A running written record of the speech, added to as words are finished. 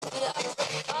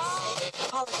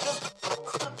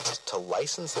To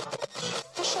license it.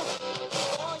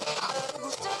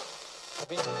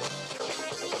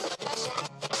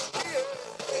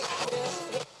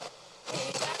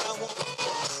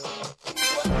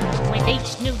 With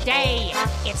each new day,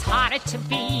 it's harder to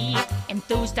be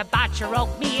enthused about your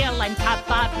oatmeal and cup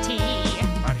of tea.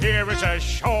 But here is a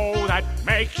show that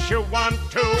makes you want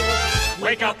to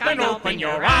wake up and open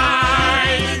your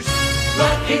eyes.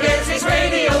 Lucky there's these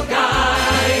radio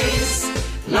guys.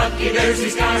 Lucky there's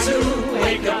these guys who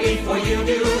wake up before you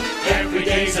do. Every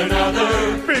day's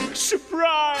another Big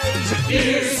surprise.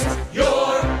 Here's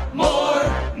your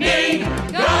morning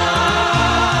guys.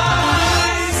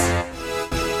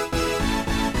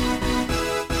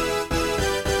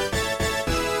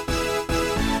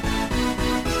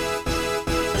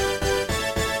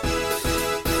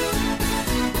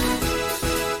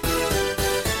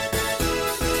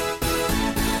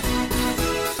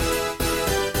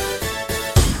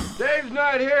 Dave's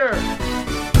not here.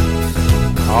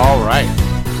 All right.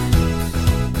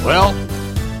 Well,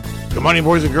 good morning,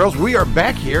 boys and girls. We are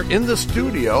back here in the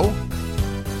studio.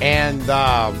 And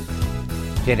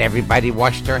did everybody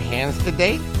wash their hands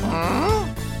today?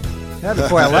 Yeah,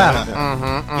 before I left.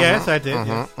 Yes, I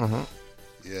did.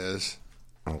 Yes.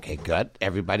 Okay, good.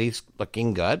 Everybody's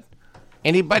looking good.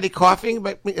 Anybody coughing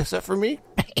except for me?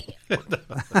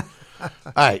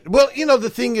 All right. Well, you know, the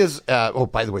thing is,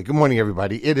 by the way, good morning,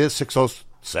 everybody. It is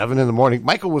 6:07 in the morning.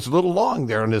 Michael was a little long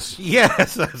there on this.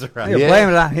 Yes, that's right. You're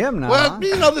blaming it on him now. Well,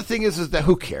 you know, the thing is that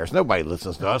who cares? Nobody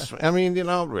listens to us. I mean, you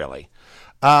know, really.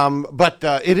 But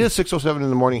it is 6:07 in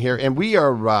the morning here, and we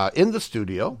are in the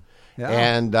studio. Yeah.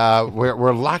 And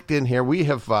we're locked in here. We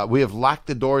have locked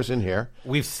the doors in here.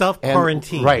 We've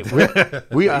self-quarantined. Right.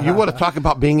 You want to talk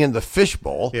about being in the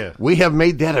fishbowl? Yeah. We have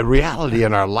made that a reality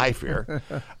in our life here.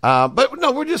 But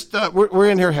no, we're just we're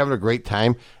in here having a great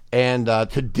time. And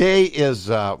today is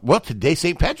today's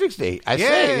St. Patrick's Day.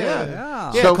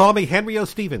 Yeah. So call me Henry O.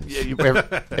 Stevens.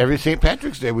 every St.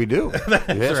 Patrick's Day we do.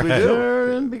 Yes, we do.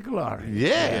 Sure and be glorious.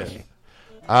 Yes.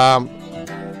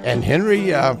 And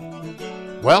Henry.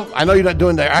 Well, I know you're not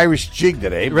doing the Irish jig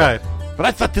today, Right. But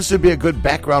I thought this would be a good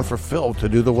background for Phil to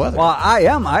do the weather. Well, I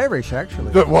am Irish,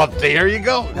 actually. Good. Well, there you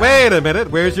go. Wait a minute.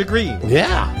 Where's your green?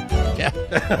 Yeah.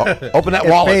 Open that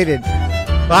It's wallet. faded.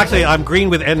 Well, actually, I'm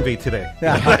green with envy today.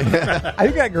 Yeah.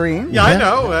 You got green. Yeah, I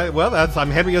know.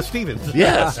 I'm Henry O. Stevens.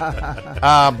 Yes.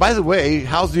 By the way,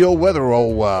 how's the old weather,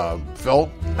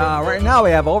 Phil? Right now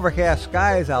we have overcast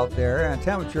skies out there and a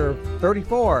temperature of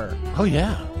 34 Oh,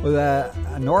 yeah. with a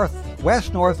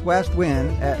northwest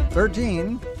wind at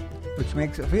 13, which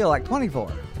makes it feel like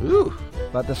 24. Ooh.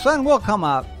 But the sun will come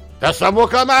up. The sun will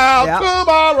come out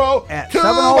tomorrow. At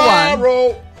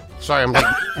tomorrow. Sorry,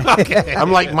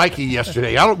 I'm like Mikey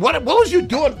yesterday. What was you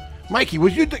doing? Mikey,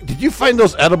 did you find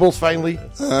those edibles finally?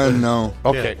 No.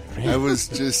 Okay. I was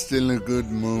just in a good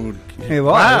mood. Hey,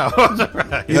 well, Wow.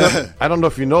 You know, I don't know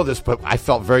if you know this, but I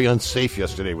felt very unsafe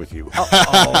yesterday with you. You know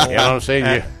what I'm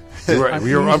saying? You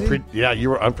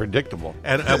were unpredictable.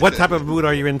 And what type of mood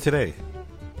are you in today?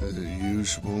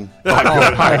 Usual.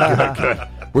 Good.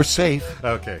 We're safe.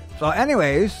 Okay. So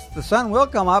anyways, the sun will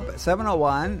come up at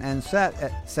 7:01 and set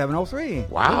at 7:03.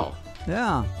 Wow.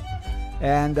 Yeah.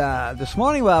 And this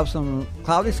morning we'll have some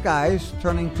cloudy skies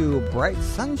turning to bright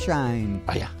sunshine.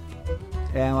 Oh, yeah.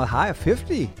 And a high of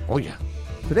 50. Oh, yeah.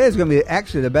 Today is going to be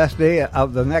actually the best day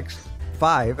of the next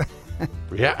 5.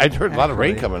 Yeah, I heard a lot of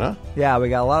rain coming, huh? Yeah, we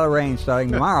got a lot of rain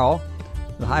starting tomorrow.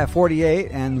 The high of 48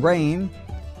 and rain.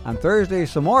 On Thursday,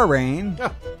 some more rain,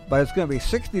 but it's going to be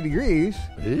 60 degrees.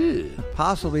 Ew.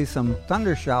 Possibly some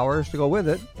thunder showers to go with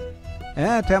it. And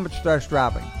then the temperature starts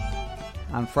dropping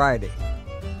on Friday.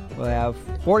 We'll have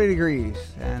 40 degrees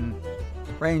and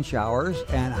rain showers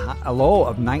and a low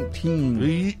of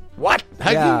 19. What? How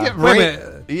Yeah. can you get Wait a rain?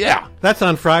 minute. Yeah. That's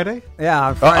on Friday? Yeah,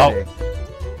 on Friday.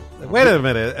 Wait a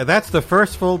minute. That's the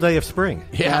first full day of spring.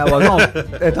 Yeah. Well,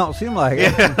 it don't seem like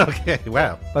it. Yeah, okay.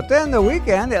 Wow. But then the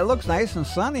weekend, it looks nice and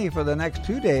sunny for the next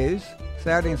 2 days.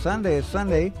 Saturday and Sunday is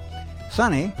sunny.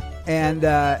 And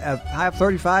a high of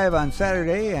 35 on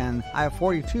Saturday and high of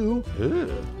 42.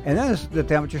 Ew. And then the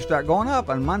temperatures start going up.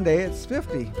 On Monday, it's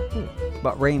 50,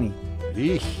 but rainy.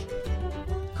 Eesh.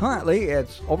 Currently,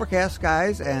 it's overcast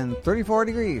skies and 34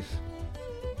 degrees.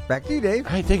 Back to you, Dave.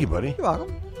 Hey, thank you, buddy. You're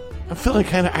welcome. I'm feeling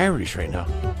kind of Irish right now.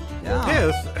 Yeah.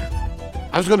 Yes.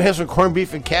 I was going to have some corned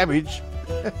beef and cabbage,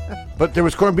 but there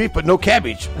was corned beef, but no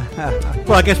cabbage.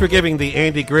 Well, I guess we're giving the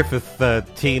Andy Griffith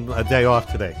team a day off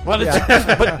today. Well,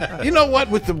 but you know what?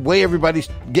 With the way everybody's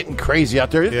getting crazy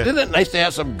out there, isn't it nice to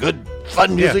have some good,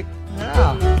 fun music?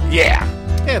 Yeah.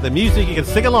 Yeah. Yeah, the music you can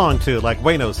sing along to, like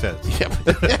Wayno says.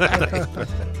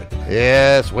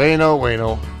 Yes,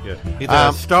 Wayno. Yeah. He's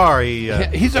a star.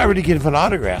 He's already giving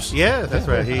autographs. Yeah, that's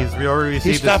right. He's already received.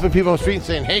 He's stopping people on the street and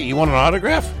saying, "Hey, you want an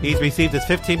autograph?" He's received his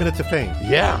 15 minutes of fame.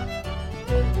 Yeah.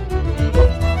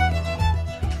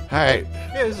 All right.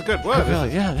 Yeah, this is a good one.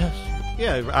 Yeah, yes.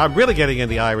 Yeah, I'm really getting in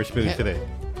the Irish mood today.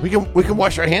 We can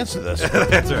wash our hands to this.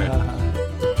 That's right.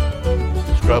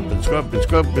 Scrub and scrub and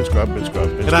scrub and scrub and scrub.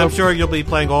 And I'm sure you'll be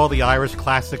playing all the Irish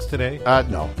classics today.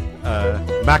 No.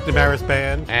 McNamara's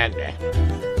Band. And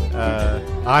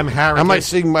I'm Harry. I might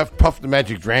sing my Puff the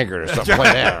Magic Dragon or something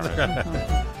like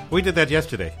that. We did that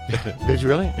yesterday. Did you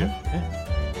really? Yeah.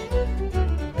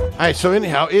 All right, so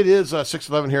anyhow, it is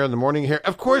 6:11 here in the morning here.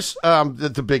 Of course,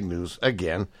 the big news,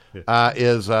 again,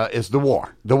 is the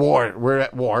war. The war. We're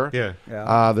at war. Yeah.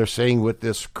 They're saying with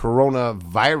this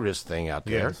coronavirus thing out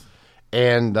there. Yes.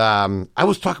 And I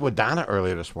was talking with Donna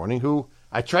earlier this morning, who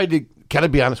I tried to, can I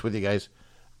be honest with you guys?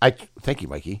 Thank you,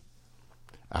 Mikey.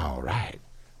 All right.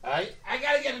 I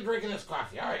got to get a drink of this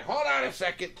coffee. All right, hold on a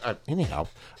second. Anyhow,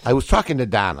 I was talking to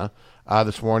Donna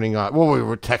this morning. We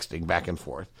were texting back and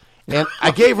forth. And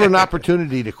I gave her an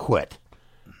opportunity to quit,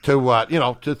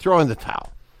 to throw in the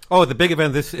towel. Oh, the big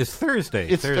event this is Thursday.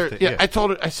 It's Thursday. Yeah, I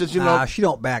told her, I said, she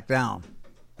don't back down.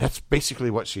 That's basically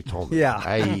what she told me. Yeah.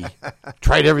 I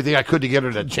tried everything I could to get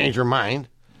her to change her mind.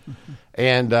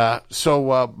 And but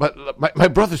my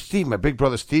brother Steve, my big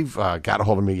brother Steve, got a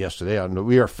hold of me yesterday.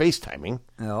 We were FaceTiming.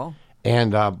 Oh.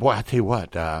 And boy, I tell you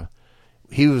what,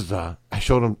 he was. I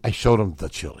showed him the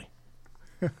chili.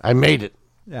 I made it.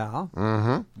 Yeah.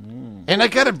 Mm-hmm. And I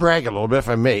got to brag a little bit, if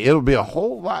I may. It'll be a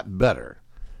whole lot better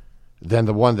than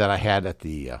the one that I had at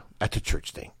the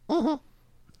church thing.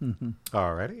 Mm-hmm. Mm-hmm.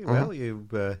 All righty. Well,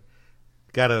 you've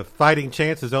got a fighting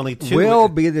chance. There's only two. We'll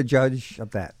be the judge of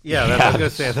that. Yeah, I was going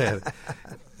to say that.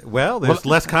 Well, there's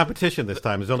less competition this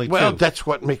time. There's only two. Well, that's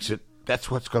what makes it. That's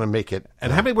what's going to make it.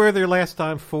 And how many were there last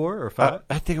time? 4 or 5?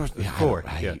 I think it was 4.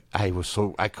 I was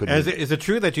so I couldn't. Is it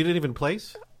true that you didn't even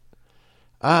place?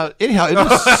 Anyhow, it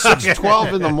was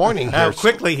 6:12 in the morning here. How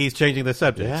quickly he's changing the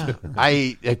subject. Yeah.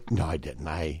 I didn't.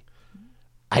 I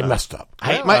messed up.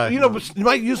 Come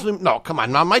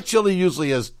on. Now, my chili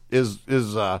usually is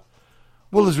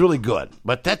really good.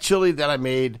 But that chili that I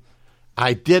made,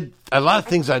 I did a lot of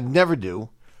things I'd never do,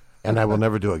 and I will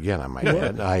never do again, I might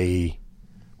add.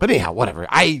 But anyhow, whatever.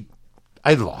 I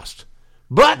lost.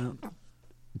 But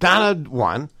Donna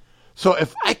won. So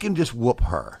if I can just whoop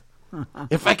her,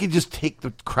 if I can just take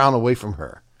the crown away from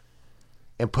her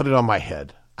and put it on my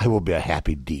head, I will be a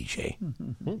happy DJ.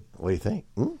 What do you think?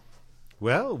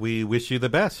 Well, we wish you the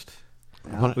best.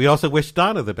 We also wish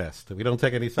Donna the best. We don't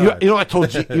take any sides. You know what I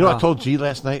told G? I told G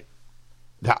last night?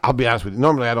 I'll be honest with you.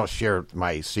 Normally, I don't share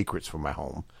my secrets from my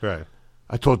home. Right.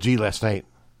 I told G last night,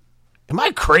 am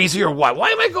I crazy or what? Why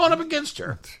am I going up against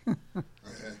her?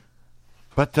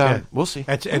 But we'll see.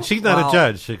 And she's not a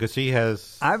judge because she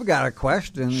has... I've got a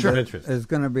question that is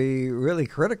going to be really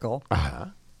critical. Uh-huh.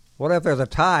 What if there's a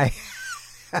tie?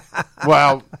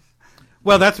 Well,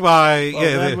 that's why...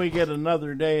 then we get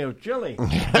another day of chili. We'll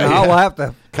have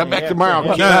to... Come back tomorrow.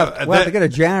 We'll have to get a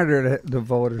janitor to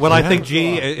vote. Well, I think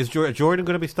is Jordan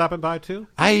going to be stopping by too?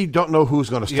 I don't know who's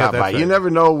going to stop by. Right. You never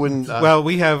know when... well,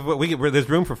 there's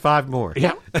room for 5 more.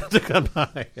 Yeah. to come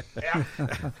by. Yeah.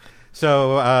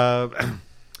 So,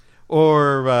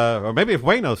 or maybe if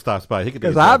Wayno stops by, he could.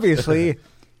 Because obviously,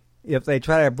 if they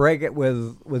try to break it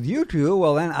with you two,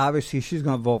 well, then obviously she's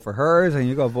going to vote for hers, and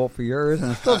you're going to vote for yours,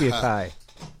 and it'll still be a tie.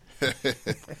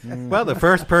 Well, the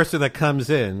first person that comes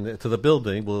in to the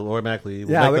building will automatically make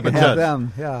them a judge.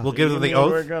 Them. Yeah. We'll give them the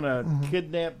oath. We're going to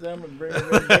kidnap them and bring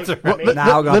them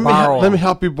in. Let me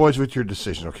help you boys with your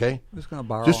decision, okay? Who's going to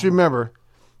borrow? Just remember.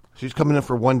 She's coming in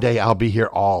for one day. I'll be here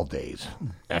all days,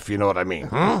 if you know what I mean.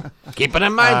 Keep it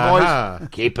in mind, boys.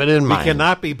 Keep it in mind. We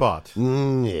cannot be bought.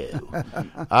 No.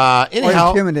 Anyhow, or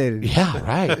intimidated. Yeah,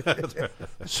 right.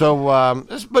 So,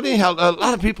 but anyhow, a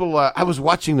lot of people. I was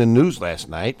watching the news last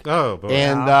night. Oh, boy.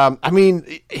 And I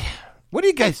mean, what do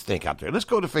you guys think out there? Let's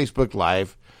go to Facebook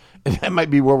Live, and that might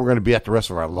be where we're going to be at the rest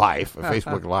of our life.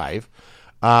 Facebook Live.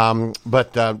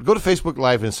 But go to Facebook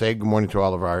Live and say good morning to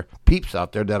all of our peeps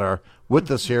out there that are with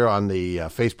us here on the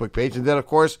Facebook page. And then, of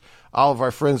course, all of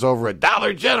our friends over at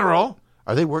Dollar General.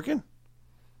 Are they working?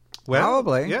 Well,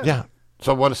 probably. Yeah.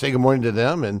 So I want to say good morning to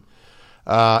them. And,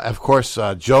 of course,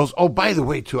 Joe's. Oh, by the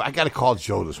way, too, I got to call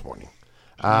Joe this morning.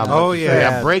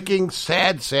 Breaking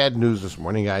sad news this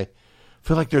morning. I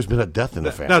feel like there's been a death in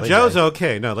the family. No, Joe's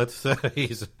okay. No, let's.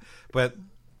 But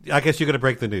I guess you're going to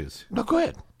break the news. No, go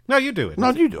ahead. No, you do it. No,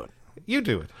 you do it. You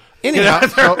do it. Anyhow,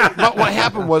 so what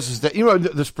happened was that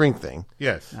the spring thing.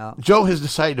 Yes. No. Joe has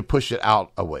decided to push it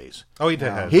out a ways. Oh, he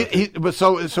did. But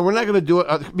so we're not going to do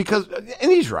it because,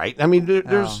 and he's right. I mean,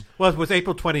 there's Well, it was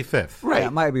April 25th. right. Yeah,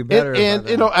 it might be better and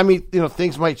by then.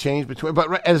 things might change between.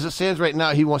 But as it stands right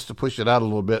now, he wants to push it out a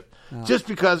little bit, just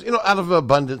because out of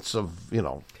abundance of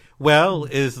Well,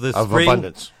 is the of spring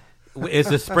abundance. is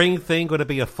the spring thing going to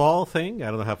be a fall thing? I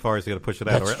don't know how far he's going to push it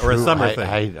out, That's or a true. summer I-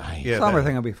 thing. I- Summer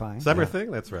thing will be fine. Summer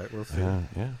thing. That's right. We'll see.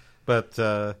 Yeah.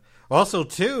 But also,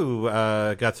 too,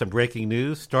 got some breaking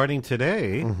news starting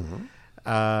today.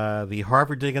 The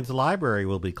Harvard-Dickens Library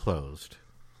will be closed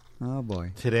Oh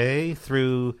boy. today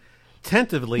through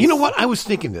tentatively. You know what? I was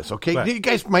thinking this. Okay, What? you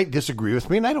guys might disagree with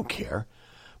me, and I don't care.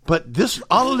 But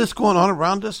all of this going on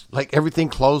around us, like everything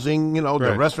closing, the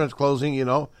Right. restaurants closing,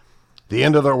 the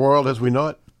end of the world as we know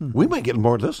it, we might get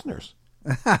more listeners.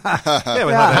 Yeah,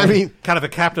 we Yeah, have I mean- kind of a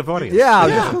captive audience. Yeah, I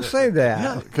was just going to say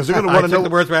that. Because they're going to I want to took know. the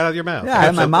words right out of your mouth. Yeah, I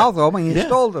had my mouth open. You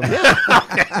stole them.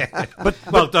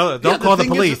 Well, don't the call the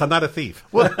thing police. is- I'm not a thief.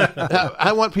 Well,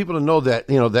 I want people to know that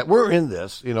that we're in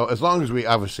this. As long as we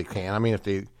obviously can. I mean, if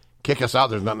they kick us out,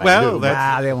 there's nothing I Well, can do.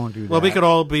 that's- They won't do that. Well, we could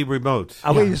all be remote.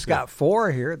 We just got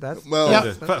 4 here. That's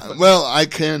Well, I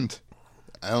can't.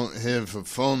 I don't have a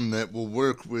phone that will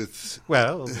work with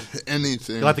Well,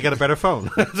 anything. you'll have to get a better phone.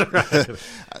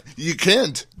 You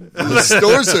can't. The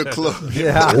stores are closed.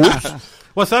 yeah.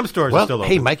 Well, some stores are Well, still open.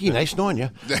 hey, Mikey, nice knowing you.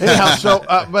 Anyhow, so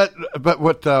but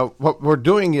what we're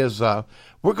doing is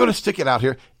we're going to stick it out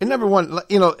here. And number one,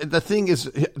 the thing is,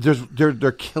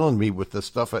 they're killing me with this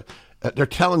stuff. They're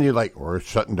telling you like we're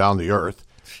shutting down the earth,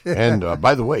 and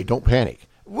by the way, don't panic.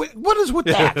 What is with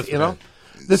that?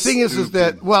 The thing is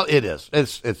that it is.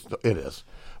 It is.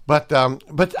 But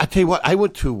I tell you what, I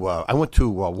went to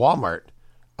Walmart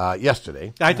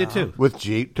yesterday. I did too. With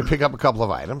G to pick up a couple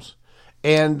of items.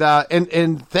 And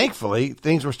thankfully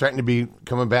things were starting to be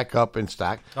coming back up in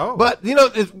stock. Oh. But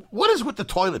what is with the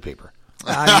toilet paper?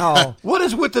 I know. What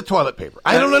is with the toilet paper?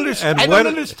 I don't understand. I don't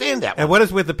understand that. And one. what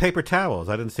is with the paper towels?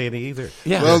 I didn't see any either.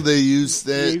 Yeah. Well, they use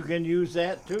You that can use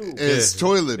that too. as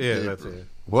toilet Yeah, paper. that's it.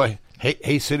 Boy,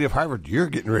 hey, City of Harvard, you're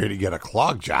getting ready to get a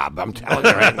clog job. I'm telling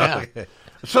you right now.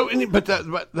 So, but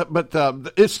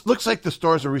it looks like the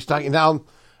stores are restocking now.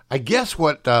 I guess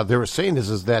what they were saying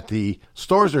is that the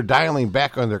stores are dialing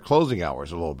back on their closing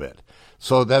hours a little bit,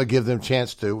 so that'll give them a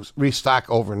chance to restock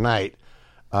overnight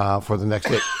for the next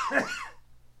day.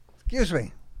 Excuse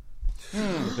me. I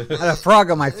had a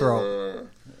frog in my throat.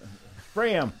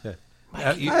 Spray 'em.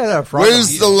 I had a frog.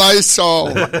 Where's the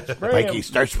Lysol? Spray 'em. Mikey,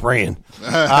 start spraying.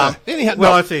 Anyhow, Well,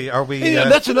 no, let's see. Are we?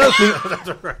 that's another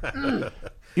thing.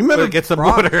 You remember? get some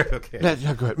frog. water. Okay.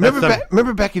 Yeah, go ahead.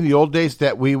 Remember back in the old days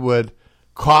that we would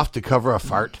cough to cover a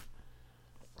fart?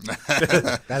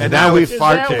 And now we Is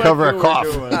fart that to what cover you a were cough.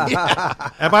 doing?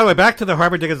 And by the way, back to the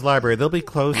Harvard-Dickens Library. They'll be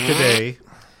closed today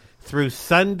through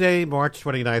Sunday, March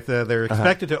 29th. They're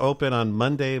expected to open on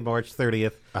Monday, March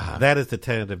 30th. That is the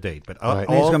tentative date. But Right. It's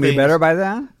all going to be things- better by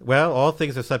then? Well, all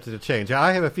things are subject to change.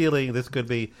 I have a feeling this could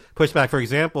be pushed back. For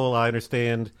example, I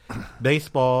understand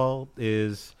baseball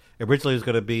is originally was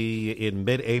going to be in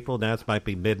mid-April. Now it might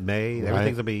be mid-May. Everything's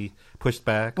going to be pushed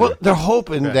back. Well, they're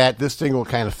hoping Right. that this thing will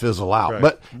kind of fizzle out. Right.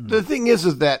 But the thing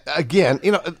is that, again,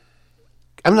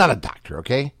 I'm not a doctor,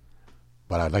 okay?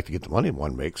 But I'd like to get the money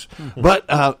one makes. But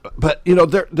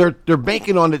they're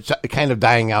banking on it kind of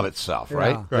dying out itself,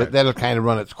 right? Right. That'll kind of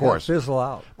run its course. Fizzle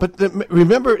out. But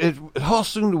remember, how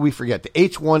soon do we forget the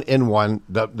H1N1,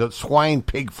 the swine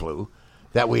pig flu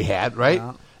that we had, right?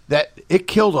 Yeah. That it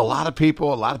killed a lot of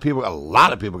people. A lot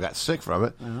of people got sick from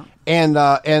it.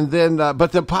 Yeah. And then,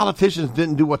 but the politicians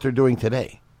didn't do what they're doing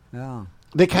today. Yeah.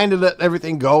 They kind of let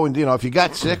everything go, and if you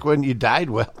got sick when you died,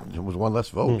 well, it was one less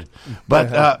vote.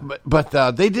 But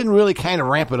they didn't really kind of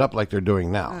ramp it up like they're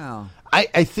doing now. No.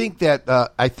 I think that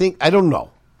I don't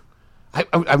know.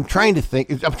 I'm trying to think.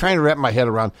 I'm trying to wrap my head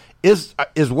around is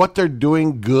what they're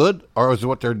doing good or is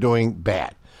what they're doing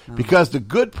bad? Because the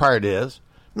good part is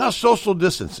now social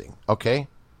distancing. Okay,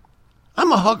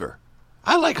 I'm a hugger.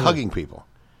 I like hugging people.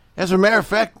 As a matter of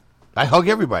fact, I hug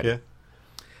everybody. Yeah.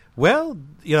 Well,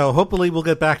 hopefully we'll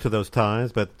get back to those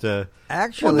times, but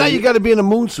Actually, Well, now you got to be in a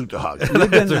moon suit to hug. you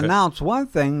didn't announce one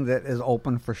thing that is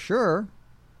open for sure.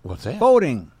 What's that?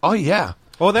 Voting. Oh yeah.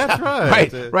 oh, that's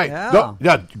right. Right.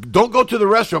 Yeah. Don't go to the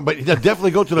restaurant, but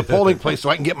definitely go to the polling place so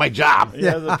I can get my job.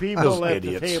 Yeah, the people Those at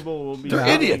idiots. the table will be They're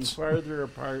sitting idiots. farther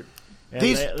apart. and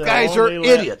These they'll guys are only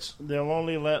idiots. They'll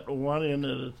only let one in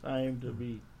at a time to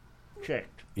be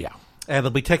checked. Yeah. And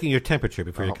they'll be taking your temperature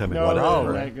before you come in. No,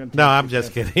 Whatever. they're not gonna No, take I'm the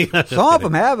just test. kidding. Some of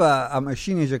them have a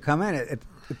machine as you come in.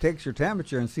 it takes your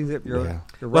temperature and sees if you're Well,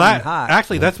 running hot.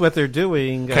 actually, that's what they're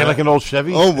doing. Kind of like an old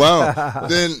Chevy. Oh wow!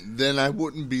 then I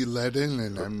wouldn't be let in,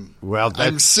 and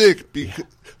I'm sick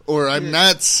or I'm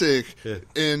not sick,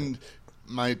 and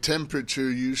my temperature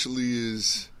usually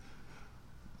is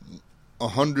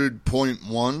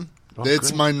 100.1.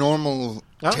 That's my normal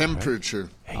temperature.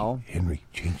 Hey, Henry,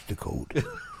 change the code.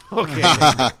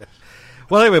 Okay.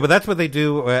 Well, anyway, but that's what they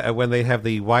do when they have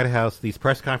the White House, these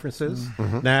press conferences.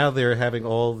 Now they're having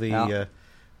all the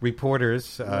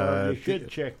reporters. You should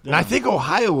check them. And I think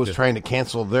Ohio was trying to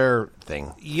cancel their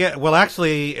thing. Yeah, well,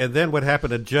 actually, and then what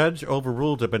happened, a judge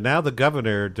overruled it, but now the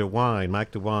governor,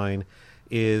 Mike DeWine,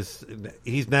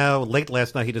 he's now, late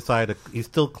last night, he decided he's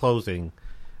still closing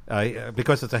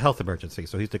because it's a health emergency,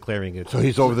 so he's declaring it. So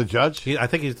he's over the judge? I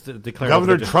think he's declaring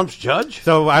Governor Trump's judge?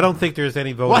 So I don't think there's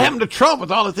any voting. What happened to Trump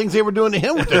with all the things they were doing to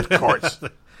him with the courts?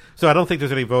 So I don't think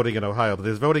there's any voting in Ohio, but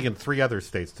there's voting in 3 other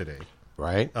states today.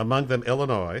 Right. Among them,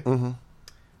 Illinois.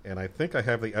 And I think I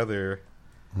have the other.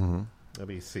 Let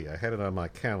me see. I had it on my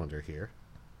calendar here.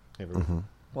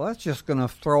 Well, that's just going to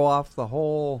throw off the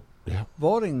whole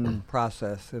voting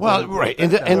process. Well, right.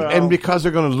 And because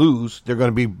they're going to lose, they're going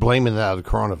to be blaming that on the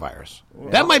coronavirus.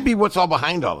 That might be what's all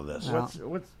behind all of this.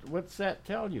 What's that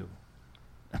tell you?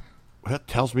 Well, it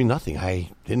tells me nothing. I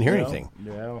didn't hear anything.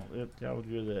 Well, it tells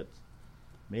you that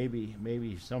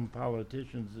maybe some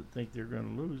politicians that think they're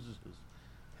going to lose is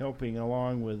helping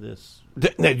along with this.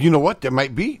 You know what? That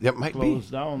might be.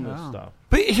 Close down this stuff.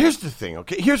 But here's the thing,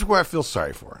 okay? Here's where I feel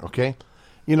sorry for it, okay?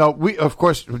 You know, we, of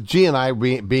course, G and I,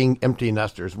 being empty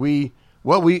nesters, we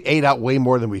ate out way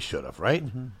more than we should have, right?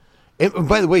 And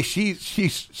by the way, she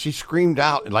screamed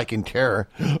out, like in terror,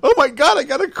 "Oh, my God, I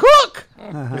got to cook!"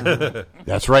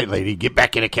 That's right, lady. Get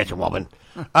back in the kitchen, woman.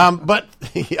 But,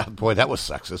 yeah, boy, that was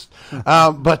sexist.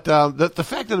 But the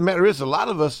fact of the matter is, a lot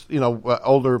of us,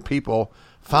 older people,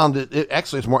 found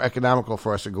it's more economical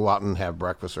for us to go out and have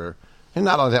breakfast, and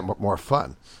not only that, more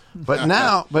fun. But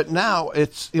now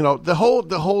it's the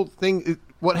whole thing.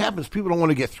 What happens? People don't want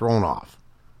to get thrown off.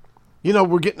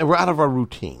 We're out of our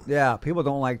routine. Yeah, people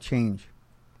don't like change.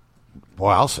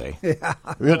 Boy, I'll say. Yeah.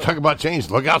 We're going to talk about change.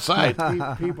 Look outside.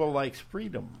 People like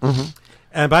freedom.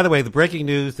 And by the way, the breaking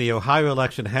news: the Ohio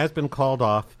election has been called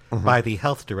off by the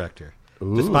health director,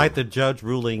 despite the judge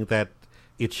ruling that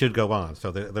it should go on.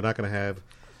 So they're not going to have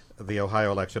the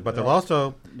Ohio election, but they'll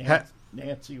also.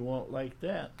 Nancy won't like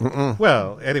that.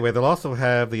 Well, anyway, they'll also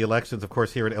have the elections, of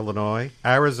course, here in Illinois,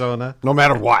 Arizona. No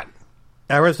matter what.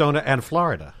 Arizona and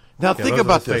Florida. Now, think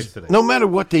about this. No matter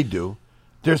what they do,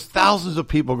 there's thousands of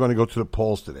people going to go to the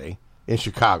polls today in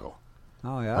Chicago.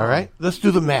 Oh, yeah. All right? Let's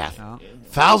do the math. Yeah.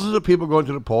 Thousands of people going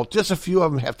to the polls. Just a few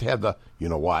of them have to have the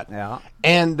you-know-what. Yeah.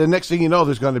 And the next thing you know,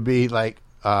 there's going to be like,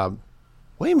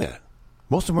 wait a minute.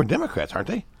 Most of them are Democrats, aren't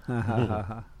they?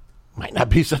 Might not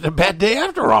be such a bad day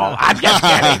after all. I'm just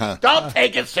kidding. Don't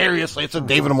take it seriously. It's a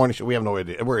Dave in the Morning Show. We have no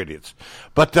idea. We're idiots.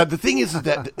 But the thing is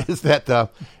that it's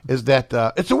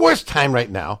the worst time right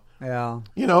now. Yeah.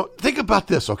 Think about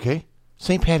this, okay?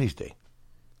 St. Patty's Day.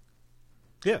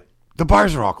 Yeah. The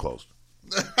bars are all closed.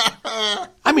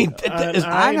 I mean,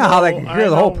 I know how they can cure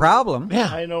the whole problem. Yeah.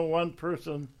 I know one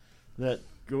person that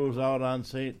goes out on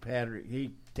St. Patrick.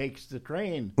 He takes the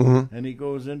train and he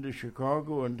goes into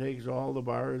Chicago and takes all the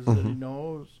bars that he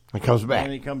knows. And comes back.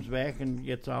 And he comes back and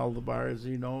gets all the bars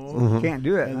he knows. Can't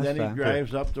do it. And then he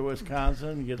drives up to Wisconsin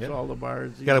and gets all the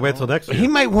bars he knows. Got to wait till next year. He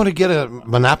might want to get a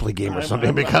Monopoly game or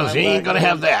something because he ain't going to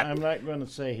have that. I'm not going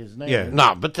to say his name. Yeah.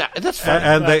 No, but that's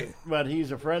fine. But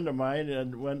he's a friend of mine,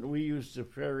 and when we used to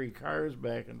ferry cars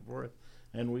back and forth,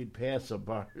 and we'd pass a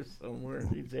bar somewhere,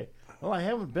 and he'd say, "Well, I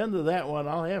haven't been to that one.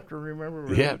 I'll have to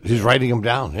remember." Yeah, he's writing them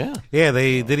down. Yeah, yeah.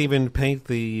 They didn't even paint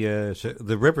the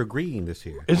river green this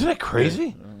year. Isn't that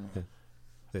crazy?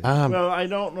 Well, I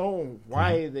don't know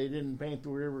why they didn't paint the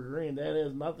river green. That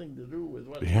has nothing to do with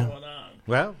what's going on.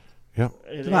 Well, yeah,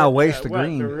 it's not a waste of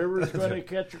green. The river's going to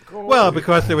catch a cold. Well,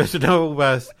 because there was no,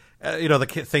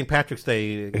 the St. Patrick's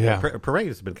Day parade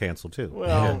has been canceled too.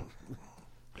 Well,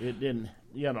 it didn't.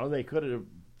 They could have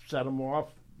set them off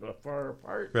far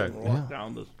apart and walked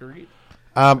down the street.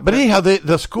 But anyhow,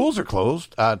 the schools are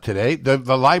closed today.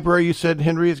 The library, you said,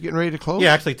 Henry, is getting ready to close?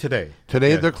 Yeah, actually today.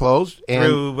 Today they're closed.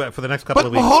 And for the next couple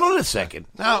of weeks. But hold on a second.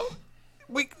 Now,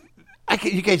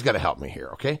 you guys got to help me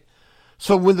here, okay?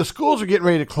 So when the schools are getting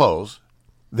ready to close,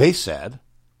 they said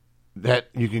that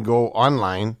you can go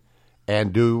online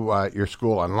and do your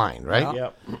school online, right?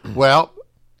 Yep. Well,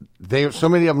 so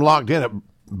many of them logged in, it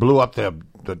blew up the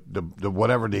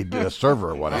whatever they did, a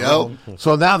server or whatever. Yep.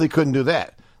 So now they couldn't do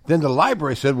that. Then the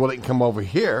library said, "Well, they can come over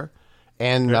here,"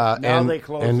 and now they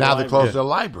closed the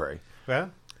library.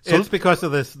 Well, So it's because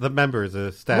of the members,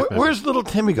 the staff. Where's little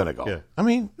Timmy going to go? Yeah. I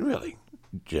mean, really,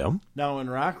 Jim. Now in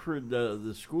Rockford,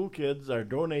 the school kids are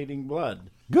donating blood.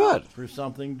 Good for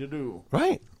something to do.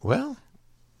 Right. Well,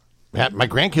 my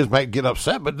grandkids might get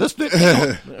upset, but just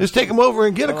take them over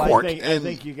and get a quart. I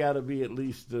think you got to be at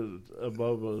least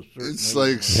above a certain. It's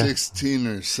like 16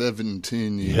 or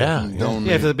 17. You can donate.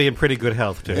 You have to be in pretty good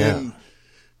health too. And,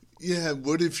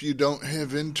 what if you don't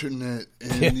have internet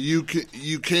and you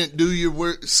can't do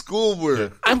your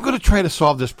schoolwork? I'm going to try to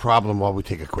solve this problem while we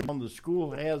take a quick. The school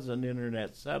has an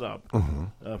internet setup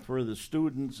for the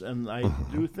students, and I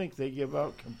do think they give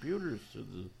out computers to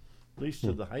at least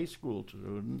to the high school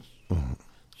students.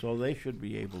 So they should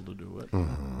be able to do it.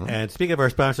 And speaking of our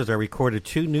sponsors, I recorded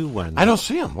 2 new ones. I don't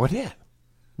see them. What yet?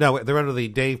 No, they're under the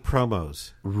Dave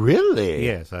Promos. Really?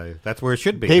 Yes, that's where it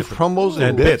should be. Dave Promos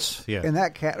and Bits. Yeah. In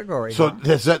that category. So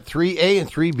is that 3A and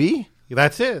 3B?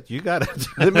 That's it. You got it.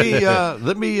 let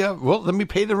me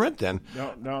pay the rent then.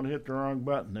 Don't hit the wrong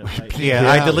button.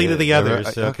 I deleted the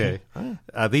others. Okay.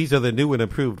 These are the new and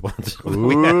improved ones.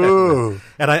 Ooh.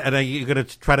 And are you going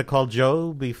to try to call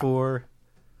Joe before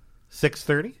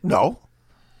 6:30? No.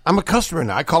 I'm a customer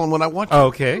now. I call him when I want to.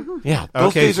 Okay. Yeah.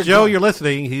 Okay, Joe, you're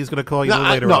listening. He's going to call you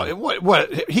later on.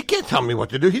 What? He can't tell me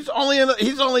what to do. He's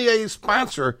only a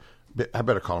sponsor. I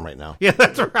better call him right now. Yeah,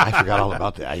 that's right. I forgot all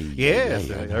about that. All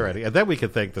right. And then we can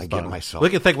thank the sponsor. Myself.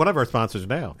 We can thank one of our sponsors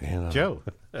now, Joe.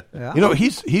 Yeah.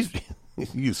 He's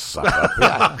you suck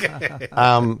up.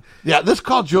 Let's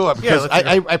call Joe up because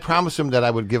I promised him that I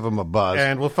would give him a buzz.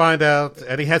 And we'll find out.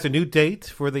 And he has a new date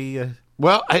for the...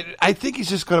 Well, I think he's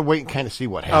just going to wait and kind of see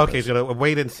what happens. Okay, he's going to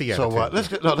wait and see. So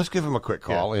let's give him a quick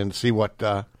call and see what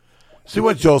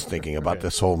Joe's thinking about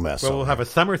this whole mess. Well, we'll have a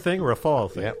summer thing or a fall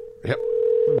thing. Yep.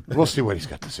 We'll see what he's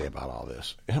got to say about all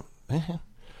this. Yep. Two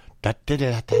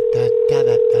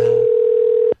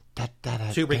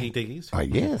ringy dingies. Oh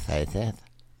yes, I said.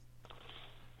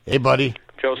 Hey, buddy.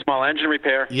 Joe Small Engine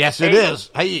Repair. Yes, it is.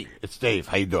 Hey, it's Dave.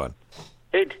 How you doing?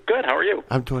 Hey, good. How are you?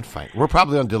 I'm doing fine. We're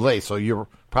probably on delay, so you're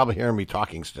probably hearing me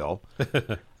talking still.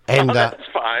 And that's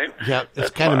fine. Yeah,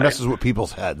 it kind of messes with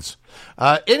people's heads.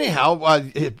 Anyhow,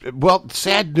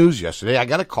 sad news yesterday. I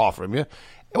got a call from you.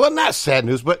 Well, not sad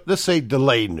news, but let's say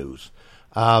delayed news.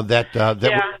 That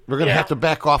we're going to have to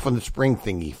back off on the spring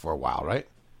thingy for a while, right?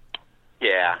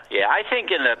 Yeah. I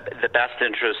think in the best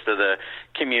interest of the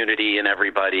community and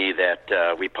everybody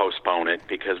that we postpone it,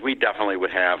 because we definitely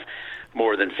would have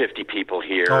more than 50 people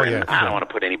here, and I don't want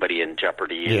to put anybody in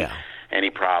jeopardy. Any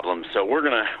problems. So we're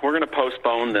gonna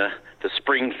postpone the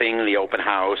spring thing, the open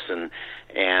house, and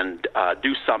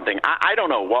do something. I don't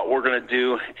know what we're gonna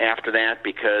do after that,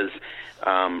 because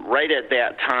right at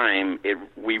that time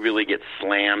we really get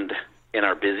slammed in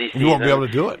our busy season. You won't be able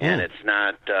to do it, and it's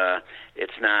not. I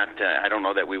don't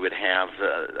know that we would have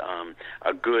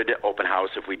a good open house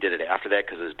if we did it after that,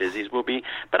 because as busy as we'll be.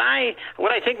 But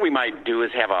what I think we might do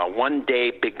is have a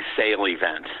one-day big sale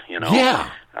event.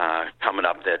 Coming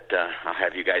up that I'll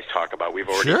have you guys talk about. We've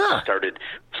already started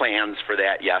plans for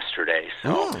that yesterday.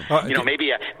 So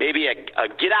maybe a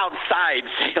get outside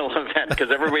sale event,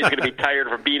 because everybody's going to be tired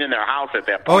from being in their house at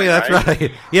that point. Oh yeah, that's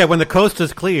right. Yeah, when the coast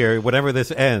is clear, whenever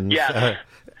this ends. Yes.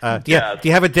 Do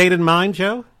you have a date in mind,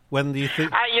 Joe? When do you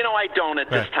think? I don't at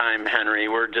this time, Henry.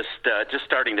 We're just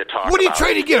starting to talk. What are you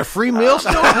trying to get, a free meal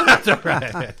still? That's all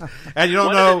right. And you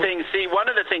don't know. One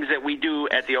of the things that we do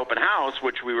at the open house,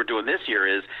 which we were doing this year,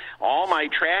 is all my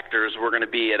tractors were going to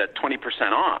be at a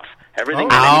 20% off. Everything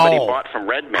that anybody bought from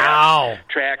Red Max,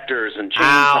 tractors and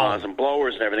chainsaws and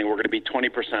blowers and everything, were going to be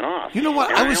 20% off. You know what?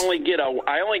 And I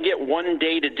only get 1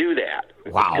 day to do that.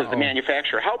 Wow. Because the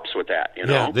manufacturer helps with that.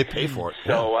 Yeah, they pay for it.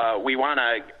 So we want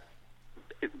to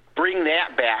bring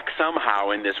that back somehow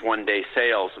in this one-day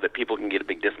sale so that people can get a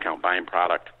big discount buying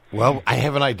product. Well, I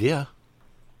have an idea.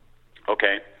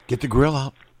 Okay. Get the grill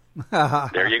out.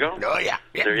 There you go. Oh, yeah.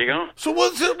 There you go. So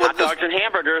hot dogs and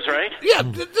hamburgers, right? Yeah,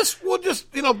 we'll just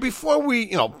before we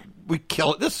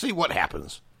kill it, let's see what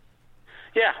happens.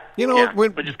 Yeah. We're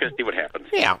just going to see what happens.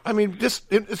 Yeah, I mean,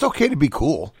 it's okay to be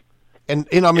cool. And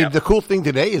the cool thing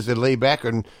today is to lay back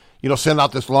and, send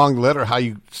out this long letter how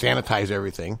you sanitize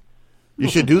everything. You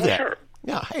should do that. Sure.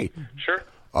 Yeah, hey. Sure.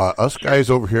 Us guys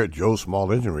over here at Joe's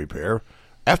Small Engine Repair,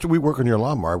 after we work on your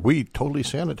lawnmower, we totally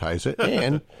sanitize it,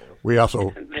 and we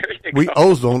also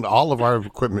ozone all of our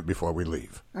equipment before we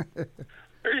leave.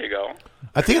 There you go.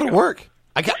 I think it'll work.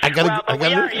 Here's another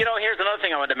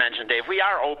thing I wanted to mention, Dave. We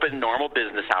are open normal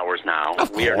business hours now. Of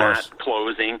course. We are not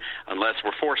closing unless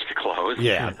we're forced to close.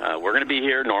 Yeah. We're going to be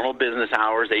here normal business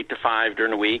hours, 8 to 5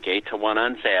 during the week, 8 to 1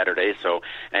 on Saturday. So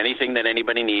anything that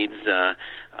anybody needs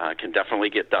can definitely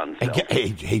get done. So.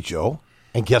 Hey, Joe.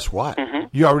 And guess what?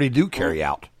 You already do carry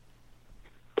out.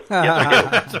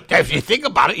 If you think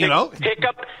about it, you know. Pick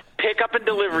up and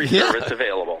delivery service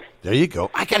available. There you go.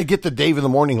 I got to get the Dave in the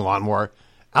Morning lawnmower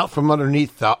out from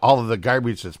underneath all of the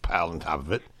garbage that's piled on top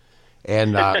of it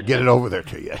and get it over there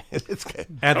to you. It's good.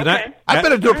 I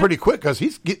better do it pretty quick because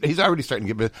he's already starting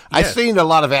to get busy. I've seen a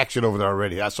lot of action over there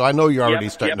already, so I know you're already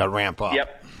starting to ramp up.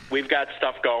 Yep. We've got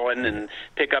stuff going and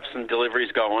pickups and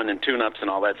deliveries going and tune-ups and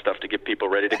all that stuff to get people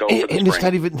ready to go for the spring. And it's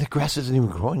not even, the grass isn't even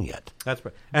growing yet. That's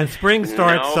right. And spring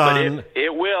starts on... But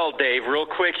it will, Dave, real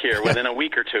quick here, within a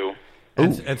week or two.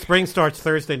 And spring starts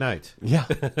Thursday night. Yeah.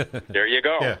 There you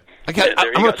go. Yeah. I'm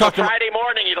going to talk to Friday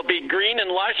morning, it'll be green and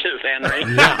luscious, Henry.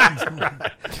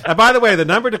 And by the way, the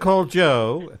number to call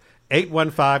Joe,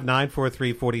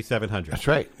 815-943-4700. That's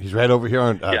right. He's right over here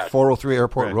on 403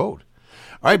 Airport Road.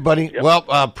 All right, buddy. Yep. Well,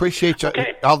 appreciate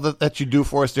all that you do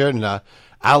for us there, and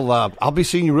I'll be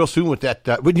seeing you real soon with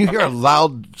that. When you hear a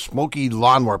loud, smoky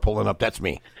lawnmower pulling up, that's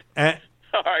me. All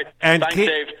right. And thanks,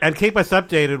 Dave. And keep us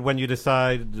updated when you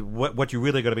decide what you're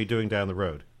really going to be doing down the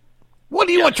road. What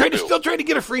do you want? Still trying to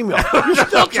get a free meal. You're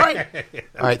still trying.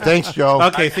 All right, thanks, Joe.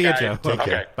 Okay, see you, Joe. Take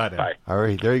care. Bye now. Bye. All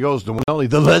right, there he goes, the one and only,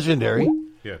 the legendary.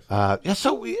 Yes.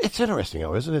 So it's interesting,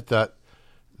 though, isn't it?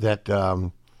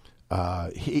 That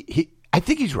I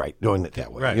think he's right doing it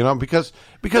that way. Right. You know, because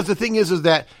the thing is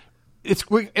that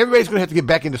everybody's going to have to get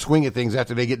back into swing of things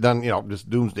after they get done, you know, this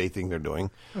doomsday thing they're doing,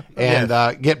 and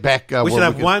get back. We should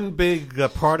have one big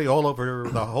party all over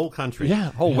the whole country.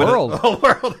 Yeah, whole world. The whole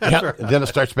world. That's right. And then it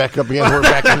starts back up again. We're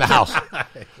back in the house.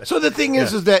 So the thing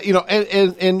is that, you know,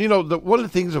 and you know, one of the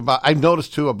things I've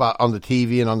noticed too about on the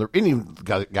TV and on any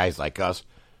guys like us,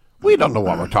 we don't know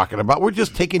what we're talking about. We're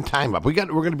just taking time up. We're going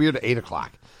to be here at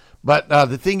 8:00. But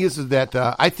the thing is that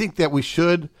I think that we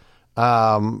should,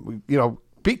 you know,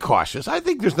 be cautious. I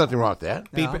think there's nothing wrong with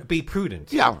that. Be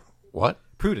prudent. Yeah. What?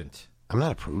 Prudent. I'm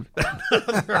not a prude.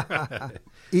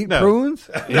 Eat prunes?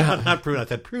 Yeah, not prudent. I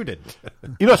said prudent.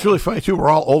 You know, it's really funny, too. We're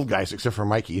all old guys except for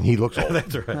Mikey, and he looks old.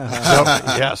 That's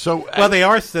right. Well, they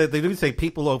do say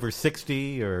people over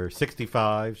 60 or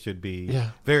 65 should be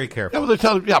very careful. Yeah, well, they're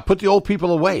telling put the old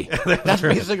people away. That's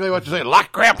basically what you're saying.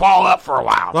 Lock Grandpa up for a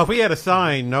while. Well, if we had a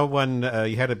sign, no one,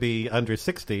 you had to be under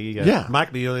 60,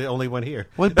 Mike be the only one here.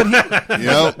 Well,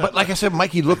 but like I said,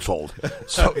 Mikey looks old.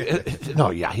 So,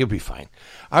 he'll be fine.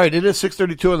 All right, it is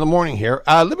 6:32 in the morning here.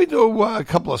 Let me do a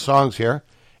couple of songs here.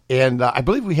 And I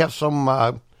believe we have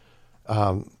some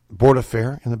Board of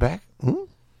Fair in the back.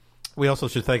 We also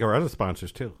should thank our other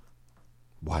sponsors, too.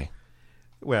 Why?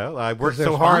 Well, I worked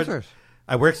so hard. You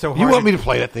want me to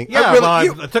play that thing? Yeah,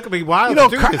 it took me a while to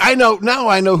do this. I know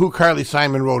who Carly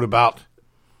Simon wrote about.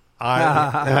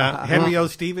 Henry O.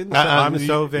 Stevens, I'm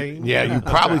so vain. Yeah, you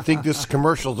probably think this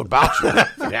commercial's about you.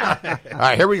 Yeah. All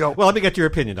right, here we go. Well, let me get your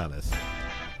opinion on this.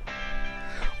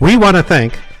 We want to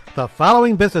thank the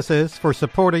following businesses for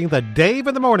supporting the Dave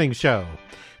in the Morning Show.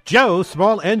 Joe's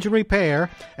Small Engine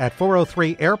Repair at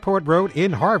 403 Airport Road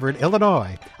in Harvard,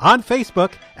 Illinois. On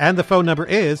Facebook, and the phone number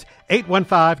is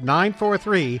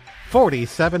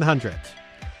 815-943-4700.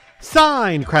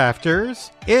 Sign Crafters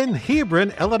in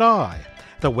Hebron, Illinois.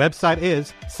 The website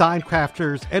is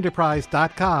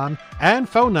signcraftersenterprise.com and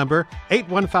phone number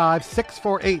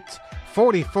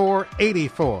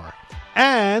 815-648-4484.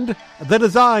 And The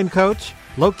Design Coach,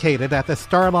 located at the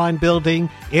Starline Building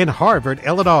in Harvard,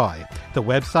 Illinois. The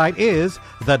website is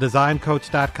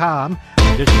thedesigncoach.com.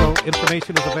 Additional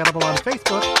information is available on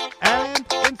Facebook and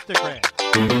Instagram.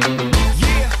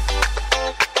 Yeah,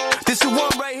 this is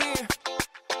one right here.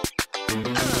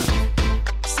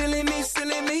 Silly me,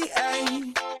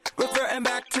 ayy. Reverting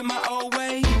back to my old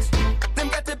ways. Them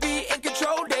got to be in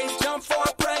control days. Jump for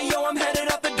a pray, yo, I'm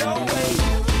headed out the doorway.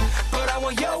 But I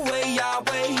want your way,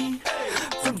 Yahweh.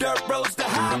 From dirt roads to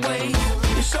highways.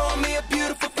 You're showing me a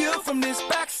beautiful view from this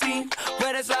backseat.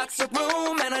 Where there's lots of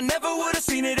room, and I never would have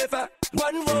seen it if I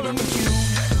wasn't rolling with you.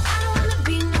 I don't wanna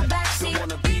be no backseat. Don't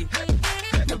wanna be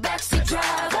no backseat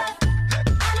driver.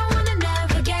 I don't wanna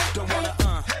navigate. Don't wanna,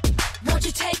 Won't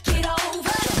you take it over? I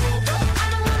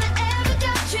don't wanna ever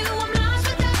doubt you. I'm lost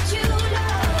without you, love.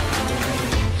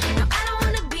 No, I don't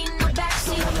wanna be no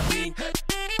backseat. Don't wanna be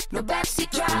no backseat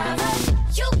driver.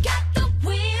 You got the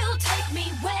wheel, take me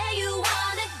where you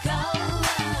wanna go.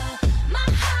 My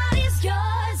heart is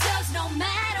yours, no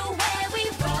matter where we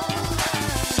roll.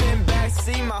 Been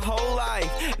backseat my whole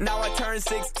life. Now I turned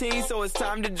 16, so it's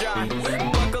time to drive.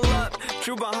 Buckle up,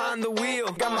 true behind the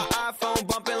wheel. Got my iPhone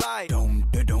bumping like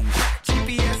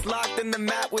GPS locked and the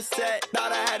map was set.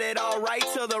 Thought I had it all right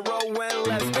till the road went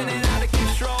left. Spinning out of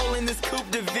control in this Coupe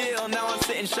de Ville. Now I'm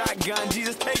sitting shotgun.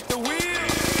 Jesus, take the wheel.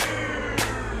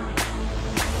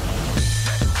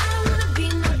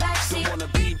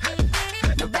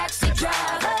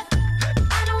 driver.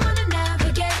 I don't wanna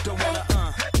navigate.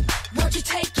 Won't you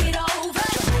take it over?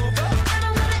 I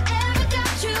don't wanna ever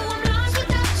doubt you. I'm lost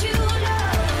without you,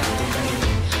 love.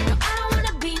 No, I don't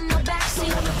wanna be no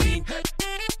backseat.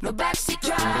 No backseat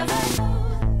driver.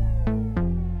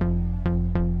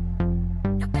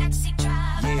 No backseat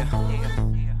driver.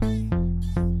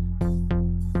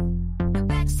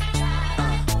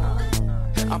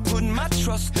 I'm putting my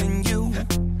trust in you.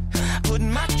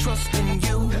 Putting my trust in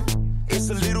you. It's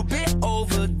a little bit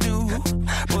overdue,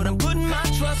 but I'm putting my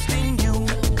trust in you.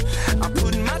 I'm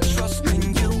putting my trust in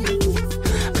you.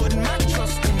 Putting my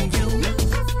trust in you.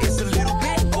 It's a little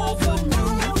bit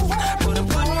overdue, but I'm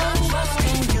putting my trust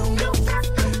in you.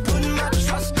 Putting my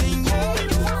trust in you.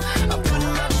 I'm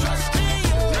putting my trust in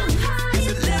you.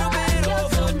 It's a little bit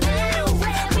overdue,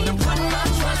 but I'm putting my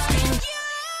trust in you.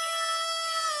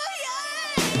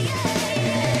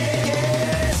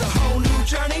 It's a whole new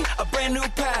journey, a brand new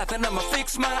path, and I'ma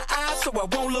fix my eyes so I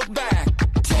won't look back.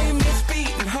 Tame this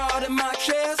beating hard in my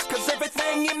chest, cause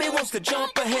everything in me wants to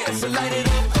jump ahead. So light it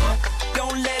up,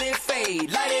 don't let it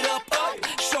fade. Light it up,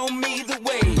 show me the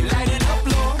way. Light it up,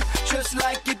 Lord, just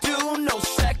like you do. No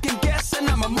second guessing,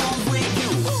 I'ma move with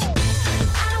you.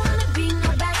 I don't wanna be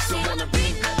no backseat.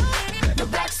 No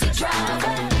backseat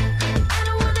driver. I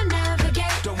don't wanna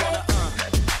navigate.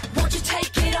 Won't you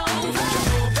take it over?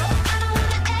 I don't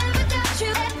wanna ever doubt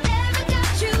you. Ever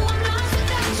doubt you. I'm lost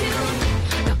without you.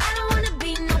 No, I don't wanna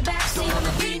be no backseat.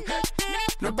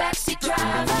 No backseat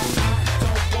driver.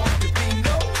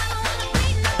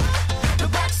 No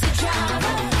backseat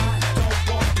driver.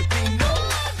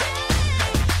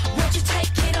 Won't you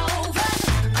take it over?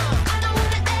 I don't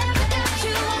wanna ever doubt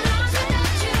you. I'm lost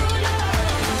without you, love.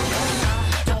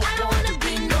 No, I don't wanna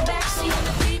be no backseat.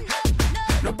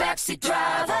 No backseat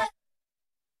driver.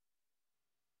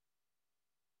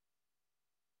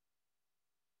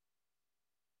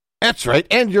 That's right.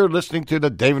 And you're listening to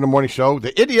the Dave in the Morning Show,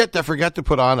 the idiot that forgot to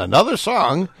put on another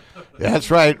song.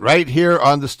 That's right here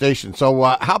on the station. So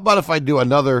how about if I do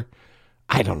another,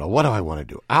 I don't know, what do I want to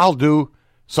do? I'll do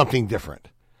something different.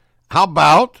 How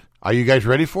about, are you guys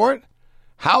ready for it?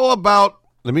 How about,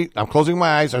 I'm closing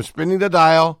my eyes, I'm spinning the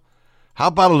dial. How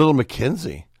about a little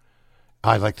Mackenzie?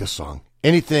 I like this song.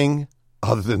 Anything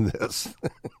other than this.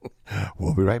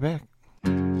 We'll be right back.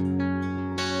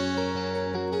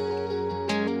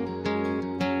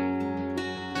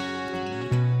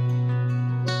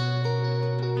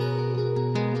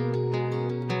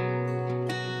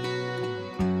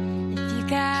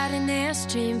 Got an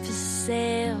Airstream for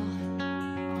sale,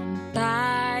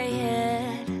 buy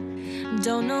it.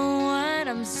 Don't know what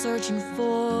I'm searching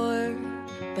for,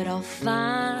 but I'll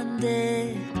find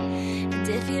it. And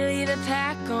if you leave a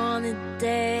pack on the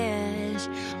dash,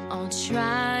 I'll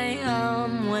try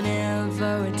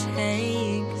whatever it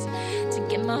takes to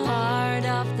get my heart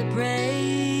off the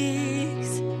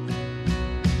brakes.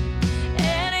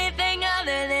 Anything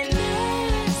other than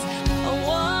this, I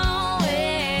want.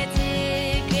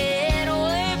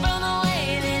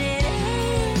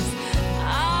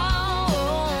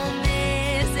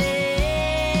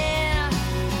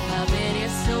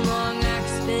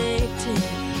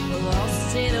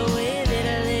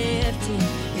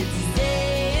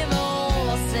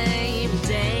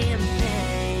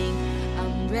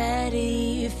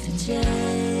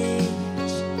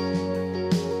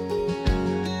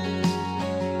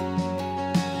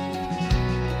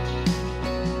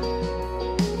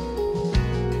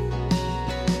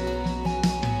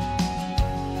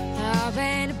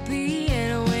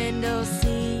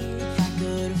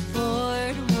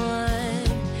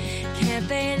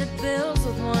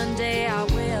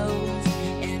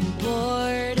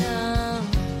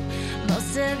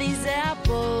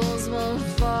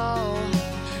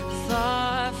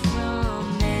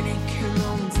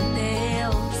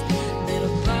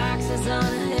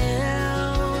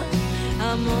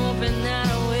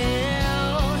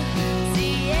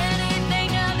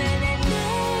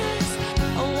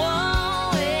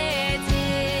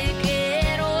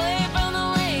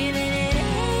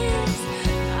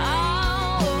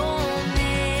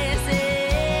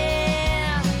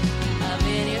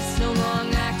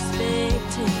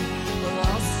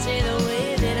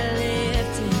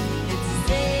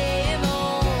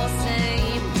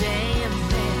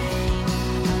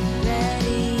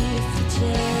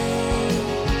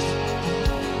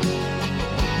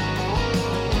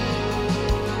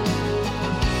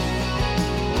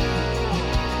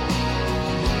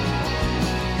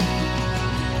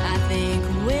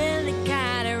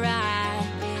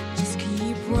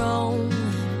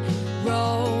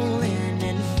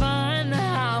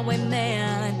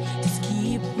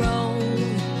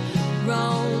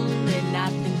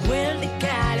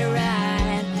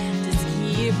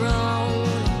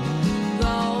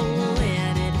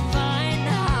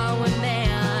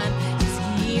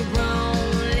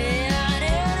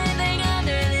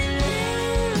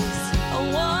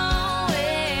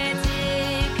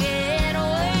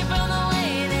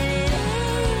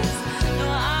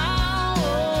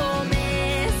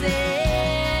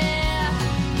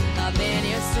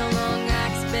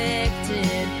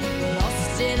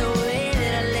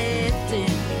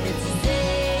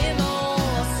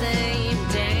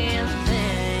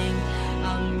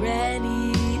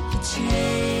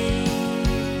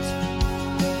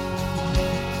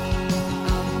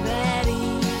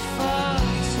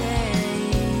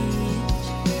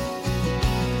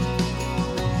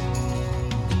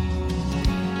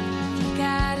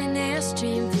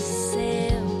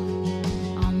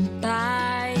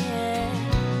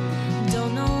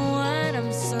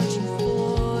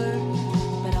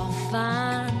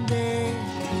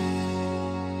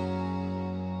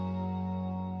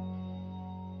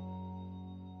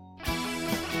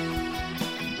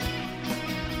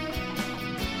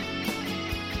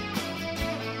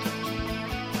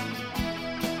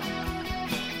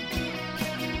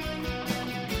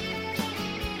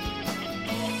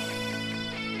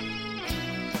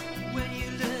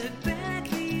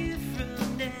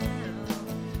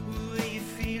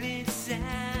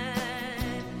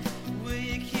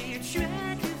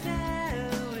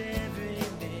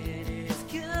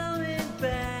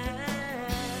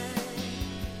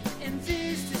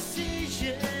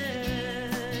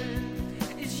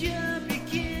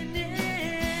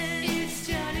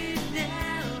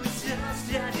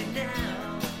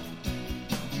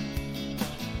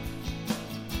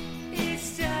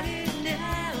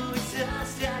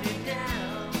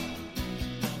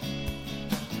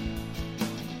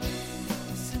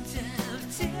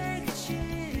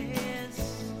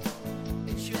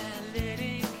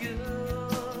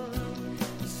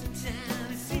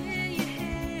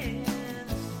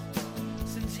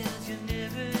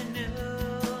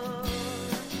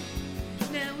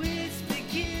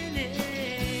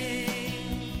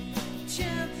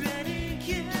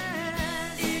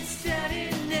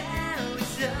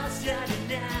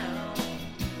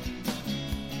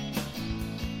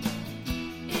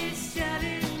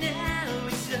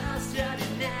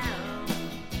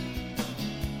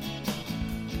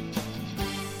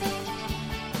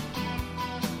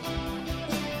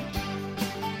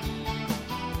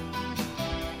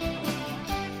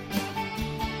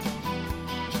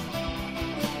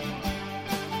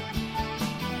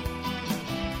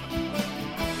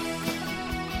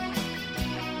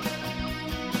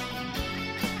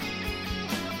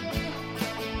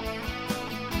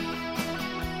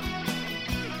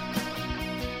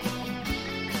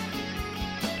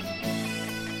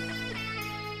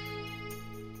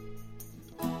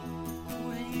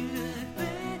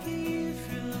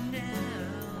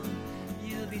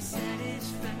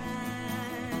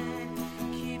 satisfied,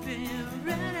 keeping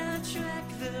right on track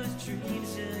those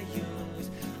dreams of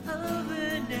yours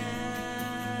overnight.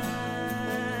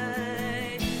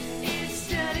 It's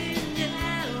starting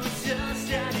now, it's all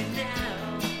starting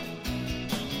now.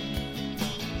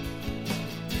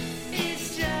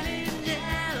 It's starting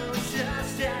now, it's all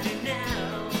starting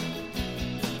now.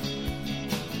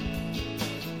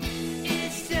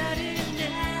 It's starting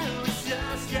now, it's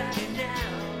all starting now.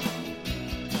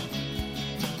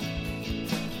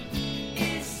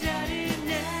 It's starting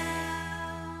now.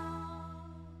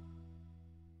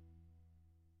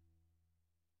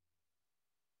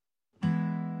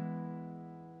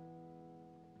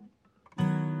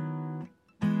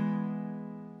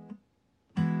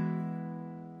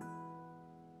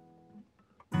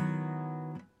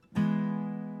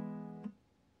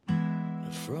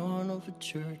 The front of a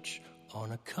church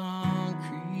on a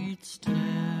concrete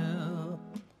step.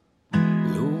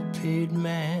 Low-paid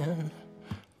man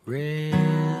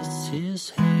rests his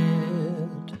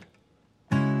head.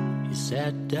 He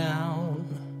sat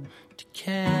down to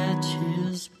catch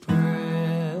his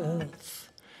breath.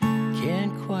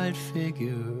 Can't quite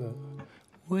figure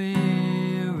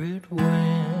where it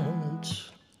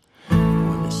went.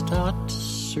 When they start to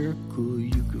circle,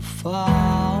 you could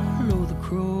follow the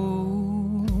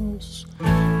crows.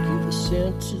 Give a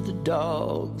scent to the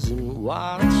dogs and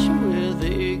watch where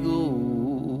they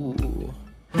go.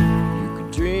 You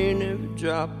could drain every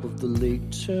drop of the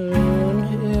lake, turn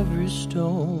every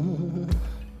stone.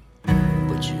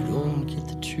 But you don't get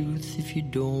the truth if you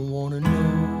don't want to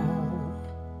know.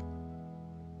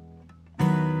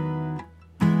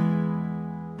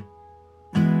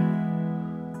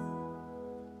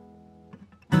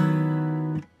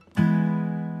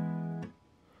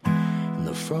 In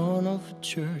the front of a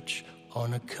church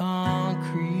on a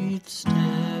concrete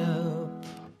step,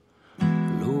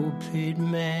 low-paid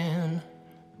man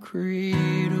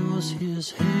cradles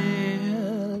his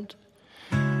head.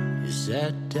 He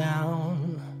sat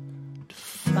down to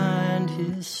find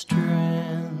his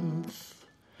strength.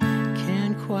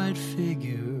 Can't quite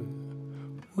figure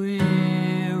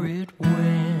where it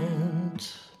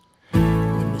went.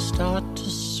 When they start to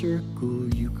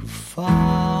circle, you could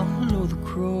follow the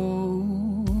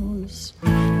crows.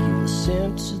 Give a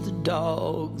scent to the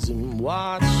dogs and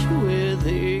watch where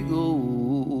they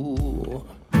go.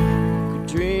 You could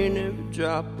drain every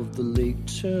drop of the lake,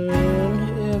 turn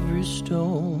every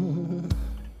stone.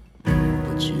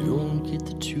 But you don't get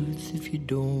the truth if you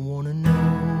don't want to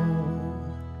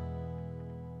know.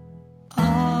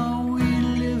 Are we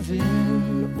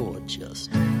living or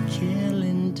just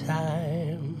killing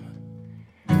time?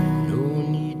 No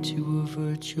need to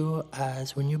avert your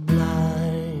eyes when you're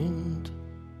blind.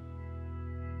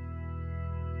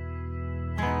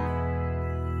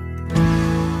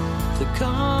 The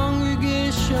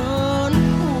congregation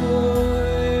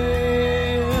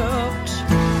wept,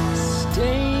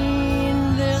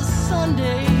 stained their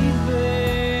Sunday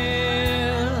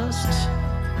best.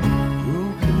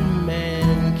 Broken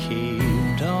man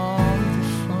caved on the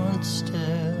front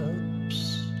steps,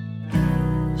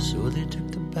 so they took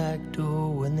the back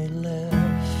door when they left.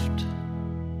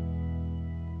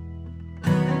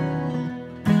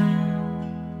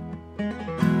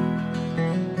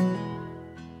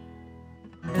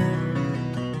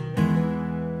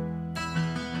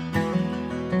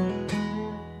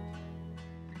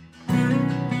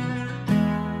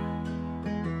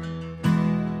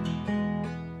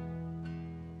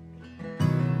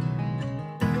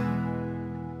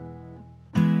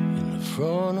 In the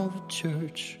front of a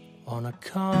church on a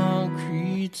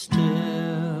concrete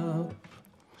step,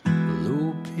 a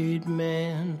low-paid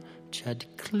man tried to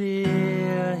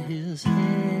clear his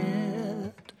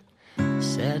head.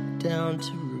 Sat down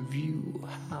to review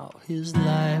how his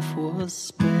life was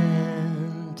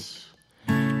spent.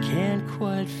 Can't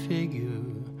quite figure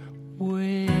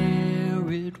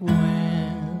where it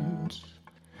went.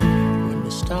 When they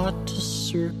start to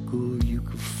circle, you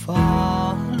could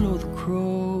follow the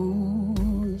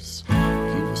crows.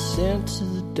 Give a scent to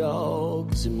the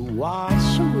dogs and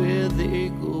watch where they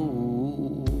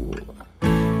go.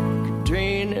 You could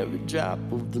drain every drop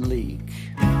of the lake,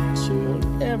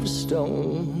 turn every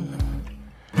stone.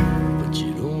 But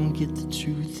you don't get the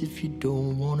truth if you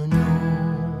don't want to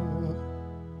know.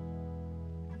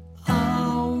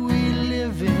 Are we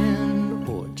living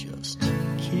or just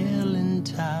killing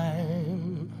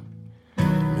time?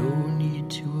 No need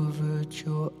to avert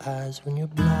your eyes when you're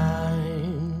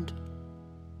blind.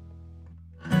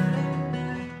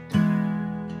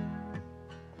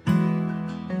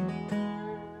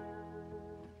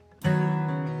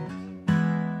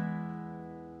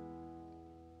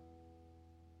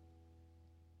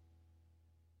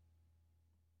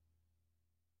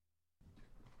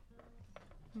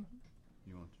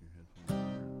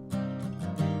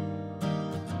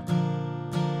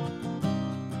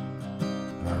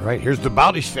 right, here's the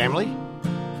Bowdish Family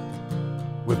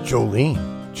with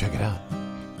Jolene. Check it out.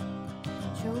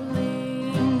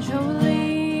 Jolene,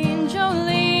 Jolene,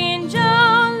 Jolene,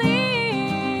 Jolene,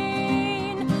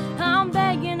 I'm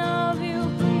begging of you,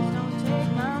 please don't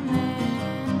take my man.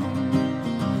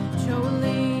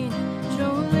 Jolene,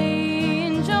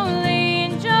 Jolene,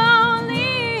 Jolene, Jolene,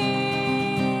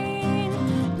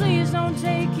 please don't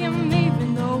take him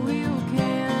even though you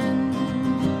can.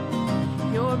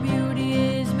 Your beauty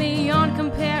is beyond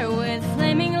compare with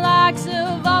flaming locks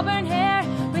of auburn hair,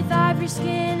 with ivory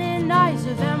skin and eyes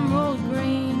of emerald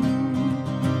green.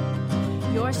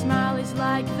 Your smile is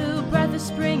like the breath of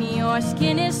spring, your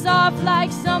skin is soft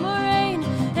like summer rain,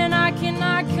 and I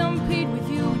cannot compete with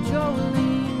you,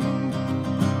 Jolene.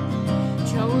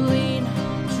 Jolene,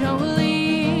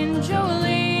 Jolene,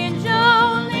 Jolene,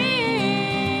 Jolene,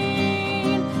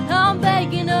 I'm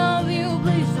begging of you,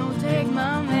 please don't take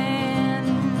my man.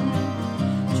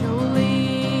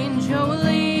 Jolene,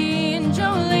 Jolene,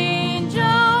 Jolene,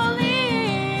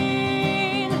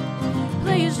 Jolene,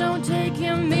 please don't take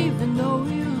him even though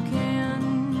you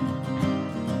can.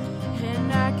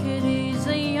 And I could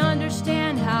easily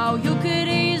understand how you could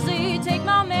easily take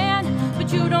my man,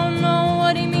 but you don't know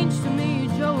what he means to me,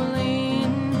 Jolene.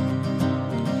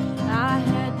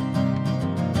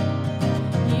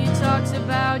 He talks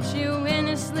about you in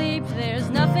his sleep. There's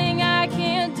nothing I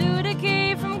can't do to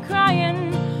keep from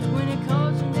crying when it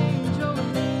calls your name,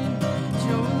 Jolene.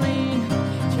 Jolene,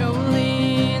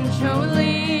 Jolene,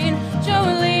 Jolene,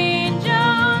 Jolene,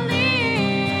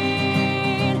 Jolene,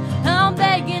 I'm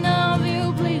begging of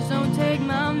you, please don't take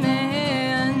my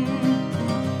man.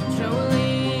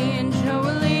 Jolene,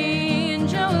 Jolene,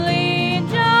 Jolene,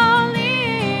 Jolene,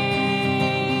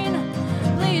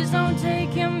 please don't take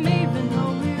him even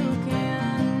though you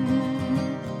can.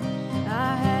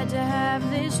 I had to have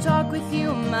this talk with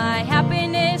you, my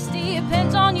happiness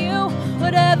depends on you.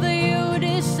 Whatever you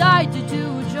decide to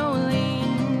do,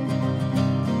 Jolene.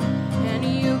 And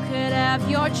you could have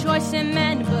your choice in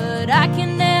men, but I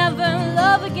can never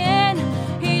love again.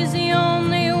 He's the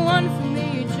only one for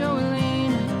me,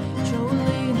 Jolene.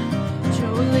 Jolene,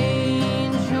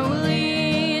 Jolene,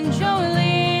 Jolene,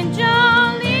 Jolene, Jolene,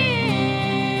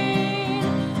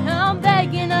 I'm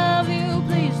begging of you,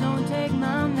 please don't take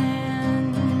my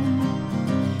man.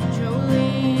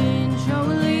 Jolene,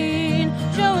 Jolene,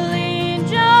 Jolene,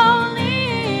 Jolene,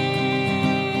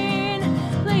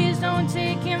 please don't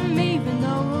take him even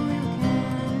though you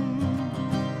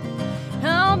can.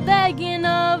 I'm begging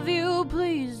of you,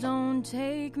 please don't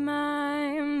take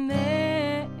my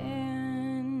man.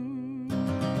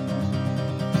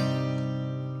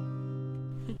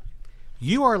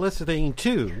 You are listening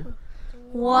to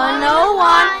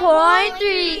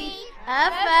 101.3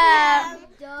 FM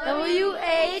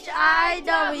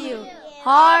WHIW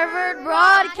Harvard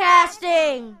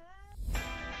Broadcasting.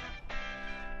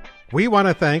 We want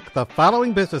to thank the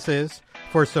following businesses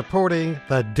for supporting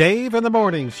the Dave in the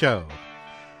Morning Show.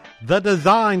 The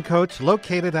Design Coach,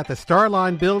 located at the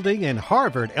Starline Building in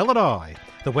Harvard, Illinois.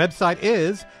 The website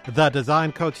is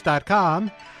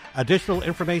thedesigncoach.com. Additional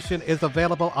information is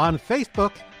available on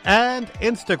Facebook and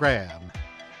Instagram.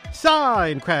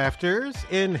 Sign Crafters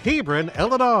in Hebron,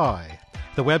 Illinois.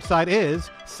 The website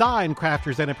is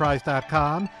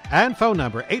signcraftersenterprise.com and phone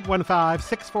number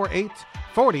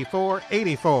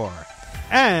 815-648-4484.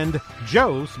 And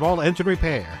Joe Small Engine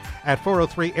Repair at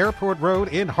 403 Airport Road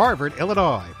in Harvard,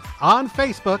 Illinois. On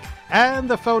Facebook, and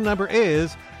the phone number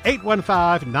is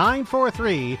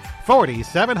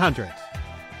 815-943-4700.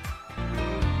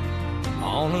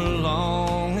 On a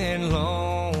long and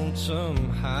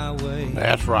lonesome highway.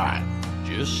 That's right.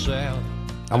 Just south.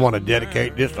 I want to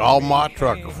dedicate this to all my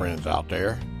trucker friends out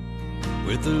there.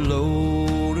 With a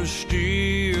load of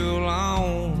steel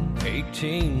on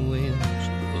 18 wheels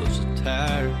was a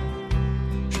tired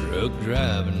truck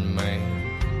driving man.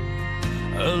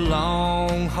 A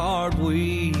long, hard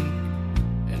week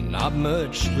and not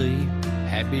much sleep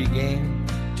had began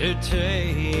to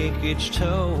take its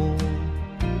toll.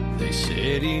 They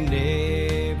said he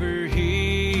never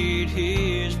hit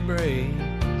his brakes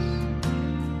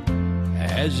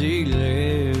as he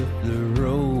left the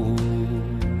road.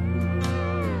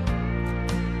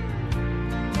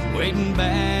 Waiting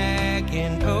back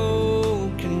in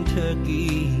old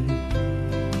Kentucky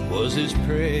was his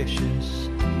precious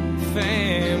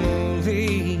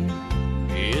family,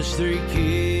 his 3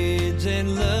 kids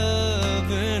and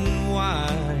loving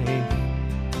wife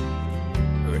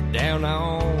were down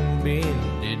on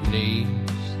bended knees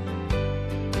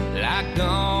like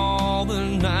all the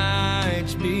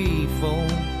nights before.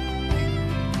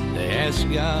 They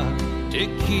asked God to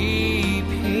keep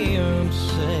him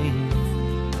safe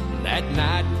that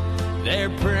night their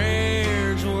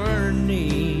prayers were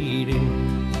needed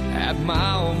at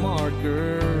mile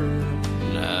marker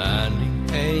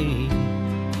 98.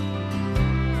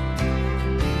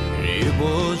 It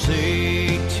was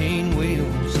 18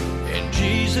 wheels and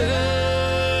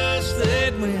Jesus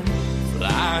that went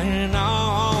flying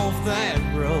off that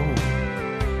road,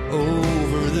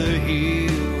 over the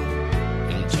hill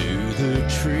into the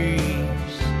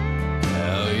trees.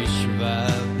 How he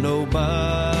survived,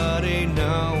 nobody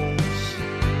knows.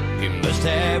 He must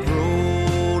have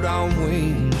rode on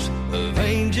wings of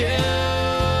angels,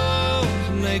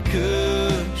 and they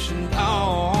cushioned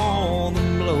all the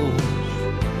blows.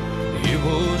 It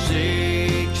was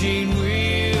 18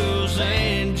 wheels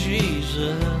and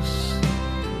Jesus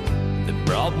that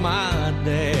brought my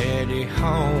daddy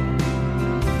home.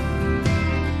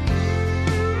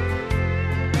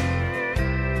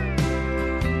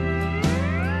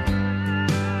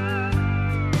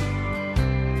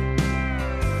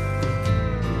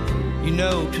 You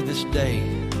know, to this day,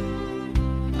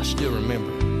 I still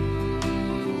remember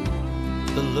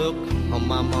the look on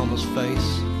my mama's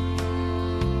face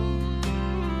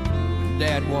when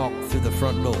Dad walked through the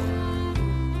front door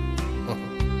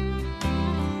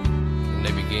and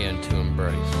they began to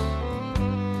embrace.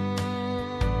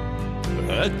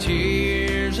 The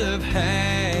tears of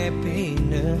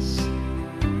happiness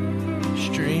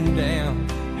streamed down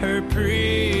her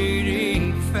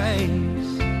pretty face.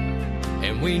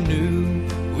 And we knew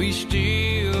we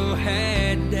still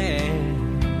had Dad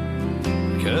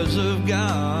because of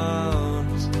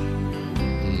God's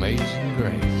amazing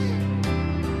grace.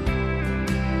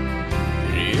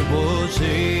 It was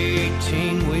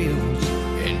 18 wheels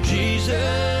and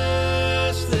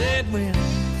Jesus that went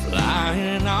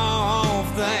flying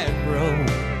off that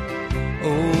road,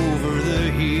 over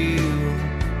the hill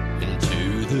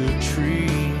into the trees.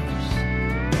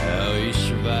 How he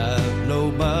survived,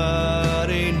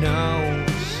 nobody knows.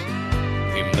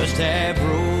 He must have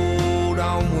rode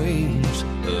on wings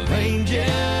of angels,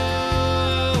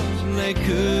 and they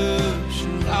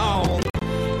cushioned all.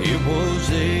 It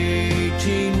was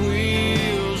 18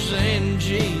 wheels and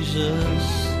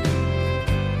Jesus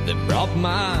that brought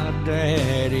my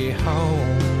daddy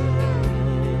home.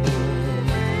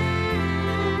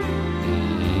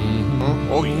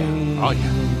 Oh yeah, oh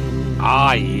yeah,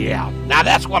 ah yeah. Now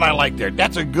that's what I like there.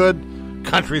 That's a good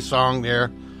country song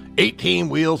there. 18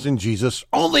 Wheels and Jesus,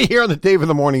 only here on the Dave in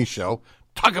the Morning Show.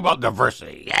 Talk about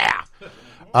diversity, yeah.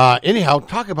 Anyhow,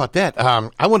 talk about that.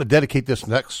 I want to dedicate this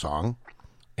next song,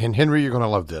 and Henry, you're going to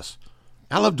love this.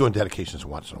 I love doing dedications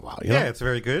once in a while. You know? It's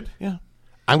very good. Yeah.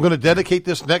 I'm going to dedicate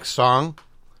this next song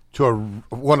to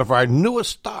one of our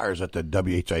newest stars at the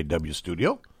WHIW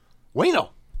studio, Wayno.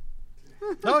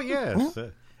 Oh, yes.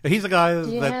 He's a guy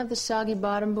Do you have the Soggy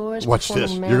Bottom Boys? Watch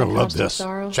this. performing You're going to love Constant this.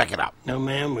 Sorrow? Check it out. No,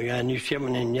 ma'am, we got a new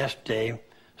shipment in yesterday.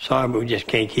 Sorry, but we just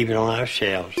can't keep it on our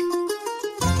shelves.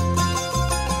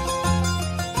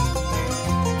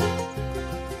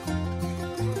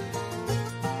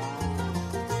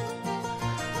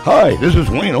 Hi, this is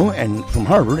Wayno and from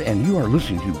Harvard, and you are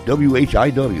listening to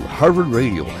WHIW Harvard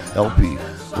Radio LP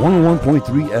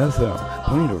 101.3 FM,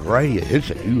 playing a variety of hits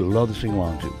that you will love to sing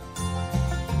along to.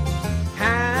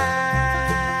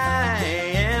 I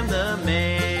am the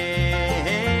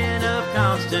man of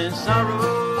constant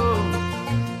sorrow.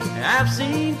 I've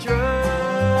seen trouble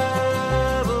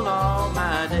all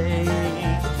my day.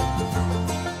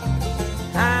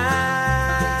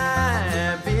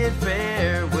 I bid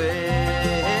farewell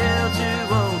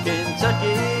to old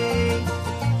Kentucky,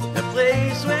 a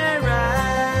place where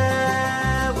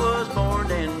I was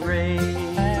born and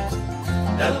raised.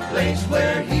 The place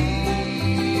where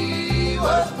he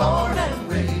was born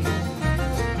and raised.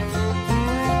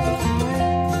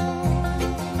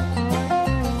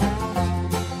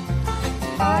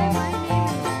 Hi, my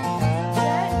name is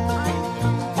Jet. I'm in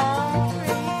 11th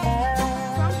grade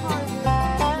from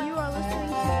Harvard. You are listening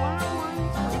to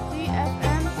 101.3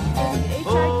 FM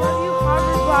WHIW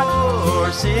Harvard Broadcast.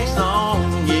 For 6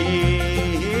 long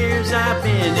years I've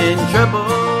been in trouble.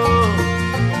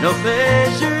 No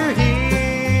pleasure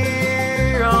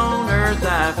here on earth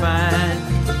I find.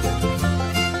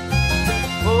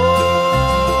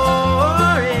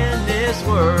 For in this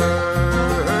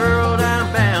world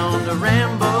I'm bound to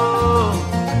ramble.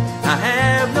 I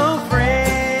have no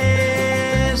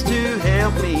friends to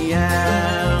help me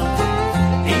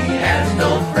out. He has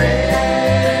no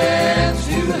friends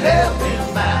to help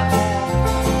him out.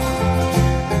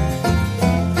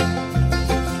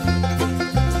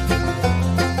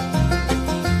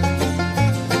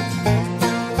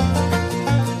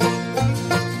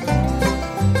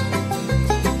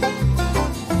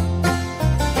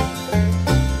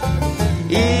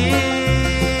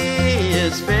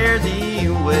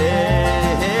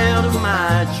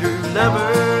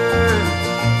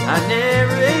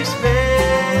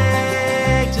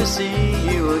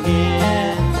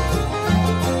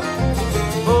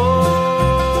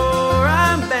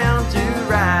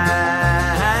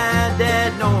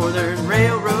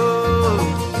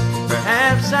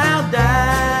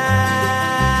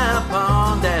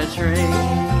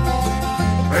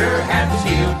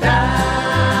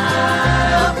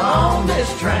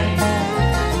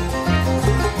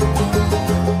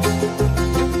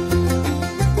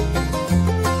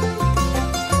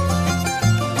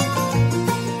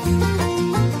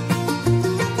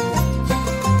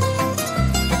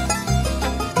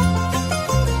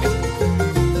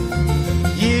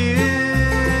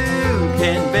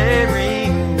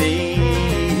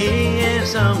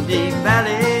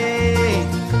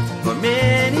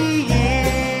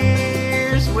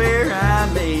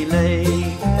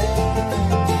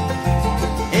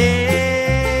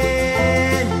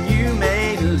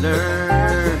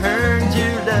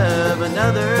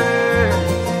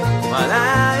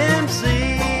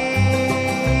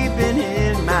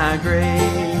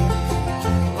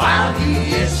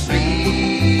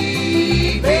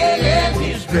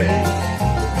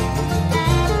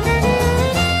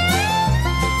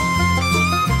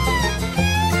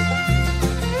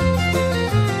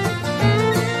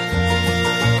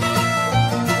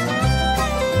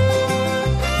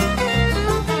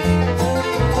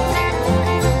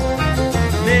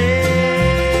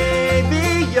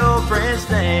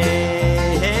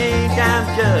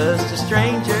 just a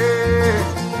stranger.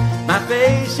 My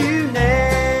face you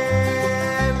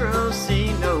never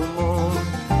see no more.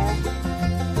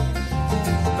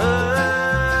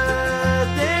 But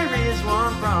there is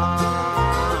one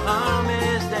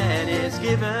promise that is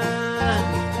given.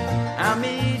 I'll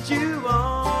meet you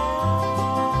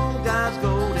on God's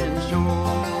golden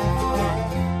shore.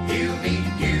 He'll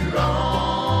meet you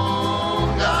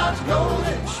on God's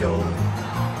golden shore.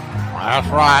 That's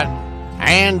right.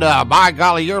 And by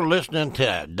golly, you're listening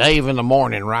to Dave in the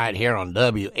Morning right here on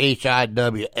WHIWLP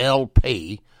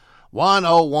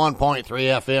 101.3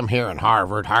 FM here in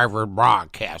Harvard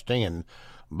Broadcasting. And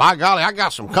by golly, I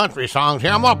got some country songs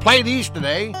here. I'm going to play these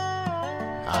today.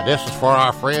 This is for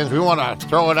our friends. We want to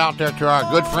throw it out there to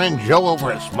our good friend Joe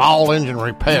over at Small Engine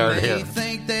Repair here. You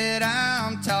think that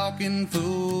I'm talking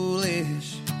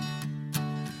foolish.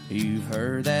 You've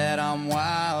heard that I'm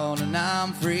wild and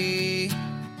I'm free.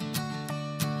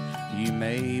 You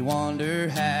may wonder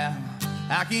how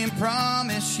I can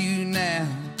promise you now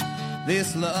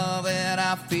this love that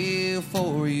I feel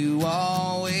for you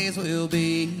always will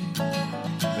be.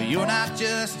 But you're not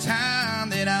just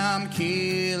time that I'm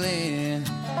killing.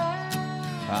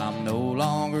 I'm no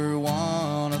longer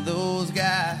one of those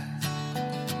guys.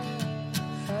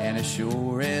 And as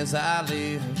sure as I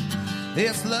live,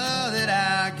 this love that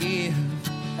I give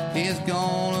is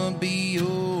gonna be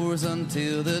yours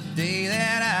until the day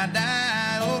that I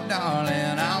die. Oh,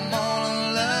 darling, I'm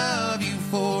gonna love you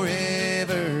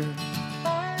forever,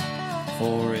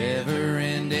 forever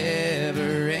and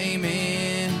ever,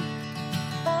 amen.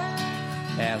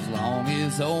 As long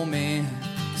as old men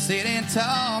sit and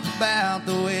talk about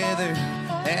the weather,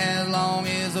 as long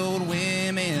as old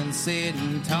women sit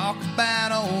and talk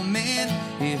about old men,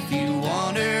 if you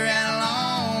wonder how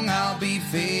long I'll be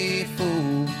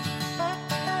faithful,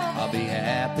 I'll be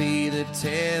happy to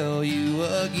tell you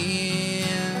again.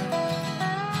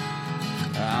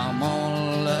 I'm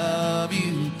gonna love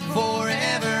you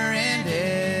forever and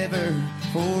ever,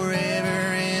 forever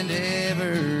and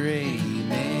ever,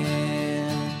 amen.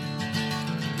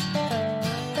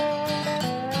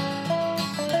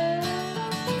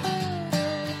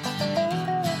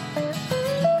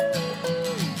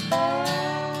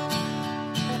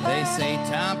 They say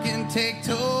time can take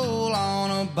toll on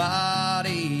a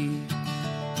body,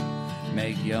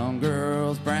 make young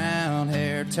girls' brown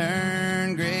hair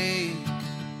turn gray.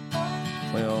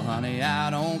 Well, honey, I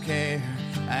don't care.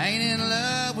 I ain't in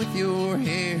love with your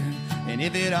hair. And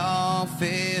if it all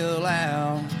fell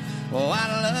out, well,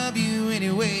 I love you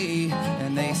anyway.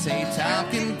 And they say time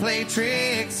can play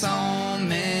tricks on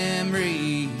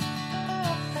memory,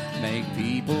 make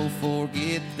people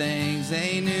forget things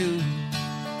they knew.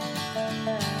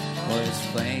 Well, it's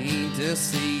plain to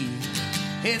see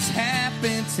it's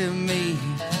happened to me.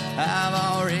 I've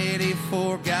already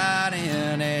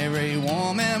forgotten every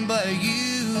woman but you.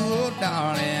 Oh,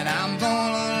 darling, I'm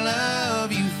gonna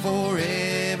love you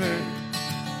forever,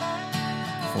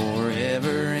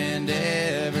 forever and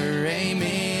ever,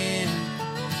 amen.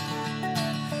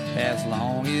 As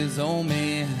long as old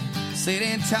men sit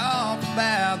and talk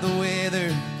about the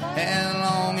weather, as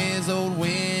long as old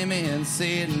women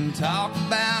sit and talk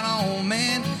about old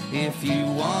men, if you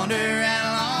wonder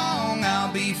how long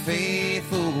I'll be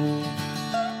faithful,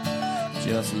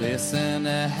 just listen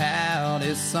to how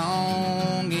this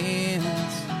song ends.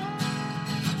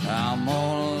 I'm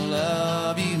gonna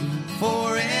love you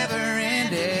forever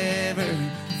and ever,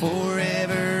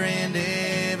 forever and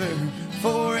ever,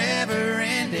 forever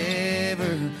and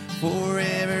ever,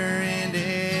 forever and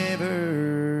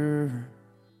ever,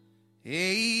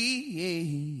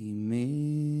 amen.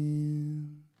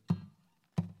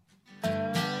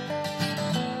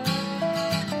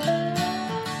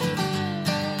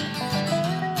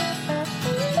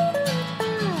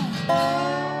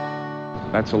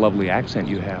 That's a lovely accent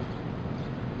you have.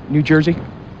 New Jersey?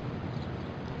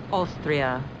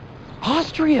 Austria.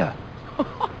 Austria?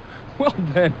 Well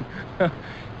then,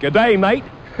 good day, mate.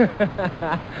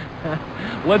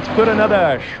 Let's put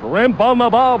another shrimp on the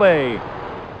barbie.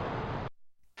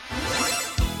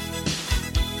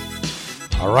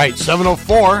 All right,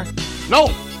 7:04. No,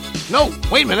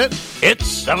 wait a minute. It's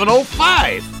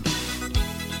 7:05.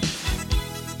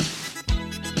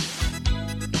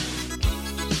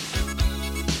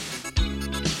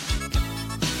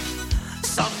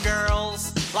 Some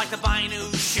girls like to buy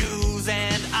new shoes,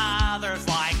 and others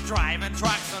like driving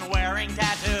trucks and wearing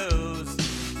tattoos.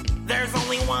 There's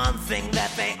only one thing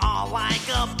that they all like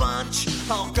a bunch.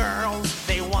 Oh, girls,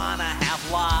 they wanna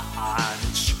have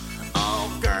lunch. Oh,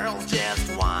 girls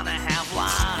just wanna have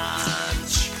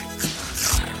lunch.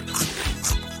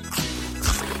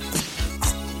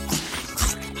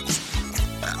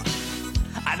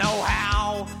 know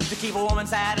how to keep a woman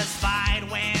satisfied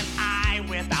when I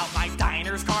whip out my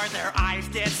diner's card. Their eyes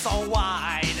get so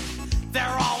wide.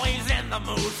 They're always in the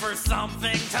mood for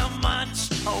something to munch.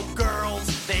 Oh,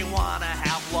 girls, they wanna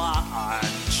have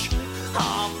lunch.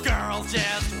 Oh, girls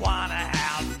just wanna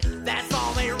have. That's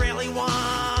all they really want.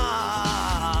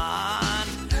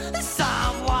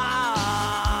 Some lunch.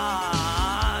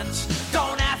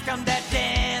 Don't ask them to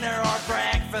dinner or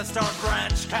breakfast or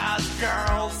brunch, 'cause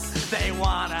girls, they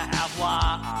wanna have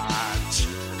lunch.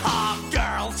 Oh,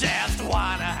 girls just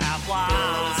wanna have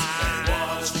lunch.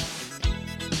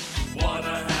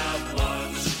 Wanna have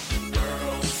lunch,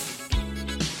 girls.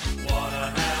 Wanna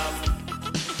have.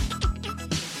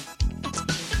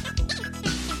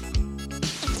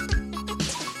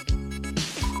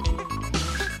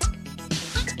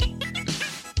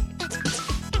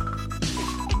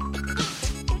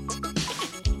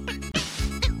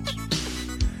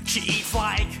 She eats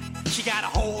like she got a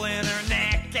hole in her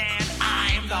neck, and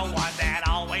I'm the one that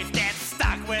always gets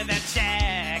stuck with a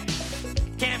check.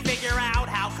 Can't figure out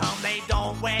how come they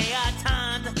don't weigh a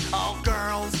ton. Oh,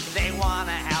 girls, they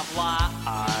wanna have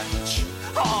lunch.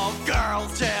 Oh,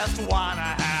 girls just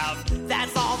wanna have.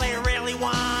 That's all they really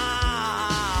want.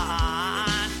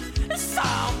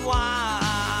 Some lunch.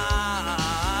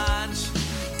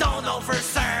 Don't know for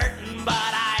certain, but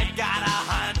I got a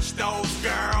hunch. Those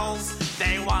girls,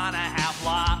 they wanna have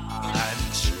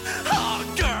lunch. Oh,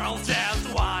 girls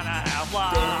just wanna have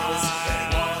lunch.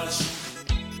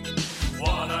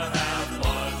 Wanna have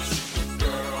lunch,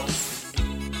 girls.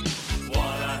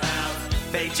 Wanna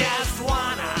have. They just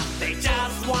wanna, they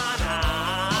just wanna,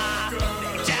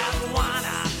 they just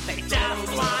wanna, they just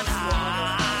wanna,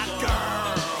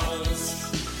 girls.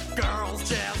 Girls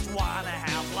just wanna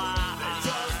have lunch.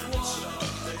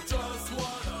 They just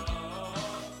wanna,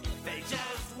 they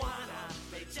just wanna,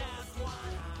 they just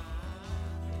wanna.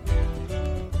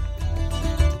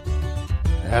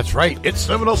 That's right. It's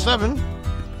 7:07.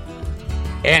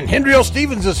 And Henry O.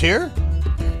 Stevens is here.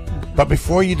 But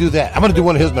before you do that, I'm going to do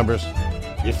one of his numbers.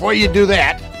 Before you do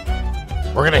that,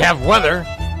 we're going to have weather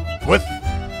with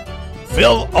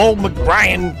Phil O.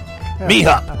 McBrien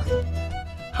Meehup.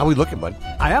 How we looking, bud?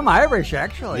 I am Irish,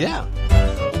 actually. Yeah.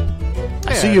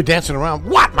 I see you dancing around.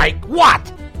 What, Mike?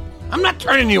 What? I'm not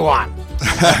turning you on.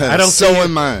 I don't. So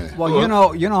am I. Well,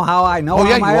 you know how I know Oh,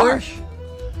 yeah, I'm you are? Irish?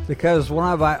 Because one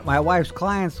of my wife's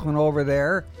clients went over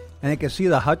there, and they could see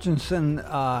the Hutchinson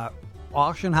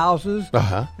auction houses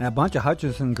and a bunch of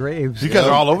Hutchinson graves. You guys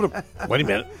are all over the... Wait a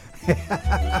minute.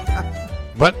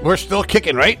 But we're still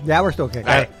kicking, right? Yeah, we're still kicking.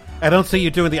 I don't see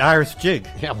you doing the Irish jig.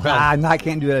 Yeah, well, I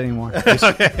can't do that anymore.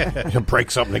 You'll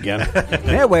break something again.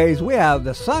 Anyways, we have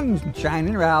the sun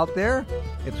shining right out there.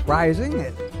 It's rising.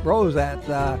 It rose at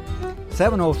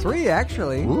 7:03,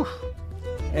 actually. Oof.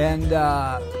 And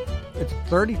it's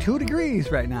 32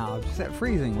 degrees right now. It's at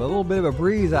freezing with a little bit of a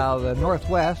breeze out of the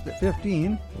northwest at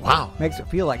 15. Wow. Makes it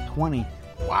feel like 20.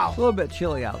 Wow. It's a little bit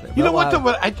chilly out there. You know But,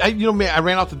 what? I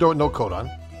ran out the door with no coat on.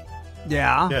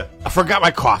 Yeah. I forgot my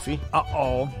coffee.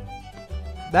 Uh-oh.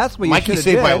 That's what you Mikey should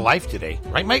saved have my did. life today.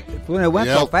 Right, Mike? When it went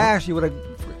so fast, you would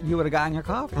have gotten your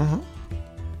coffee.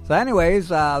 So anyways,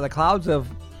 the clouds have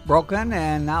broken,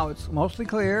 and now it's mostly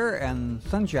clear and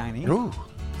sunshiny. Ooh.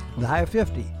 With a high of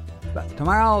 50. But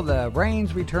tomorrow the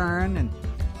rains return and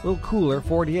a little cooler,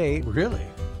 48. Really?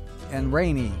 And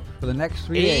rainy for the next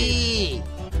 3 days.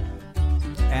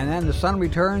 And then the sun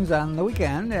returns on the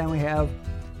weekend, and we have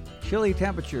chilly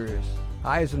temperatures.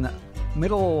 Highs in the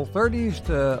middle 30s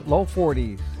to low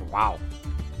 40s. Wow.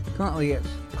 Currently it's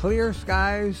clear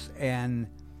skies and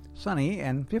sunny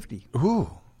and 50. Ooh.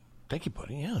 Thank you,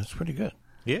 buddy. Yeah, that's pretty good.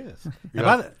 Yes.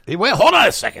 Hey, wait, hold on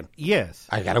a second. Yes.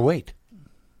 I got to wait.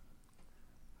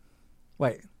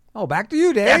 Wait. Oh, back to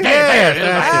you, Dave. Yeah,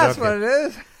 That's okay. what it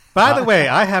is. By the way,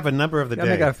 I have a number of the You day.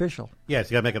 gotta make it official. Yes,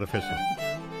 you got to make it official.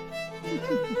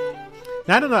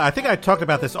 Now, I don't know. I think I talked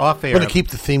about this off air. We're going to keep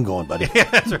the theme going, buddy. Yeah,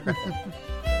 that's right.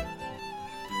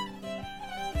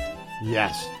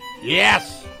 Yes.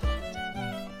 Yes.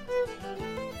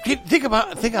 Think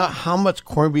about how much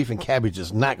corned beef and cabbage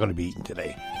is not going to be eaten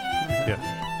today. Yeah.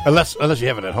 Unless you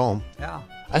have it at home. Yeah.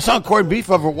 I saw corned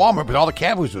beef over at Walmart, but all the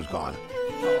cabbage was gone.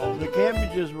 The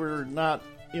cabbages were not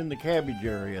in the cabbage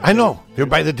area. I know. They're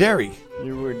by the dairy.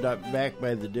 They were back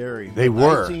by the dairy. They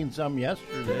were. I seen some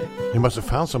yesterday. They must have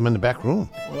found some in the back room.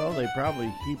 Well, they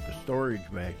probably keep the storage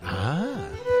back there. Ah.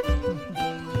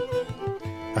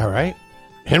 All right.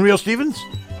 Henry O. Stevens?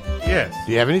 Yes.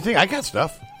 Do you have anything? I got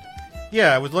stuff.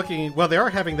 Yeah, I was looking. Well, they are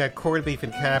having that corned beef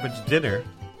and cabbage dinner.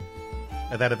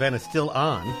 That event is still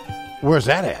on. Where's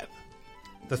that at?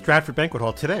 the Stratford Banquet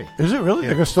Hall today. Is it really?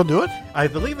 They're going to still do it? I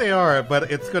believe they are, but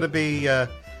it's going to be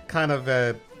kind of.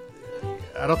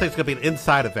 I don't think it's going to be an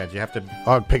inside event. You have to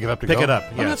pick it up. Pick go? it up.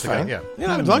 Oh, Yeah, that's to go, fine. Yeah,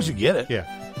 As long as you get it.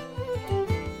 Yeah.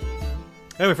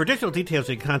 Anyway, for additional details,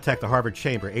 you can contact the Harvard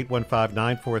Chamber,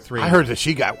 815-943. I heard that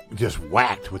she got just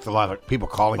whacked with a lot of people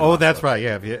calling. Oh, about that's stuff. right.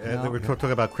 Yeah, they were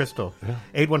talking about Crystal.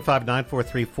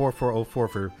 815-943-4404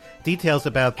 for details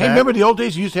about that. Hey, remember the old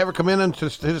days you used to have her come in and to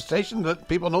the station that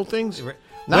people know things?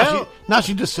 Now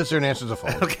she just sits there and answers the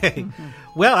phone. Okay.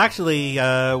 Well, actually,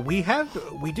 we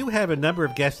do have a number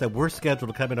of guests that were scheduled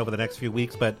to come in over the next few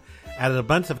weeks, but out of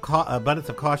abundance of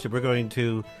caution, we're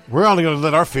only going to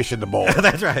let our fish in the bowl.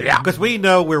 That's right. Yeah. Because we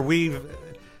know where we've,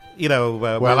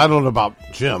 well, I don't know about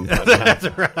Jim. But, that's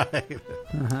right.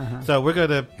 So we're going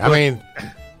to. I mean,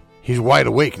 he's wide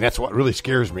awake, and that's what really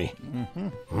scares me.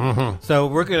 So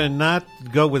we're going to not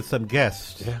go with some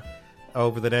guests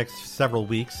over the next several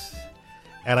weeks.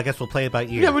 And I guess we'll play it by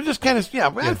ear. Yeah, we're just kind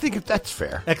of, I think that's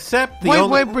fair. Except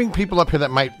why bring people up here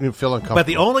that might feel uncomfortable? But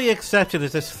the only exception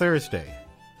is this Thursday.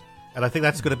 And I think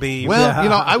that's going to be...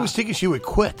 Well, I was thinking she would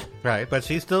quit. Right, but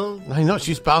she's still... I know,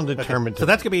 she's bound and determined to. So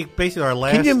that's going to be basically our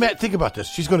last... Can you think about this?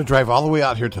 She's going to drive all the way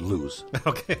out here to lose.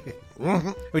 Okay.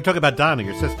 We're talking about Donna,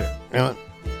 your sister.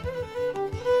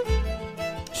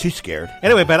 She's scared.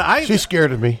 Anyway, but she's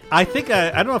scared of me. I think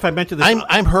I don't know if I mentioned this.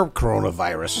 I'm her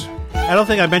coronavirus. I don't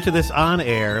think I mentioned this on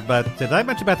air, but did I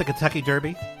mention about the Kentucky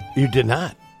Derby? You did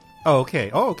not. Oh,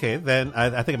 okay. Then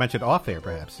I think I mentioned off air,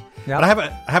 perhaps. Yep.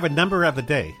 But I have a number of the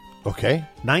day. Okay.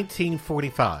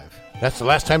 1945. That's the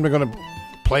last time they're going to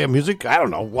play a music? I don't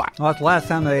know what. Well, that's the last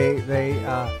time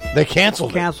they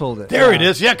canceled it. There it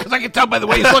is. Yeah, because I can tell by the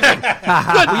way he's looking.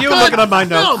 You were looking on my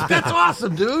notes. No, that's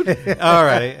awesome, dude. All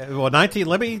right. Well,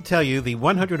 let me tell you, the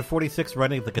 146th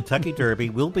running of the Kentucky Derby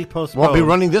will be postponed. Won't be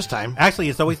running this time. Actually,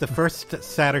 it's always the first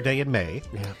Saturday in May.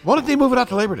 Yeah. Why don't they move it out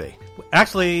to Labor Day?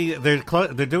 Actually, they're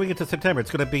doing it to September.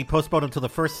 It's going to be postponed until the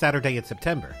first Saturday in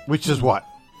September. Which is what?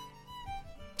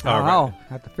 I don't know.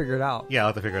 I have to figure it out. Yeah, I'll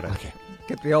have to figure it out. Okay.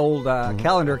 Get the old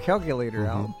calendar calculator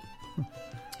out.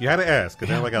 You had to ask,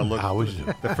 because now I got to look. I always do.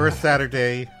 The first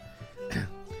Saturday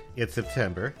in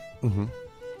September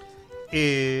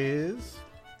is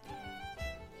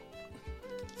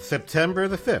September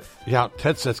the 5th. Yeah,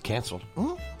 Ted says canceled.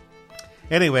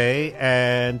 Anyway,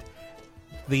 and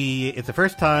it's the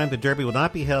first time the Derby will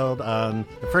not be held on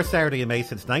the first Saturday in May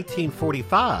since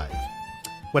 1945,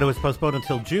 when it was postponed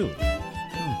until June.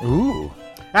 Ooh.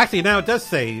 Actually, now it does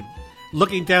say,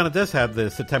 looking down, it does have the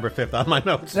September 5th on my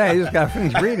notes. Yeah, you just got to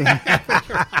finish reading.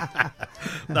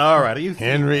 All right. You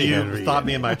Henry. stopped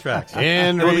me in my tracks.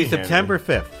 Henry. It will be September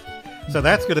 5th. So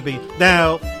that's going to be...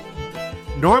 Now,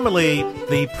 normally,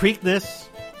 the Preakness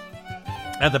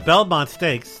and the Belmont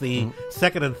Stakes, the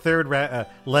second and third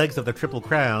legs of the Triple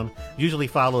Crown, usually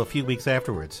follow a few weeks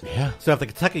afterwards. Yeah. So if the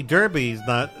Kentucky Derby's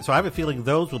not... So I have a feeling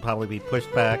those will probably be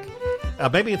pushed back.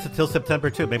 Maybe it's until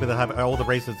September, too. Maybe they'll have all the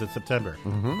races in September.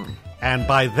 And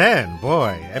by then,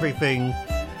 boy, everything...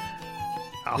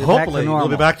 hopefully, we'll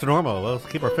be back to normal. Let's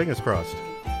keep our fingers crossed.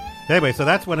 Anyway, so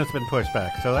that's when it's been pushed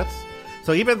back.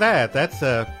 So even that's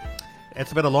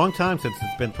it's been a long time since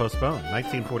it's been postponed.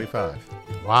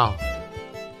 1945. Wow.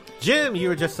 Jim, you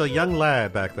were just a young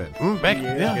lad back then.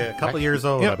 A couple of years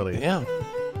old, I believe. Yeah.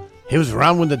 He was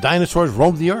around when the dinosaurs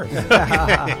roamed the earth.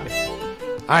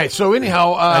 All right, so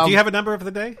anyhow... do you have a number of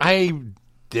the day? I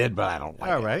did, but I don't like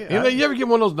it. All right. You ever get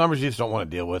one of those numbers you just don't want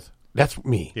to deal with? That's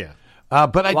me. Yeah.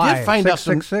 But I did find out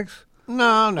some... 666?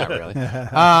 No, not really.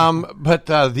 But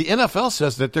the NFL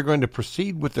says that they're going to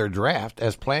proceed with their draft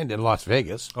as planned in Las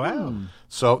Vegas. Wow.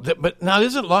 So, but now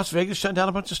isn't Las Vegas shutting down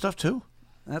a bunch of stuff too?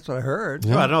 That's what I heard.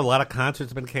 Well, I know a lot of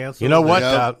concerts have been canceled. You know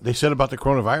what they said about the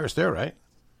coronavirus there, right?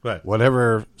 What?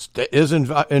 Whatever is in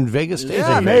Vegas stays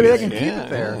in maybe Vegas. they can keep it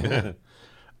there.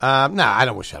 No, I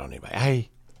don't wish that on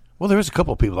anybody. Well, there is a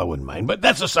couple of people I wouldn't mind, but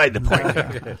that's aside the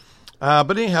point.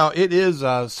 But anyhow, it is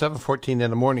 7:14 in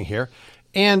the morning here.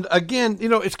 And again,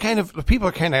 it's kind of, people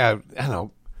are kind of, I don't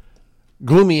know,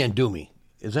 gloomy and doomy.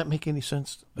 Does that make any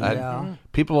sense? Yeah.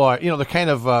 People are, they're kind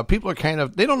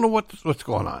of, they don't know what's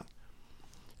going on.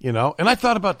 And I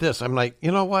thought about this. I'm like, you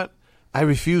know what? I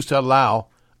refuse to allow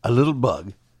a little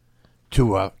bug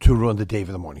to ruin the Dave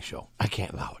in the Morning Show. I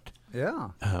can't allow it.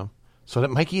 Yeah. So that,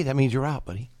 Mikey, that means you're out,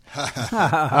 buddy.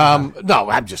 No,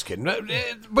 I'm just kidding.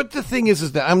 But the thing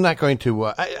is that I'm not going to,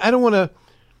 I don't want to,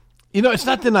 it's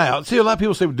not denial. See, a lot of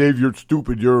people say, well, Dave, you're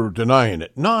stupid. You're denying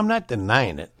it. No, I'm not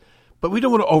denying it. But we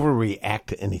don't want to overreact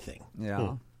to anything.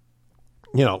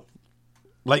 Yeah.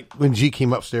 Like when G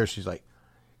came upstairs, she's like,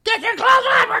 Get your clothes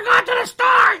on, we're going to the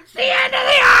store. It's the end of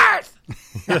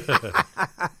the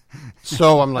earth.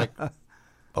 So I'm like,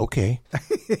 okay.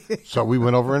 So we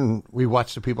went over and we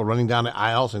watched the people running down the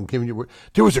aisles and giving you.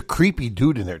 There was a creepy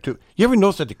dude in there too. You ever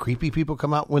notice that the creepy people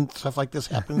come out when stuff like this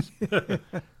happens?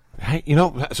 Right? You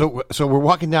know, so we're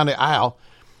walking down the aisle,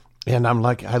 and I'm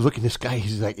like, I look at this guy.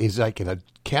 He's like in a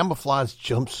camouflage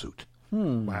jumpsuit.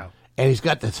 Wow. And he's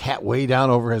got this hat way down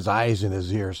over his eyes and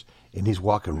his ears, and he's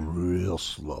walking real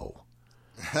slow.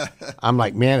 I'm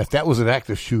like, man, if that was an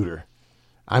active shooter,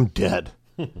 I'm dead.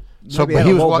 So, Maybe he had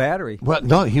a low battery. Well,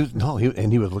 no, he was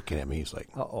looking at me. He's like,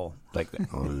 uh-oh, like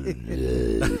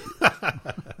that.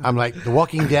 I'm like, The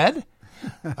Walking Dead.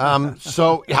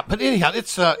 So yeah, but anyhow,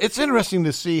 it's interesting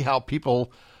to see how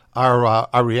people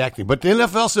are reacting. But the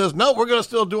NFL says no, we're going to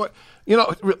still do it. You know,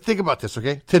 think about this,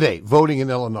 okay? Today, voting in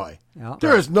Illinois,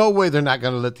 there is no way they're not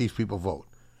going to let these people vote.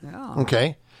 Yeah.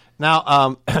 Okay.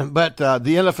 Now, but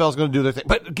the NFL is going to do their thing.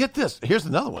 But get this. Here's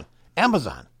another one.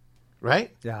 Amazon,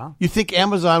 right? Yeah. You think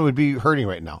Amazon would be hurting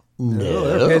right now?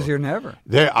 No, they're busier than ever.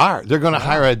 They are. They're going to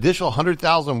hire an additional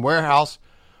 100,000 warehouse.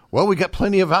 Well, we got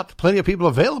plenty of people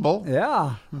available.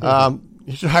 Yeah.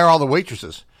 You should hire all the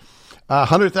waitresses.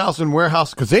 100,000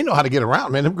 warehouse, because they know how to get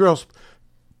around, man. Them girls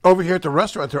over here at the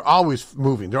restaurant, they're always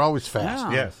moving. They're always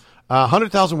fast. Yeah. Yes.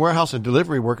 100,000 warehouse and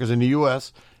delivery workers in the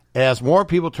U.S. as more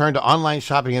people turn to online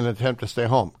shopping in an attempt to stay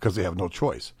home because they have no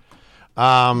choice.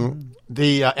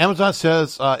 The Amazon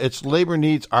says its labor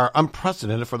needs are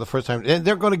unprecedented for the first time. And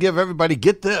they're going to give everybody,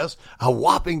 get this, a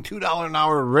whopping $2 an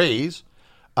hour raise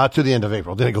to the end of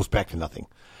April. Then it goes back to nothing.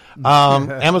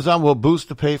 Amazon will boost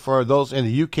the pay for those in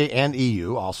the UK and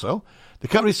EU also. The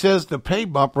company says the pay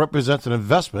bump represents an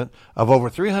investment of over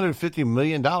 $350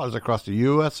 million across the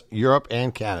U.S., Europe,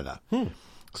 and Canada.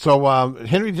 So,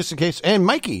 Henry, just in case, and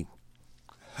Mikey.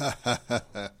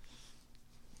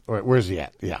 Where's he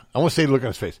at? Yeah. I want to say, look on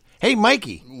his face. Hey,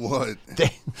 Mikey. What?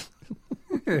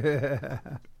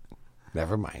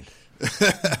 Never mind.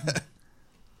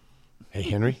 Hey,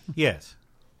 Henry. Yes.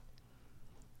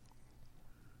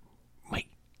 Mike.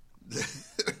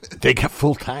 They got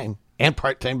full-time and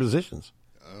part-time positions.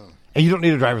 Oh. And you don't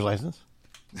need a driver's license.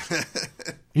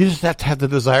 You just have to have the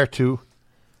desire to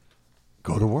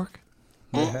go to work.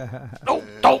 Yeah.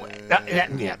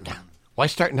 Why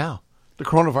start now? The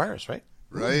coronavirus, right?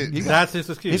 Right. That's his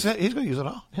excuse. He's going to use it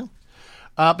all. Yeah.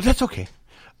 But that's okay.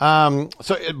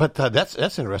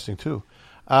 That's interesting too.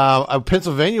 A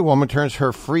Pennsylvania woman turns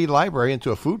her free library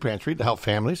into a food pantry to help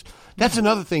families. That's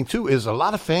another thing too. Is a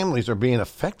lot of families are being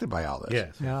affected by all this.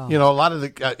 Yes. Yeah. You know, a lot of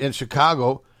the in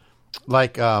Chicago,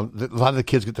 like a lot of the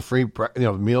kids get the free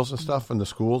meals and stuff in the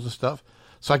schools and stuff.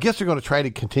 So I guess they're going to try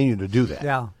to continue to do that.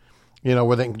 Yeah. You know,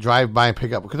 where they can drive by and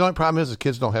pick up. Because the only problem is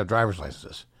kids don't have driver's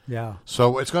licenses. Yeah.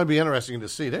 So it's going to be interesting to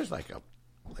see. There's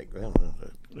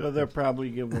they're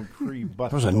probably giving free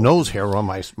buses. There's a nose hair on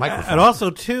my microphone. And also,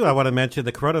 too, I want to mention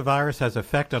the coronavirus has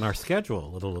effect on our schedule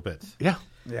a little bit. Yeah.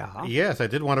 Yeah. Yes, I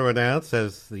did want to announce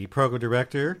as the program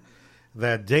director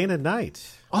that Dana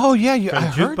Knight. Oh, yeah. From I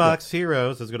heard Jukebox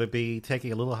Heroes is going to be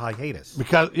taking a little hiatus.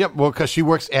 Because she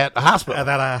works at a hospital. At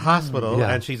a hospital,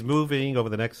 Yeah. and she's moving over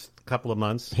the next couple of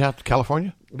months. Yeah, to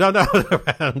California? No,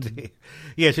 around.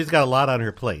 Yeah, she's got a lot on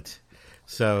her plate.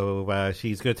 So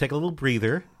she's going to take a little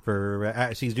breather.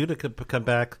 She's due to come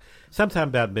back sometime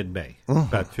about mid-May,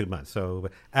 about 2 months. So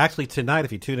actually tonight,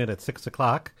 if you tune in at 6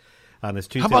 o'clock on this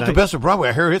Tuesday How about night, the Best of Broadway?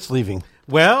 I heard it's leaving.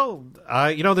 Well,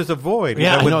 there's a void.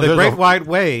 Yeah, with the Great Wide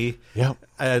Way Yep.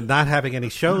 not having any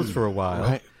shows for a while.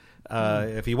 Right.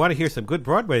 If you want to hear some good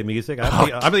Broadway music,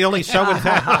 I'm the only show in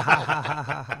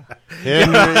town.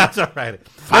 That's all right.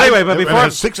 Anyway, but before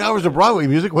 6 hours of Broadway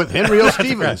music with Henry O.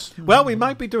 Stevens. Right. Well, we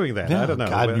might be doing that. Yeah, I don't know.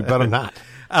 God, you better not.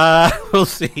 We'll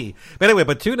see. But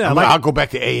anyway, tune in. I'll go back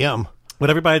to AM. But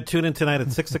everybody tune in tonight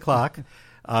at 6 o'clock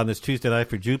on this Tuesday night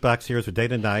for Jukebox Heroes with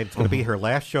Dana Knight. It's going to be her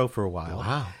last show for a while.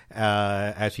 Wow.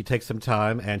 As she takes some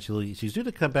time, and she's due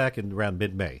to come back in around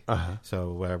mid-May.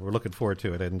 So we're looking forward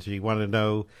to it. And she wanted to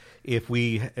know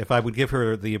if I would give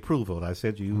her the approval. And I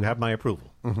said, you have my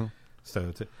approval.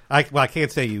 So I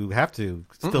can't say you have to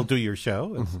still do your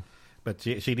show, but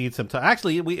she needs some time.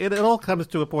 Actually, it all comes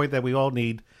to a point that we all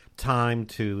need time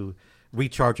to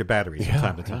recharge your batteries from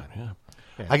time to time. Yeah.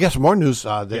 I guess more news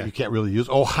that you can't really use.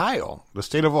 Ohio, the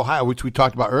state of Ohio, which we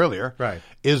talked about earlier, right,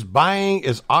 is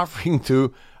offering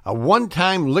to a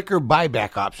one-time liquor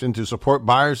buyback option to support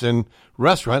bars and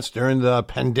restaurants during the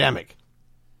pandemic.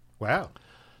 Wow.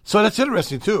 So that's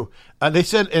interesting, too. They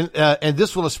said, and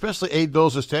this will especially aid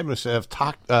those establishments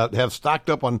that have stocked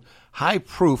up on high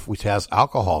proof, which has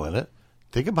alcohol in it.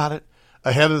 Think about it.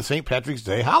 Ahead of the St. Patrick's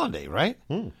Day holiday, right?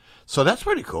 So that's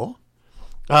pretty cool.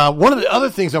 One of the other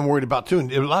things I'm worried about, too,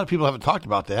 and a lot of people haven't talked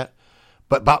about that,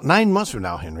 but about 9 months from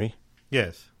now, Henry,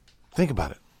 Yes. Think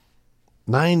about it.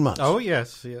 9 months. Oh,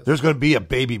 yes. There's going to be a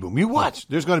baby boom. You watch.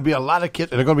 There's going to be a lot of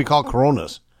kids, and they're going to be called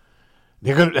Coronas.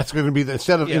 That's going to be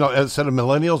instead of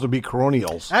millennials, it'll be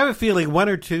Coronials. I have a feeling one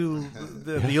or two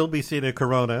you'll be seeing a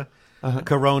Corona,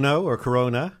 Corona or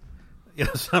Corona.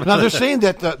 Now they're saying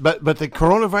that, but the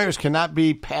coronavirus cannot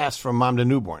be passed from mom to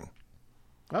newborn.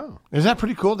 Oh, is that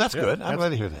pretty cool? That's good. I'm glad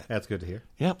to hear that. That's good to hear.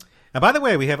 Yep. And by the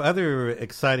way, we have other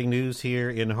exciting news here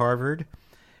in Harvard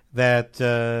that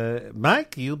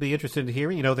Mike, you'll be interested in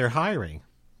hearing. They're hiring.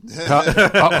 Hold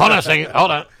on a second.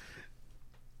 Hold on.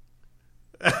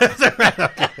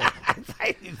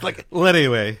 Well,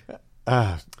 anyway,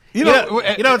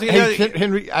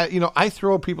 Henry, I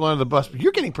throw people under the bus, but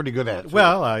you're getting pretty good at it.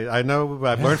 Well, I know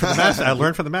I've learned from the master. I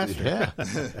learned from the master. Yeah.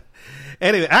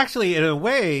 Anyway, actually, in a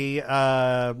way,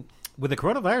 with the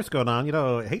coronavirus going on,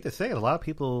 I hate to say it, a lot of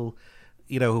people,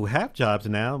 who have jobs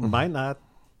now might not,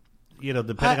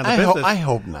 depending on the business. I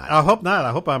hope not. I hope not.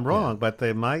 I hope I'm wrong, but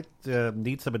they might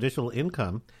need some additional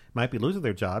income. Might be losing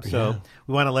their jobs. So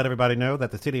we want to let everybody know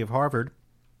that the city of Harvard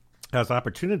has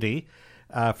opportunity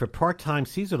for part-time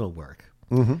seasonal work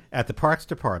at the Parks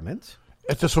Department.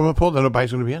 At the swimming pool that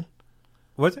nobody's going to be in?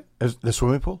 Was it? The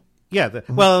swimming pool? Yeah.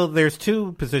 Well, there's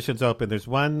two positions open. There's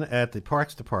one at the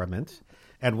Parks Department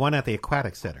and one at the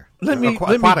Aquatic Center. Let me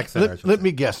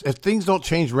guess. If things don't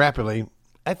change rapidly,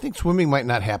 I think swimming might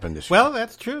not happen this year. Well,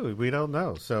 that's true. We don't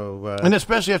know. So, and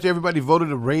especially after everybody voted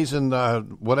to raise in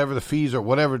whatever the fees or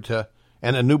whatever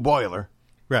and a new boiler.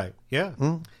 Right. Yeah.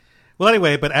 Well,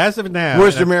 anyway, but as of now,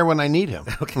 where's the mayor when I need him?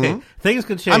 Okay, things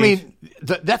could change. I mean,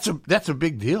 that's a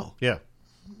big deal. Yeah.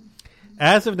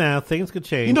 As of now, things could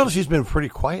change. You notice he's been pretty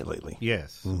quiet lately.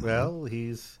 Yes. Well,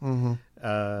 he's of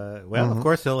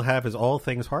course, he'll have his All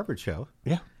Things Harvard show.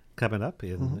 Yeah. Coming up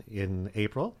in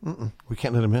April. We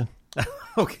can't let him in.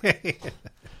 Okay.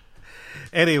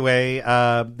 Anyway,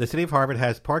 the city of Harvard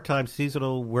has part-time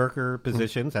seasonal worker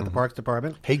positions at the Parks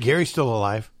Department. Hey, Gary's still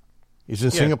alive. He's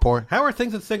in Singapore. How are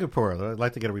things in Singapore? I'd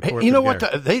like to get a report. Hey, you know from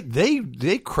what? Gary.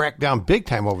 They cracked down big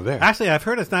time over there. Actually, I've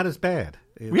heard it's not as bad.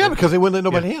 Yeah, because they wouldn't let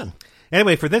nobody in.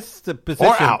 Anyway, for this position,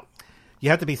 or out. You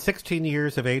have to be 16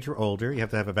 years of age or older. You have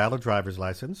to have a valid driver's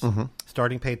license.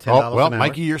 Starting pay $10 an hour. Well,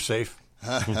 Mikey, you're safe.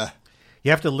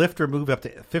 You have to lift or move up to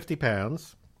 50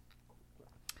 pounds.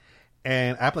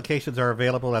 And applications are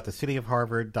available at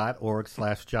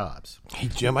thecityofharvard.org/jobs. Hey,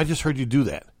 Jim, I just heard you do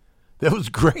that. That was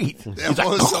great. That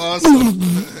was awesome.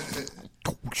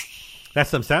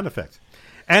 That's some sound effects.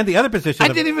 And the other position... I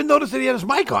didn't even notice that he had his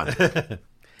mic on.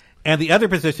 And the other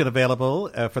position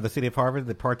available for the city of Harvard,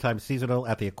 the part-time seasonal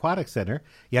at the Aquatic Center,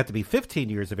 you have to be 15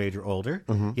 years of age or older.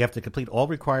 You have to complete all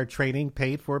required training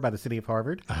paid for by the city of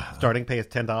Harvard. Starting pay is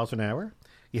 $10 an hour.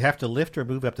 You have to lift or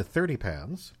move up to 30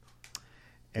 pounds.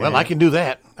 Well, I can do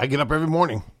that. I get up every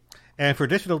morning. And for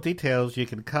additional details, you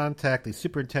can contact the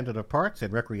Superintendent of Parks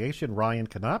and Recreation, Ryan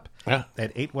Knopp, at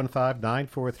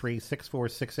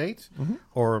 815-943-6468,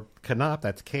 or Knopp,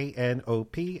 that's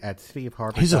Knop, at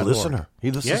cityofharvard.org. He's a listener.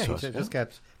 He listens to us. He just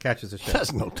catches the show. He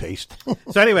has no taste.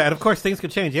 So anyway, and of course, things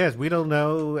could change. Yes, we don't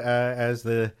know as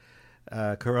the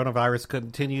coronavirus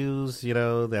continues,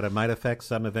 that it might affect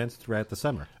some events throughout the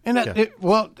summer. And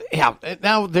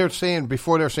now they're saying,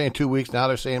 before they were saying 2 weeks, now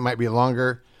they're saying it might be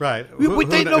longer. Right.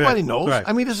 Nobody knows. Right.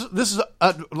 I mean, this is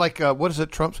like, what is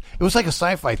it, Trump's? It was like a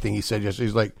sci-fi thing he said yesterday.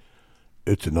 He's like,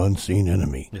 it's an unseen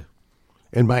enemy. Yeah.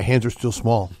 And my hands are still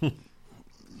small.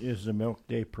 Is the Milk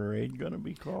Day Parade going to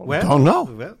be called? Well,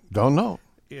 don't know.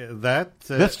 Yeah,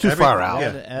 that's too far out.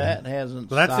 That hasn't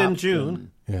Well, that's in stopped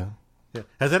June. Yeah.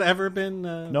 Has that ever been?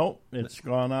 Nope, it's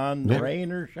gone on,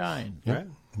 rain or shine. Yeah.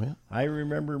 Yeah. I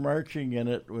remember marching in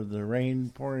it with the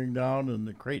rain pouring down and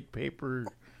the crepe paper.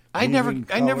 I never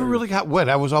really got wet.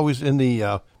 I was always in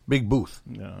the big booth,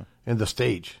 in the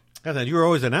stage. And then you were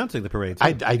always announcing the parade. Too.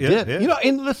 I did. Yeah.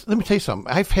 And let me tell you something.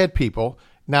 I've had people.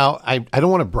 Now, I don't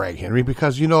want to brag, Henry,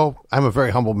 because I'm a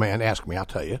very humble man. Ask me, I'll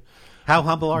tell you. How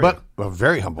humble are you? Well,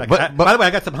 very humble. By the way,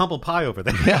 I got some humble pie over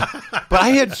there. Yeah. But I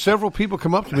had several people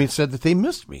come up to me and said that they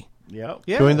missed me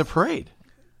during the parade,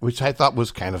 which I thought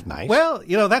was kind of nice. Well,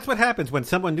 that's what happens when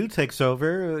someone new takes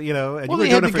over, And well, they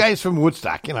had the guys from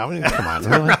Woodstock, I mean, come on.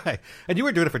 Really? Right. And you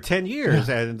were doing it for 10 years,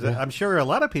 and I'm sure a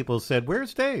lot of people said,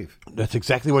 where's Dave? That's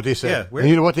exactly what they said. Yeah, and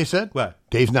you know what they said? What?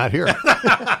 Dave's not here.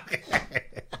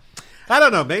 I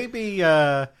don't know. Maybe...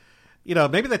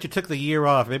 maybe that you took the year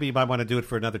off. Maybe you might want to do it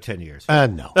for another 10 years.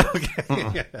 No.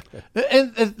 Okay.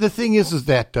 And the thing is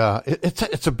that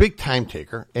it's a big time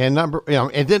taker, and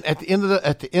then at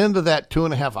the end of that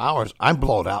 2.5 hours, I'm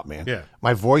blowed out, man. Yeah.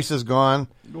 My voice is gone.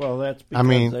 Well, that's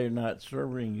because they're not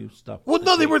serving you stuff. Well,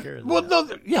 no, they were. Well, no,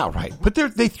 yeah, right. But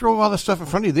they throw all the stuff in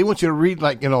front of you. They want you to read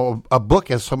a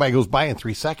book as somebody goes by in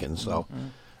 3 seconds. So,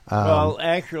 well,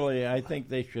 actually, I think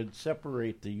they should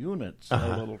separate the units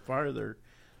a little farther,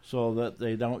 so that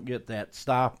they don't get that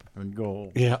stop and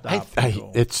go. Yeah, stop and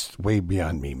go. It's way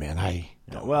beyond me, man.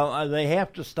 Well, they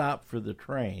have to stop for the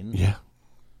train. Yeah.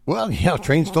 Well, yeah,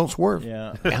 trains don't swerve.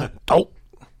 Yeah. Don't.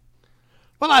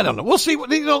 Well, I don't know. We'll see.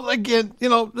 Again,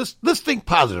 let's think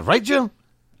positive, right, Jim?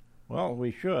 Well,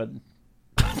 we should.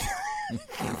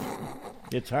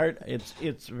 It's hard.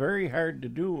 It's very hard to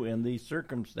do in these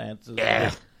circumstances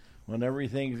when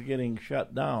everything's getting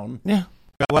shut down. Yeah.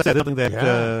 What's that something that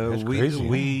crazy,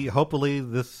 we hopefully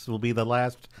this will be the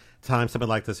last time something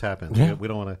like this happens. Yeah. We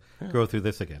don't want to go through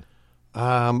this again.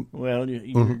 Well,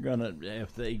 you're gonna,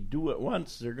 if they do it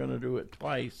once, they're gonna do it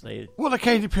twice. Well, it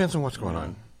kind of depends on what's going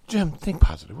on. Jim, think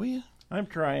positive, will you? I'm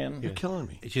trying. You're killing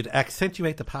me. You should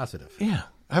accentuate the positive. Yeah,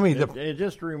 I mean, it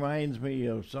just reminds me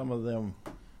of some of them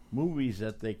movies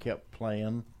that they kept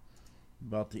playing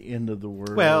about the end of the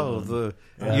world. Well,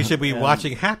 you should be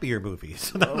watching happier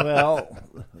movies. Well,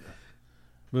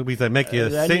 movies that make you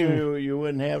then sing. You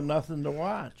wouldn't have nothing to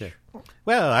watch. Yeah.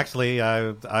 Well, actually,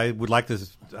 I would like to.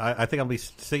 I think I'll be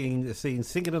singing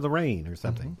 "Singing in the Rain" or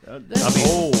something. That's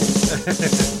old.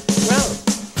 Well,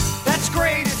 that's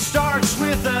great. It starts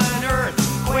with an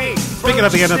earthquake. Speaking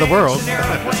of the end of the world.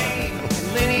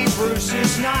 Lenny Bruce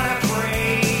is not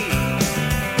afraid.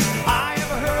 I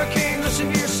have a hurricane.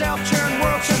 Listen to yourself. Churn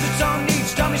world serves its own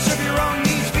needs. Dummy serve your own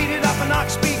needs. Beat it up an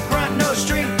ox beat grunt. No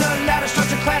strength. The ladder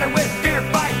starts to clatter with fear.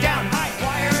 Fight down. High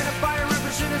wire and a fire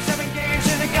represented 7 games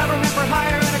in a government for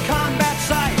hire and a combat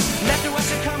site. Left to us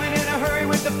are coming in a hurry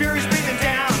with the furies breathing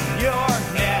down your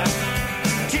neck.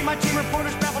 Team my team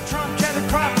reporters babble Trump, tether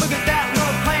crop. Look at that. No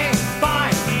plane.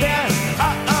 Fine. Then.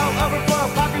 Overflow.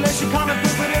 Population common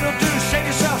poop. But it'll do. Save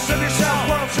yourself. Serve yourself.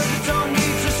 World serves its own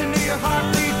needs. Listen to your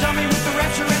heartbeat. Dummy with the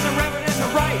rapture and the reverend and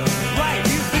the right. Right.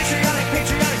 You patriotic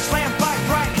slam fight.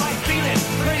 Right. Like feeling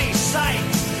pretty sight.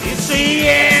 It's the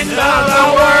end of the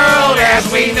world as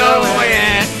we know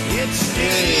it. It's the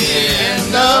end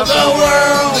of the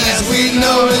world as we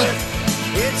know it.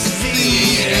 It's the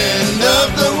end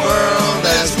of the world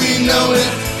as we know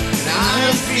it. And I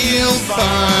feel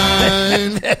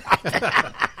fine.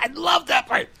 I love that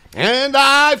part. And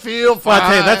I feel fine. Well, I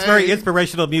tell you, that's very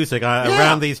inspirational music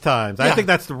around these times. I think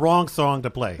that's the wrong song to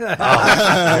play.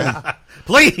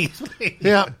 Please.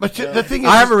 Yeah, but the thing is,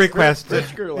 I have a request.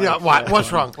 Yeah,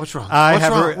 what's wrong? What's wrong?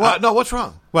 What's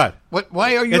wrong? What?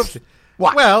 Why are you?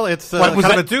 What? Well, it's kind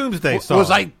of a doomsday song.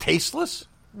 Was I tasteless?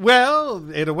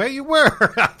 Well, in a way, you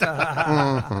were.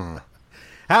 How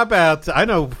about? I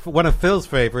know one of Phil's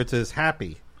favorites is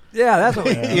 "Happy." Yeah, that's what.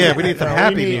 Yeah, we need some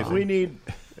happy music. We need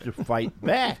to fight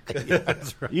back,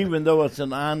 That's right. even though it's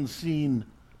an unseen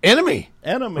enemy.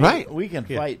 Right? We can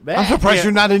fight back. I'm surprised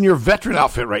you're not in your veteran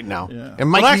outfit right now. Yeah.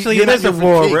 And Well, actually, it is a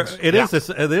war. It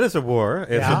is a war.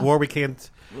 It's Yeah. a war we can't.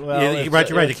 Well, you're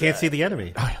right. You can't see the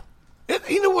enemy.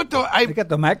 You know what though? You get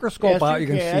the microscope out, you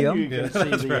can see them. You can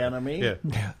see the enemy.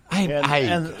 Yeah.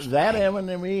 And that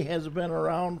enemy has been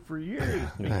around for years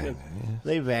because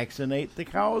they vaccinate the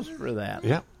cows for that.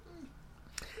 Yeah.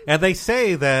 And they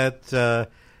say that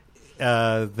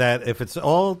that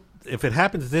if it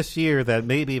happens this year, that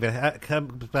maybe if it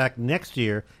comes back next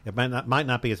year, it might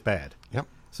not be as bad. Yep.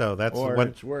 So that's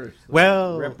it's worse.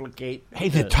 Well, replicate. Hey,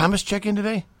 did Thomas check in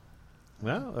today?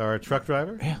 Well, our truck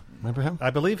driver. Yeah, remember him? I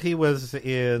believe he was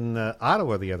in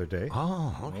Ottawa the other day.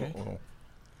 Oh, okay.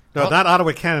 No, not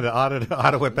Ottawa, Canada.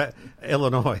 Ottawa,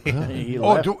 Illinois. He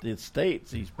left the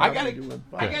States. He's probably doing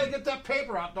fine. I gotta get that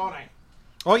paper out, don't I?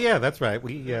 Oh yeah, that's right.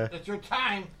 We. It's your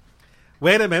time.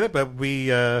 Wait a minute, but we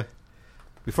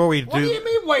before we What do you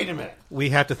mean? Wait a minute. we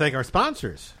have to thank our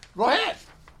sponsors. Go ahead.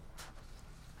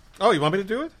 Oh, you want me to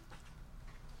do it?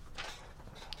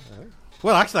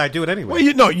 Well, actually, I do it anyway.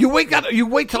 Well, you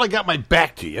wait till I got my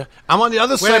back to you. I'm on the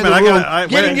other side of the minute, room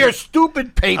getting your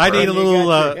stupid paper. I need a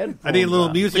little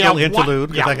musical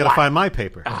interlude because I got to find my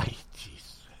paper. Ay,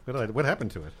 jeez. What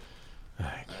happened to it?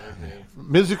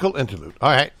 Musical interlude.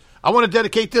 All right. I want to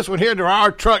dedicate this one here to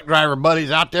our truck driver buddies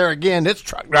out there again. It's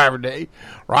Truck Driver Day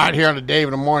right here on the Dave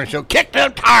in the Morning Show. Kick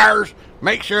them tires.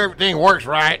 Make sure everything works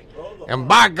right. And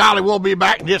by golly, we'll be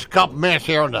back in just a couple minutes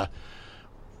here on the...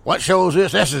 What show is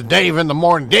this? This is Dave in the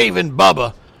Morning. Dave and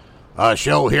Bubba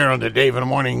show here on the Dave in the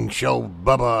Morning Show.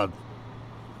 Bubba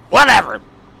Whatever.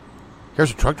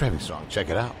 Here's a truck driving song. Check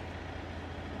it out.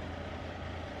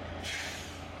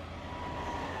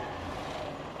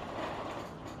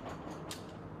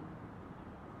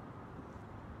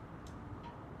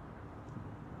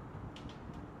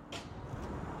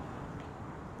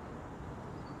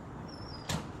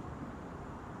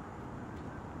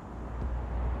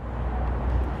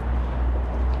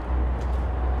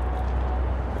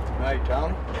 Hey,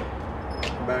 Tony.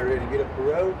 About ready to get up the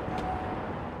road?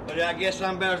 But I guess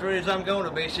I'm about as ready as I'm going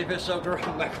to be. See if it's so dry,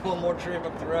 I'm back one more trip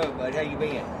up the road, buddy. How you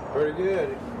been? Pretty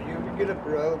good. You get up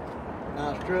the road.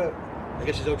 Nice truck. I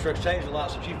guess these old trucks changed a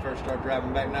lot since you first started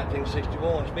driving back in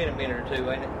 1961. It's been a minute or two,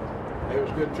 ain't it? It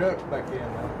was good trucks back then,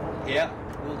 though. Yeah.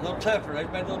 It was a little tougher. They've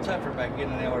been a little tougher back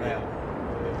getting an hour out.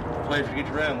 Pleasure to get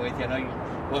to run with you. I know you.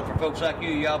 Well, for folks like you,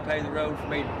 y'all pay the road for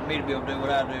me to be able to do what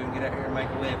I do and get out here and make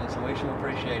a living, so we sure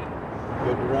appreciate it.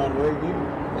 Good to run with you.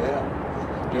 Yeah.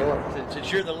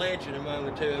 Since you're the legend among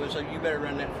the two of us, so you better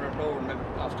run that front door and maybe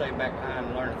I'll stay back behind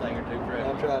and learn a thing or two, Fred.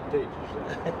 I'll try to teach you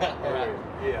something. All right.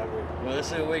 Yeah, I will. Well, let's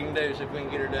see what we can do, see if we can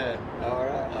get her done. All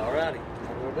right. All righty.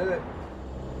 We'll do it.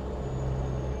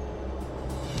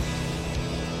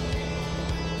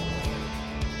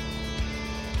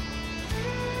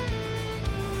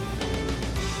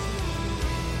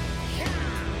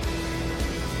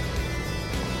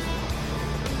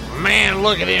 Man,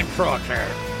 look at them trucks there.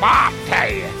 Bob,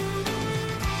 tell you.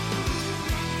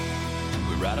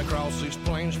 We ride across these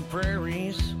plains and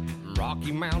prairies,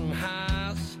 Rocky Mountain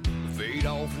highs. We fade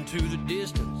off into the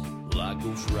distance like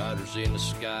ghost riders in the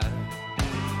sky.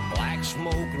 Black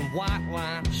smoke and white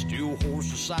line, steel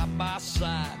horses side by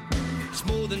side. It's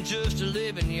more than just a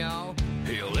living, y'all.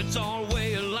 Hell, it's our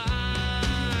way of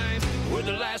life. We're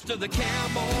the last of the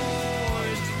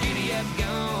cowboys to giddy up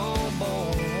gone,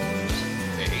 boys.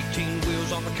 18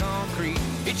 wheels on the concrete,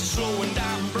 it's a slow and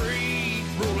dying breed,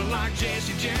 rolling like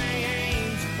Jesse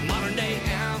James, modern day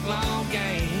outlaw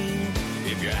game.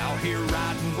 If you're out here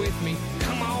riding with me,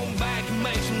 come on back and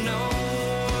make some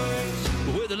noise.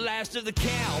 We're the last of the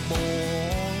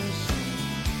cowboys.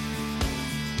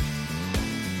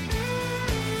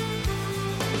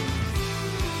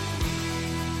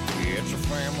 It's a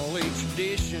family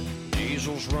tradition,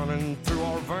 diesel's running through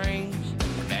our veins.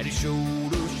 Our daddy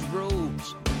showed us the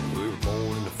roads. We were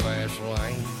born in the fast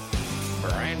lane,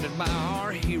 branded by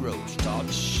our heroes, taught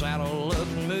to saddle up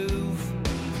and move.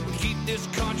 We keep this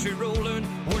country rolling,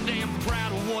 we're damn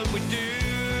proud of what we do.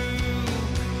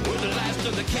 We're the last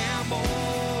of the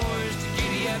cowboys to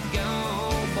giddy up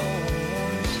gone,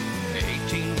 boys.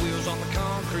 18 wheels on the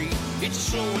concrete, it's a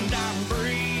slow and dying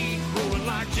breed, rolling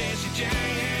like Jesse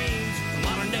James,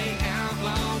 modern day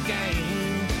outlaw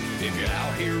game. If you're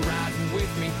out here riding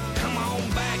with me, come on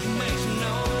back and make some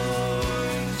noise.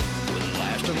 We're the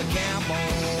last of the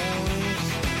cowboys.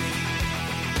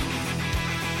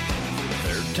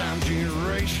 Third time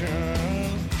generation.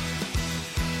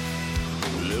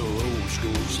 Little old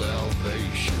school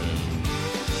salvation.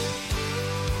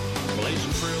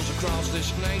 Blazing trails across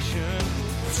this nation.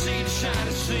 From sea to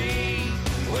shining sea.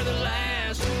 We're the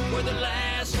last, we're the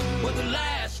last, we're the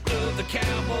last of the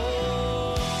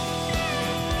cowboys.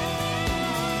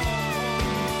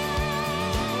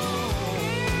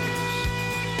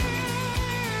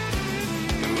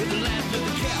 We're the last of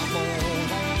the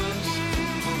cowboys.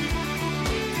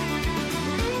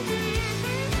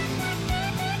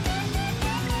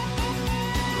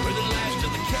 We're the last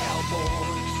of the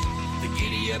cowboys. The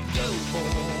giddy up go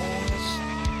boys.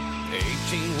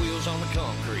 18 wheels on the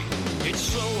concrete. It's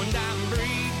slow and dying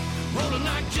breed. Rolling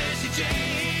like Jesse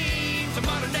James. A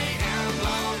modern day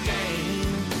outlaw game.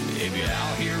 If you're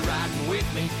out here riding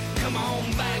with me, come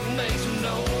on back and make some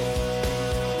noise.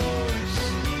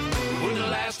 We're the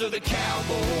last of the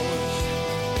cowboys.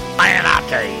 Man, I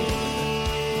tell you.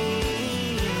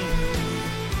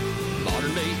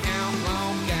 Modern day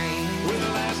outlaw game. We're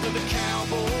the last of the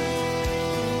cowboys.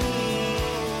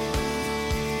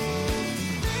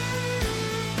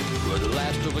 We're the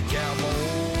last of the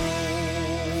cowboys.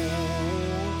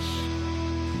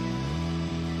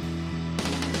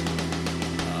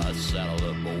 Saddle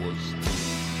up, boys.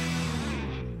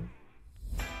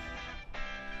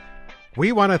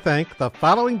 We want to thank the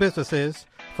following businesses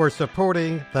for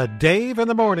supporting the Dave in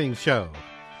the Morning Show.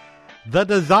 The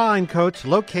Design Coach,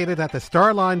 located at the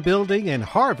Starline Building in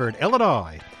Harvard,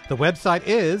 Illinois. The website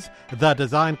is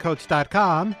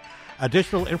thedesigncoach.com.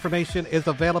 Additional information is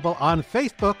available on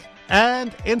Facebook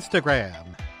and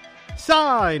Instagram.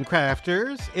 Sign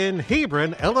Crafters in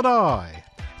Hebron, Illinois.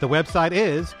 The website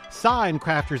is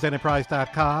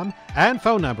signcraftersenterprise.com and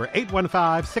phone number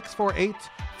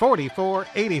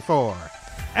 815-648-4484.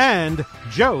 and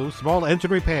Joe Small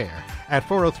Engine Repair at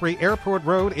 403 Airport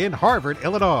Road in Harvard,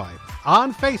 Illinois.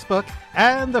 On Facebook,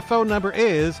 and the phone number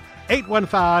is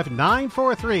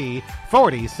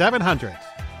 815-943-4700.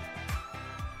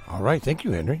 All right, thank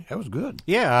you, Henry. That was good.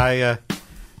 Yeah,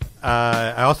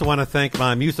 I also want to thank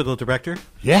my musical director.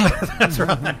 Yeah, that's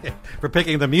right, for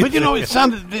picking the music. But you know, it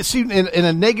seemed in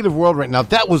a negative world right now.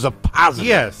 That was a positive.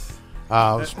 Yes.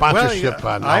 Sponsorship.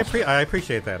 I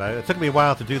appreciate that. It took me a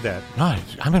while to do that. No,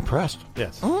 I'm impressed.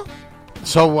 Yes.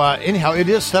 So anyhow, it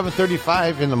is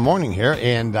 7:35 in the morning here,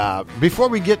 and before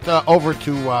we get over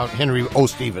to Henry O.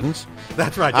 Stevens,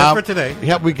 that's right, just for today.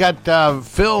 Yeah, we got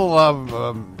Phil.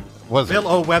 Phil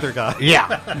O. Weather Guy.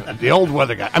 Yeah, the old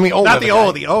weather guy. I mean, old. Not weather the guy.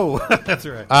 old, the O. That's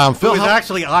right. Phil is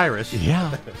actually Irish.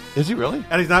 Yeah, is he really?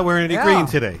 And he's not wearing any green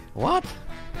today. What?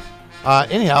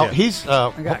 Anyhow, he's.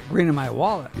 I got green in my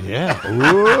wallet. Yeah.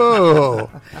 Ooh.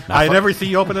 I never see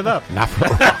you open it up. Not for,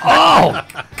 oh!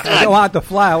 I don't want it to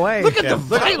fly away. Look at the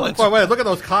violence. Look at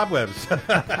those cobwebs. All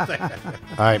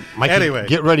right, Mikey, anyway,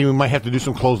 get ready. We might have to do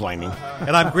some clotheslining.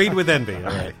 And I'm green with envy. All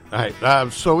right. All right.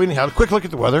 So anyhow, a quick look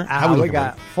at the weather. How we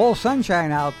got full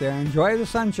sunshine out there. Enjoy the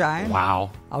sunshine.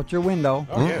 Wow. Out your window.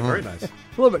 Okay, very nice. A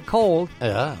little bit cold.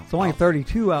 Yeah. It's only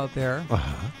 32 out there.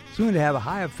 Soon to have a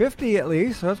high of 50 at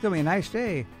least, so it's going to be a nice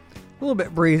day. A little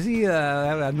bit breezy,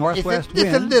 a northwest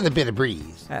wind. Just a little bit of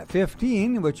breeze. At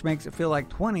 15, which makes it feel like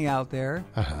 20 out there.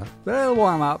 But it'll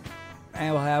warm up,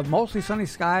 and we'll have mostly sunny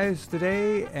skies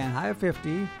today and high of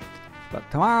 50. But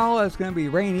tomorrow it's going to be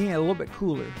rainy and a little bit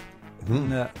cooler.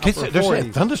 They're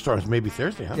saying thunderstorms maybe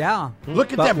Thursday, huh? Yeah.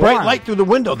 Look at that bright light through the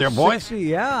window there, boys.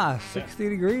 60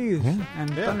 degrees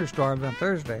and thunderstorms on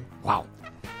Thursday. Wow.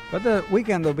 But the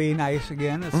weekend will be nice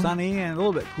again. It's sunny and a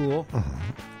little bit cool.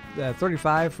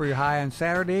 35 for your high on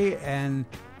Saturday and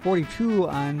 42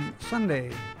 on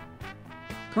Sunday.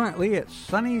 Currently, it's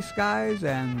sunny skies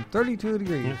and 32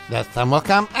 degrees. That sun will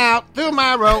come out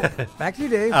tomorrow. Back to you,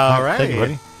 Dave. All right. Thank you,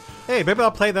 buddy. Hey, maybe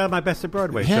I'll play that on my Best of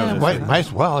Broadway show. Yeah, might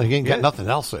as well. You ain't got nothing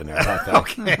else in there about that.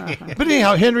 Okay. But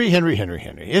anyhow, Henry.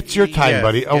 It's your time,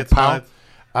 buddy. Oh, pal.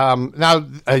 Now,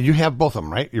 you have both of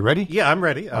them, right? You ready? Yeah, I'm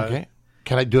ready. Okay.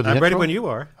 Can I do the I'm intro? ready when you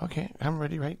are. Okay, I'm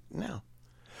ready right now.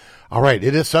 All right,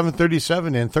 it is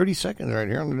 7:37 and 30 seconds right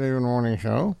here on the David Morning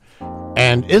Show.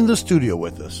 And in the studio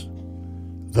with us,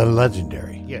 the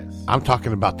legendary. Yes. I'm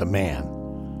talking about the man,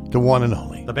 the one and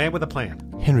only. The man with a plan.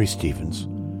 Henry Stevens.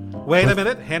 Wait a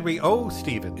minute, Henry O.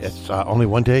 Stevens. It's only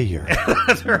one day a year.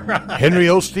 That's right. Henry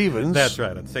O. Stevens. That's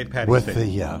right, on St. Patty's with Day.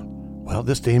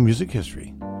 This day in music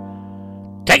history.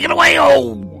 Take it away,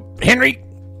 Henry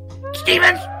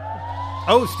Stevens.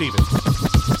 O. Stevens.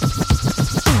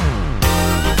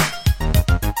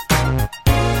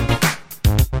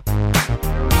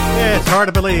 Yeah, it's hard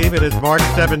to believe it is March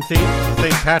 17th,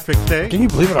 St. Patrick's Day. Can you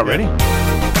believe it already?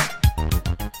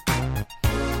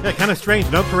 Yeah, kind of strange.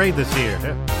 No parade this year.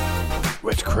 Yeah.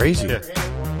 It's crazy. Yeah.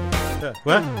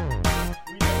 What?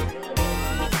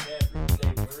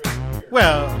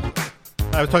 Well,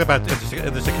 I was talking about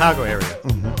the Chicago area.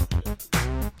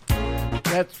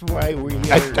 That's why we.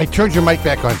 I turned your mic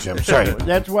back on, Jim. Sorry.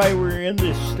 That's why we're in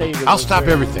this state. I'll stop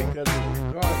everything.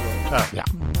 Yeah.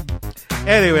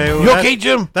 Anyway, you okay,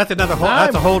 Jim? That's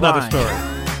a whole nother story.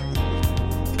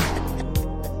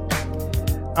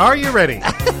 Are you ready?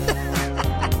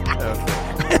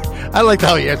 I liked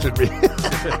how he answered me.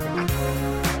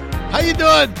 How you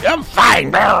doing? I'm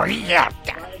fine, Barry. Yeah.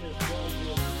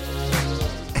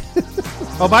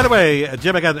 Oh, by the way,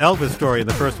 Jim, I got an Elvis story in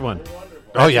the first one.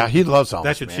 Oh, yeah, he loves Elvis.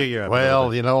 That should cheer you up.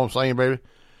 Well, you know what I'm saying, baby?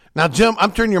 Now, Jim,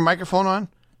 I'm turning your microphone on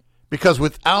because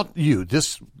without you,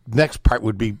 this next part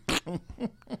would be...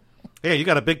 Yeah, you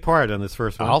got a big part on this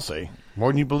first one. I'll say. More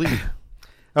than you believe.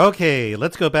 Okay,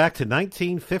 let's go back to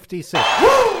 1956.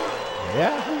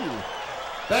 Yeah.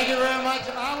 Thank you very much.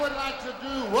 I would like to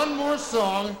do one more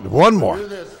song. One more. Do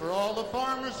this for all the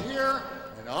farmers here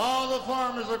and all the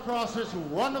farmers across this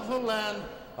wonderful land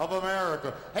of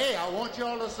America. Hey, I want you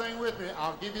all to sing with me.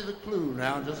 I'll give you the clue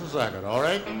now in just a second, all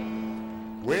right?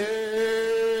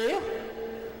 Well,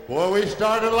 boy, we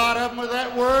started a lot of them with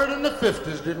that word in the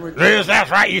 50s, didn't we? Yes,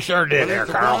 that's right. You sure did there,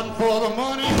 Carl. One for the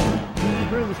money,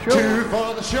 two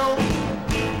for the show.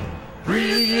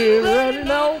 Three years running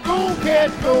on, go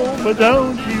cat go, but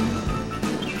don't you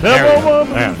tell a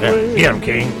woman Get him,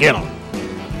 King. Get him.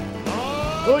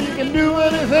 Oh, you can do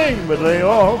anything but lay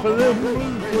off of them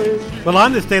blues. Well,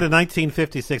 on this date of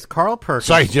 1956, Carl Perkins...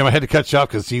 Sorry, Jim, I had to cut you off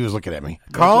because he was looking at me.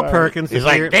 Carl Perkins... He's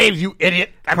like, Dave, you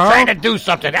idiot. I'm Carl- trying to do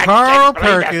something. Carl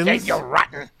Perkins... You're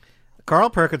rotten. Carl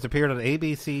Perkins appeared on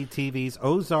ABC TV's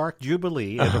Ozark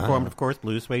Jubilee and performed, of course,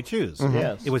 Blue Suede Shoes.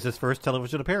 Yes. It was his first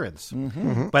television appearance.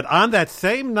 Mhm. But on that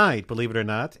same night, believe it or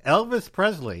not, Elvis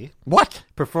Presley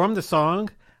performed the song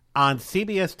on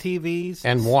CBS TV's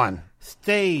And won.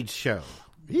 stage show.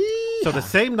 So the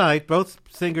same night, both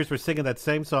singers were singing that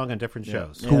same song on different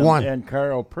shows. Who won? And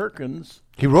Carl Perkins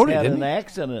He wrote it, had didn't an he?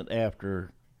 accident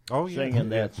after Oh, yeah. singing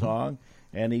that song,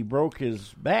 and he broke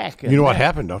his back. You know what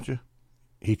happened, don't you?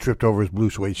 He tripped over his blue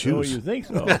suede Oh, shoes. you think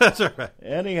so? That's right.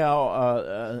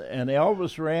 Anyhow, and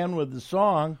Elvis ran with the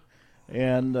song,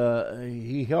 and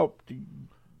he helped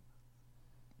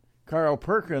Carl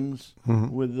Perkins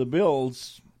with the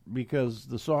bills because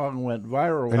the song went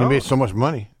viral. And he made so much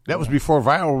money. That was before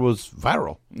viral was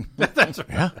viral. That's right.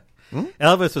 Yeah.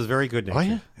 Elvis was very good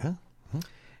natured. Oh, yeah. Yeah.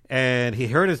 And he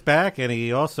hurt his back, and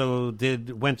he also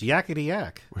went yakety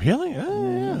yak. Really?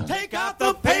 Yeah. Take out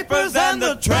the papers and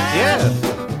the trash. Yes.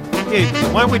 Hey,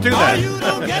 why don't we do that? Or you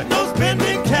don't get no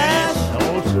spending cash.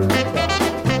 No, sir.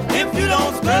 If you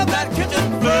don't scrub that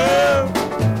kitchen floor,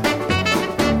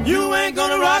 you ain't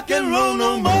gonna rock and roll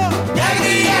no more.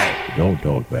 Yakety yak. Don't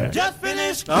talk back. Just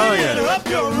finished Oh, cleaning yeah. up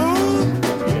your room.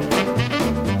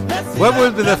 What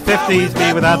would the 50s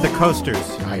be without the coasters?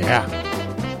 Oh, yeah.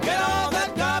 Get all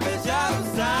that garbage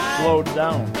outside. Slowed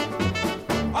down.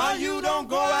 Or you don't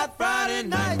go out Friday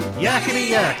night. Yakety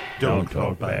yak. Don't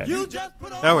talk back. You just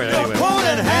put on Oh, wait, your anyway. coat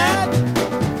and hat.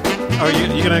 Oh, you're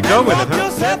going to go with it, Walk huh?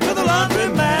 yourself to the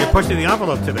laundromat. You're pushing the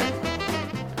envelope today.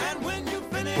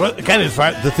 Well, kind of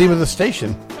the theme of the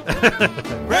station.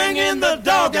 Bring in the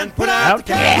dog and put out the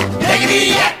cat. Yakety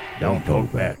yak. Don't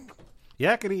talk back.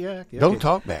 Yakety yak. Don't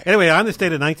talk back. Anyway, on this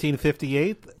date in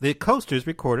 1958, the Coasters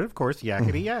recorded, of course,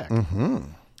 Yakety Yak. Mm-hmm.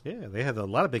 Yeah, they had a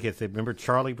lot of big hits. They remember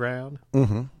Charlie Brown.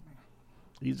 Mm-hmm.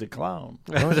 He's a clown.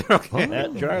 Okay.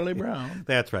 That Charlie Brown.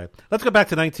 That's right. Let's go back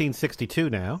to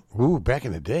 1962 now. Ooh, back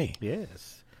in the day.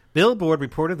 Yes. Billboard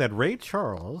reported that Ray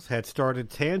Charles had started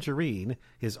Tangerine,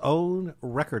 his own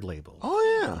record label.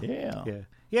 Oh, yeah. Yeah. Yeah.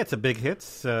 He had some big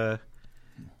hits. Like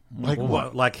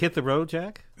what? Like Hit the Road,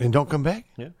 Jack? And Don't Come Back?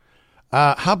 Yeah.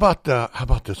 How about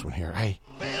this one here? Hold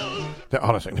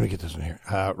on a second. Let me get this one here.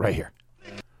 Right here.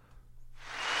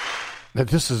 Now,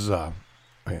 this is. Hold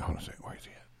on a second. Where is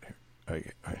he at?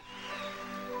 Here. Okay.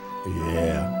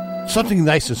 Yeah. Something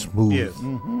nice and smooth. Yes.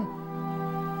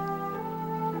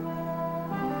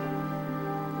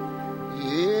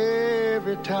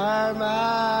 Every time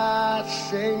I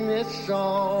sing this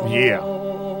song. Yeah.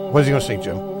 What is he going to sing,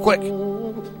 Jim? Quick.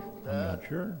 I'm not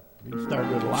sure. He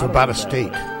started a lot It's about a of that.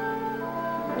 state.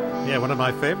 Yeah, one of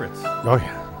my favorites. Oh,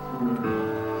 yeah.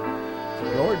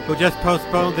 Georgia. Who just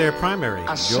postponed their primary.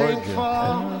 I sing Georgia. for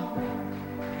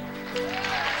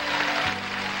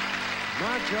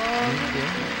my Georgia.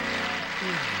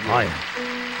 Oh,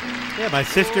 yeah. Yeah, my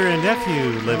sister and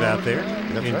nephew live out there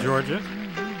That's in right. Georgia.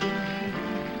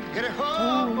 Get it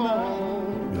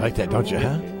home. You like that, don't you,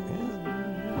 huh?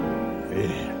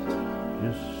 Yeah.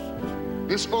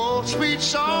 This old sweet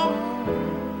song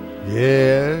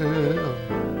Yeah.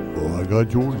 Oh, I got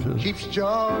Georgia. keeps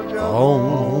Georgia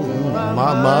On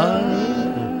my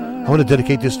mind. I want to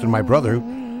dedicate this to my brother,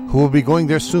 who will be going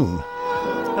there soon.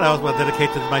 And I was going to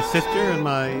dedicate to my sister and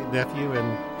my nephew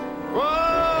and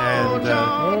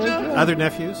other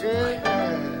nephews.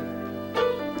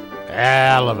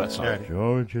 I love that song. Right.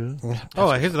 Georgia.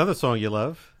 Oh, here's another song you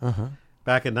love. Uh-huh.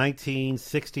 Back in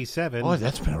 1967. Oh,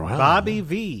 that's been around. Bobby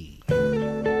V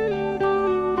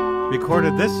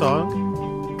recorded this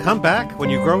song, Come Back When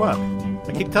You Grow Up.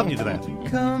 I keep telling you that.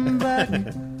 Come back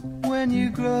when you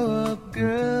grow up,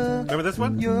 girl. Remember this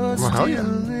one? You're still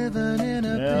living in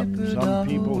a Yeah, paper some doll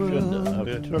people should world. have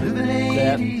took Living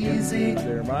that ain't into easy.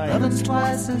 their mind. Loving's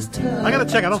twice as tough. I got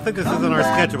to check. I don't think this is on our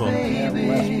schedule.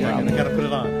 Baby, I got to put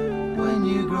it on. when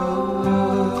you grow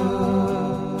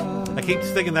up. I keep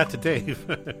singing that to Dave.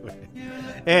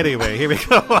 Anyway, here we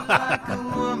go.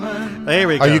 There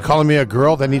we go. Are you calling me a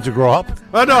girl that needs to grow up?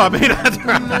 Oh, no, I mean, that's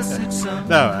right.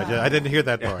 No, I didn't hear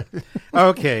that part.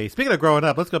 Okay, speaking of growing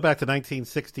up, let's go back to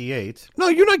 1968. No,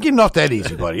 you're not getting off that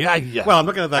easy, buddy. Well, I'm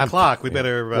looking at that clock. We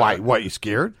better... Why? What, you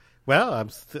scared? Well, I'm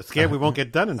scared we won't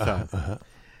get done in time.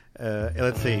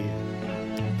 Let's see.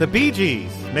 The Bee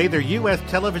Gees made their U.S.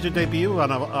 television debut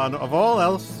on of all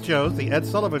else shows, the Ed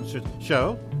Sullivan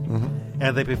Show,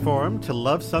 and they performed To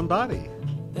Love Somebody.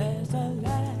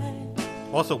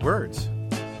 Also Words.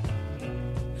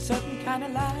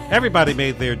 Everybody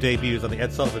made their debuts on the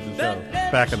Ed Sullivan Show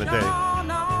back in the day.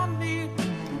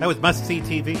 That was must-see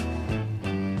TV.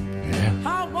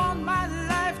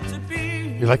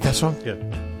 You like that song? Yeah.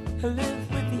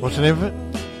 What's the name of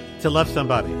it? To Love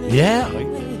Somebody. Yeah.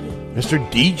 Mr.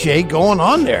 DJ going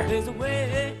on there.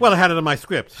 Well, I had it in my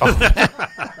script. Well,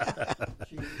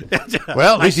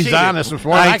 at least he's honest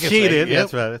before I can say. cheated. Yep.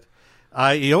 That's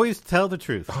right. You always tell the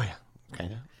truth. Oh, yeah.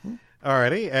 Kind of.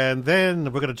 Alrighty, and then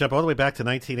we're going to jump all the way back to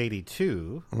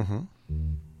 1982. Mm-hmm.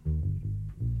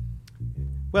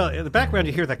 Well, in the background,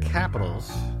 you hear the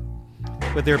Capitals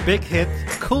with their big hit,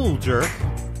 Cool Jerk.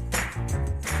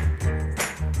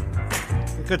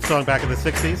 A good song back in the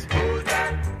 60s.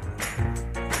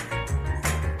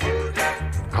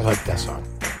 I like that song.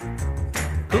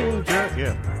 Cool Jerk,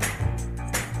 yeah.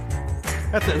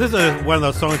 This is one of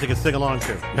those songs you can sing along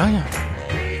to. Oh, yeah.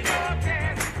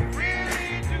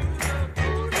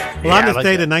 Well, on this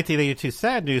date in 1982,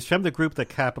 sad news from the group The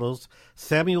Capitals,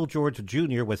 Samuel George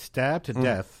Jr. was stabbed to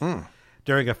death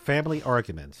during a family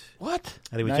argument. What?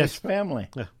 And he was Nice family.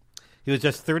 He was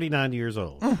just 39 years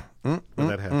old when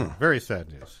that happened. Very sad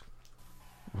news.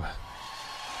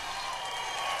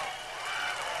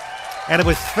 And it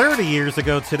was 30 years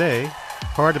ago today,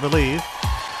 hard to believe.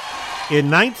 In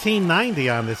 1990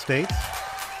 on this date,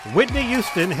 Whitney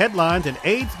Houston headlined an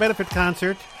AIDS benefit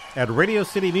concert at Radio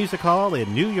City Music Hall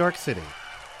in New York City.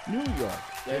 New York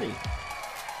City.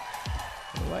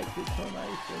 I like it so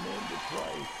nice and named it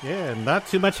twice. Yeah, not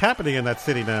too much happening in that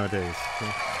city nowadays.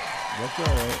 That's all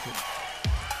right.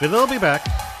 But they'll be back.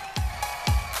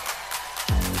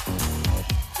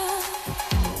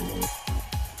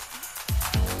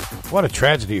 What a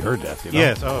tragedy, her death, you know?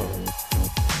 Yes, oh.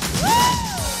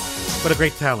 What a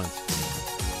great talent.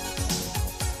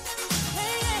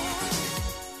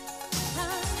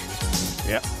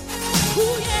 Yep.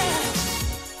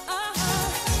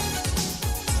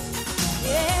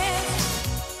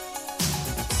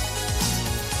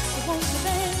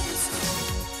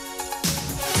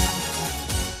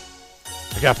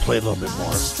 I got to play a little bit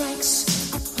more.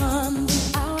 Strikes upon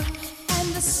the hour and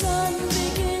the sun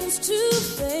begins to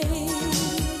fade.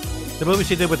 The movie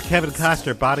she did with Kevin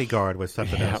Costner, Bodyguard, was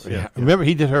something else. Yeah. Remember,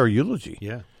 he did her eulogy.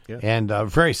 Yeah. And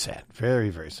very sad. Very,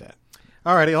 very sad.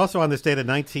 All righty. Also on this date in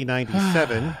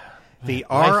 1997, the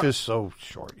life is so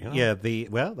short. You know? Yeah.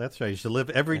 Well, that's right. You should live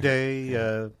every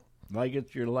day like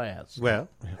it's your last. Well.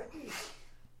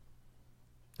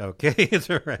 Okay, it's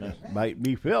all right. Might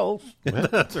be Phil's.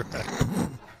 That's all right.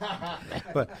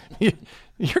 But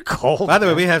you're cold. By the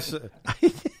way, we have.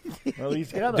 Well,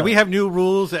 he's got. Do we have new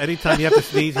rules? Anytime you have to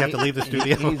sneeze, you have to leave the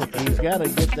studio. He's got to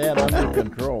get that under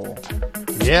control.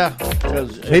 Yeah,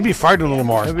 maybe fart a little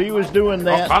more. If he was doing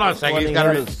that, hold on a second. when He's he got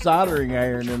had a a soldering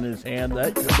iron in his hand,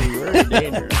 that could be very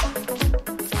dangerous.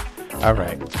 All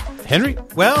right, Henry.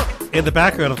 Well, in the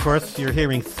background, of course, you're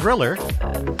hearing "Thriller"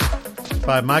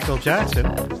 by Michael Jackson.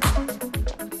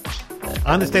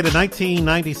 On this date of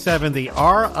 1997, the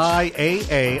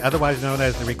RIAA, otherwise known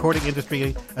as the Recording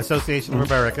Industry Association of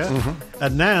America,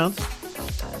 announced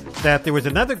that there was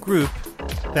another group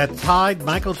that tied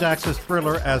Michael Jackson's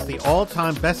Thriller as the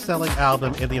all-time best-selling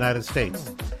album in the United States.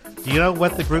 Do you know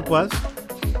what the group was?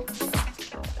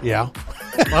 Yeah.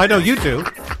 Well, I know you do,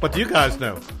 but do you guys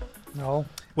know? No.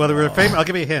 Well, they were famous. I'll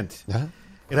give you a hint. Uh-huh.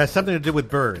 It has something to do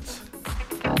with birds.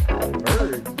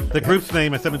 Birds? The group's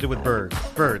name has something to do with birds.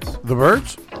 Birds. The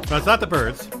Birds? No, it's not the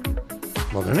Birds.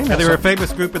 Well, their name And is they were a something.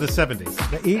 famous group in the 70s.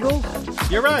 The Eagles?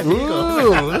 You're right. The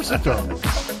Ooh, Eagles. listen to him.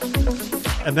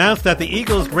 Announced that the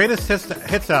Eagles' greatest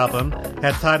hits album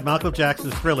had tied Michael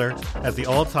Jackson's Thriller as the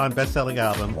all-time best-selling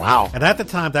album. Wow. And at the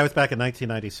time, that was back in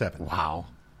 1997. Wow.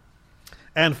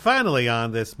 And finally,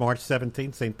 on this March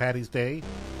 17th, St. Paddy's Day,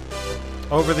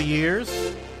 over the years,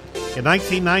 in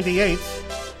 1998,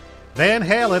 Van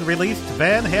Halen released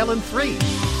Van Halen 3.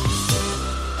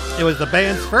 It was the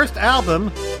band's first album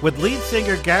with lead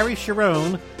singer Gary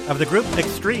Cherone of the group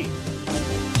Extreme.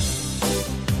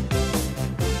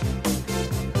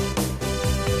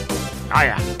 Oh,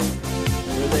 yeah.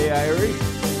 Were they Irish?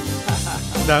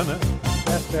 No.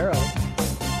 That's Pharaoh.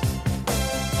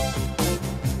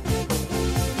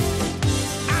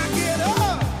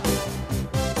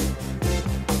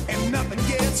 And nothing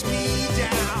gets me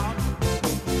down.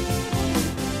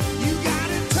 You got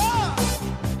it tough.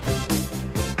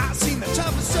 I've seen the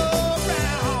toughest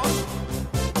around.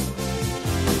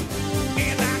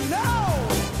 And I know,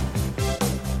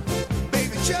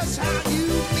 baby, just how you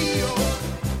feel.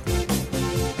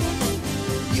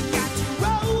 You got to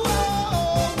roll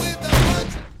with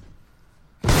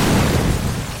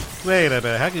the Wait a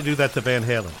minute. How can you do that to Van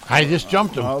Halen? I just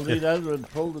jumped him. All he does is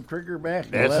pull the trigger back.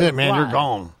 and That's let it, man. fly. You're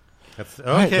gone. That's,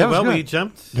 Right, okay, that was well, good. we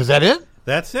jumped. Is that it?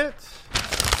 That's it.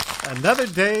 Another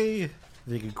day,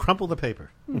 you can crumple the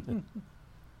paper.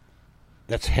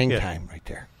 That's hang Yeah. time right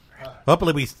there.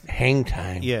 Hopefully we... Hang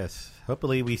time. Yes.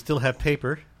 Hopefully we still have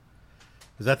paper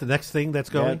Is that the next thing that's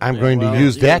going? I'm going to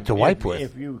use that to wipe with.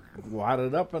 If you wad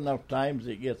it up enough times,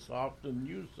 it gets soft and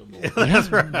usable. That's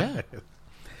right. Yeah.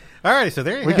 All right, so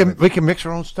there you we have can it. we can mix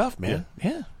our own stuff, man.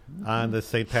 Yeah. On the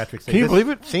St. Patrick's Day. Can you This- believe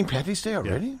it? St. Patrick's Day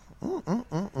already?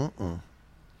 All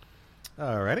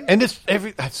righty. And it's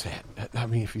that's sad. I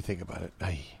mean, if you think about it,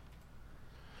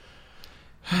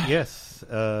 Yes.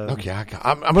 Okay,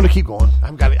 I'm going to keep going.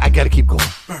 I got to keep going.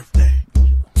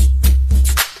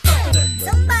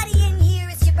 Somebody in here,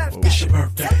 it's your birthday. It's your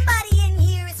birthday. Somebody in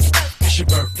here, it's your birthday. It's your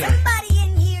birthday. Somebody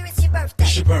in here, it's your birthday.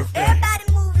 It's your birthday. Everybody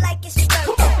move like it's your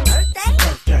birthday. Birthday.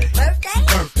 Birthday.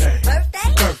 Birthday. Birthday. Birthday.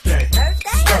 Birthday.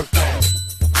 Birthday. Birthday.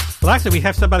 Well, actually, we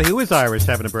have somebody who is Irish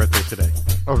having a birthday today.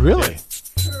 Oh, really?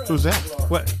 Who's that?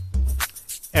 What?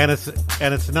 And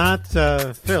it's not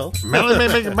Phil.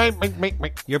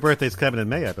 Your birthday's coming in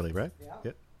May, I believe, right?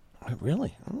 Yeah.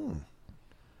 Really?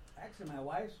 Actually, my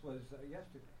wife's was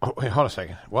yesterday. Oh, wait, hold on a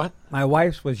second. What? My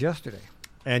wife's was yesterday.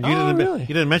 And you you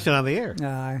didn't mention it on the air.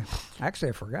 Actually,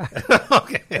 I forgot.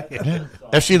 Okay. Yeah.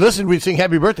 If she listened, we'd sing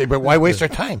happy birthday, but why waste our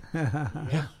time?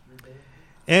 Yeah.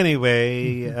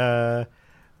 Anyway,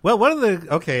 well, one of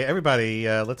the... Okay, everybody,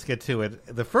 let's get to it.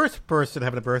 The first person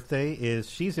having a birthday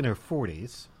she's in her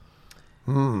 40s.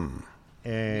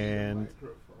 And...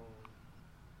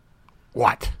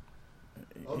 What?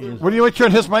 What do you want to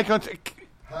turn his mic on?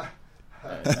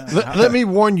 Let me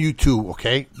warn you two,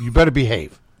 okay? You better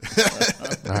behave.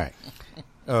 All right.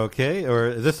 Okay, or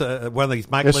is this one of these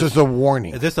Michaeless... This is a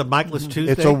warning. Is this a Michaeless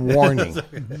Tuesday? It's a warning.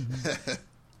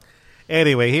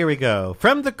 Anyway, here we go.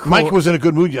 From the Mike was in a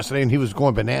good mood yesterday, and he was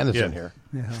going bananas in here.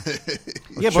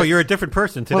 Yeah, but you're a different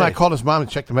person today. Well, I called his mom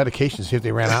and checked the medications, see if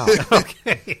they ran out.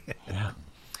 Okay. Yeah.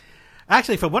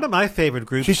 Actually, from one of my favorite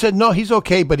groups... She said, no, he's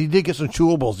okay, but he did get some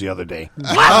chewables the other day.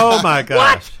 Oh, my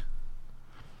gosh.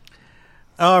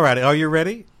 All right. Are you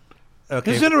ready?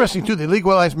 Okay. It's interesting, too. They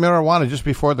legalized marijuana just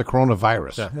before the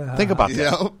coronavirus. Yeah. Think about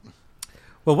that.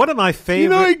 Well, one of my favorite... You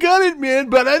know, I got it, man,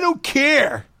 but I don't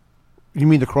care. You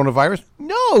mean the coronavirus?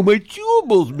 No, my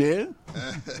chewables, man.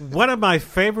 One of my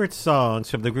favorite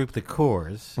songs from the group The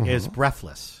Corrs is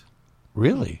Breathless.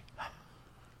 Really?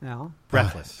 No.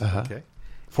 Breathless. Uh-huh. Okay.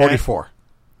 44.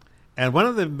 And one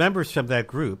of the members from that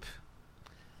group,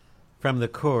 from The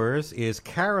Corrs, is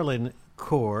Carolyn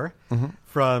Corr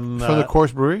from the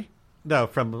Corrs Brewery? No,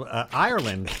 from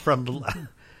Ireland, from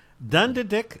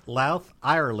Dundalk, Louth,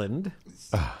 Ireland.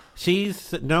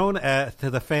 She's known to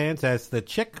the fans as the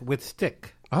Chick with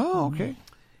Stick. Oh, okay.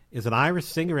 Is an Irish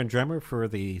singer and drummer for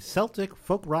the Celtic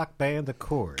folk rock band The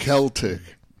Corrs. Celtic.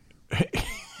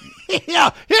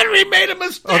 Yeah, Henry made a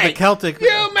mistake. Oh, the Celtic.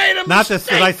 You made a Not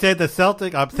mistake. Not I said the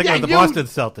Celtic. I'm thinking of the Boston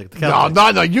Celtic. The Celtic.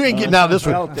 No, you ain't getting out of this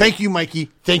one. Celtic. Thank you,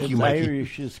 Mikey. Thank you, Mikey.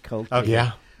 Irish is Celtic. Okay.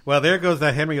 Yeah. Well, there goes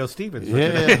that Henry O. Stevens. for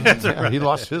Yeah, today. That's yeah, right. he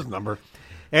lost his number.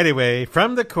 Anyway,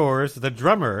 from The Corrs, the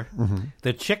drummer,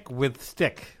 the Chick with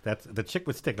Stick. That's the Chick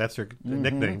with Stick. That's her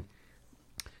nickname.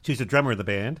 She's the drummer of the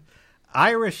band.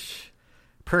 Irish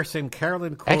person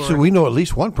Carolyn Corr. Actually, we know at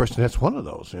least one person that's one of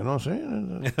those. You know what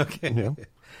I'm saying? Okay. Yeah.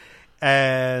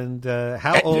 And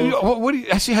how old? What do you,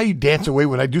 I see how you dance away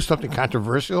when I do something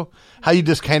controversial. How you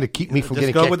just kind of keep me from Just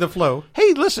getting go kicked. with the flow.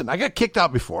 Hey, listen, I got kicked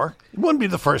out before. It wouldn't be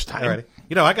the first time. All right.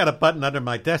 You know, I got a button under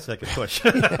my desk I can push.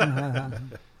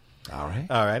 All right.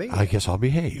 All righty. I guess I'll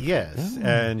behave. Yes.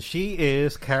 And she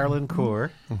is Carolyn Corr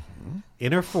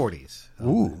in her 40s.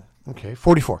 Ooh. Okay.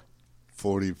 44.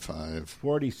 45.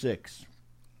 46.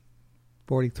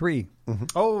 43.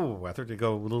 Oh, I thought you'd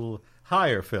go a little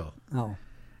higher, Phil. Oh.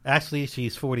 Actually,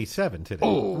 she's 47 today.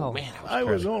 Oh, man. I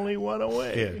was only one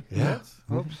away. Yeah.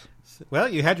 Oops. Well,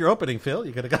 you had your opening, Phil.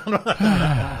 You could have gone on.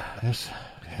 Yes.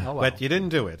 Oh, well. But you didn't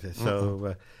do it.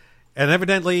 So, and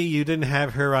evidently you didn't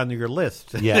have her on your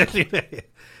list. Yes.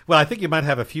 Well, I think you might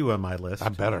have a few on my list. I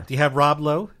better. Do you have Rob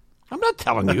Lowe? I'm not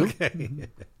telling you. Okay.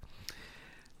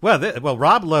 Well,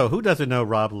 Rob Lowe. Who doesn't know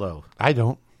Rob Lowe? I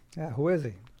don't. Yeah, who is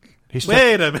he?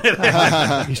 Wait a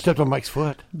minute. He stepped on Mike's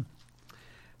foot.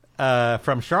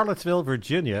 From Charlottesville,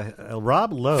 Virginia,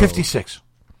 Rob Lowe. 56.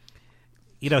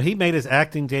 You know, he made his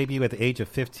acting debut at the age of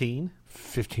 15.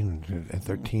 15 and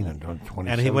 13 and 27.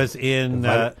 And he was in...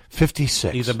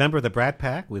 56. He's a member of the Brat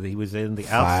Pack. He was in The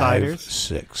Outsiders.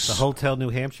 6. The Hotel New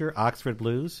Hampshire, Oxford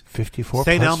Blues. 54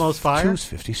 St. plus Elmo's Fire. 2 is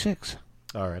 56.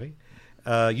 All righty.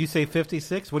 You say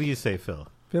 56. What do you say, Phil?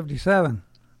 57.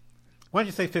 Why don't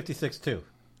you say 56 too?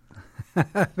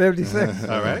 56.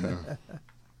 All right.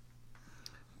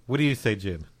 What do you say,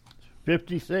 Jim?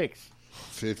 56.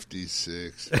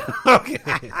 56. Okay.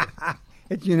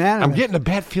 It's unanimous. I'm getting a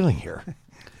bad feeling here.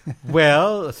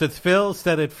 Well, since Phil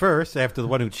said it first after the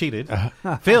one who cheated,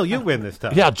 Phil, you win this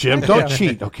time. Yeah, Jim, don't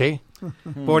cheat, okay?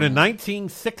 Born in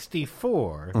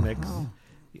 1964, makes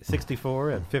 64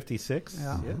 and 56.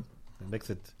 Yeah. It makes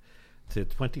it to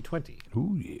 2020.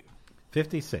 Ooh, yeah.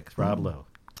 56, Rob Lowe.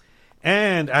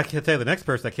 And I can tell you the next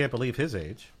person, I can't believe his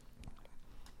age.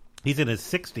 He's in his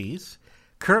 60s.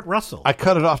 Kurt Russell. I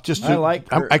cut it off just to... I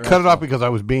cut it off because I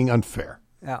was being unfair.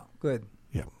 Yeah, good.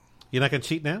 Yeah. You're not going to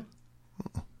cheat now?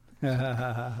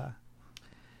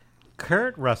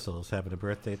 Kurt Russell's having a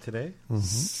birthday today.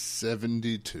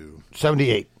 72.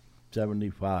 78.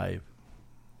 75.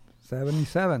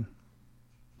 77.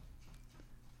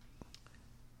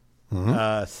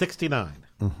 69.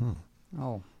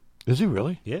 Oh. Is he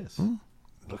really? Yes. He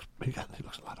looks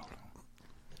a lot older.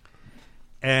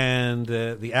 And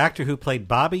the actor who played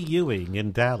Bobby Ewing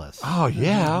in Dallas. Oh,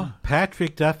 yeah.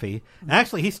 Patrick Duffy.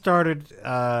 Actually, he started...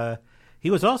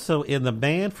 he was also in The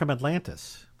Man from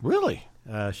Atlantis. Really?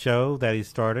 Show that he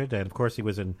started. And, of course, he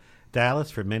was in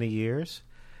Dallas for many years.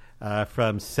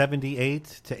 From 78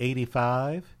 to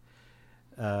 85.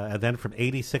 And then from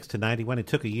 86 to 91. He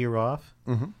took a year off.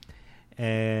 Mm-hmm.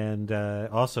 And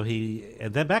also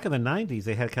And then back in the 90s,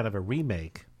 they had kind of a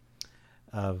remake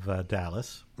of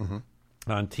Dallas. Mm-hmm.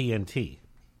 On TNT,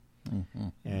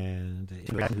 and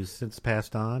who's since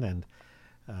passed on, and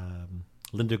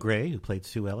Linda Gray, who played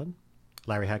Sue Ellen.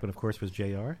 Larry Hagman, of course, was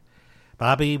J.R.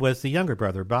 Bobby was the younger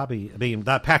brother.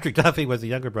 Patrick Duffy was the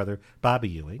younger brother, Bobby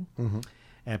Ewing. Mm-hmm.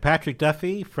 And Patrick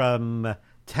Duffy from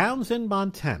Townsend,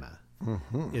 Montana,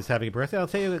 is having a birthday. I'll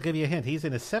give you a hint. He's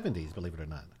in his 70s, believe it or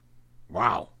not.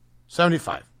 Wow.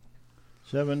 75.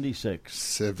 76.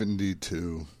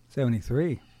 72.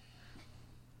 73.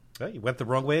 Well, you went the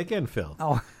wrong way again, Phil.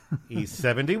 Oh. He's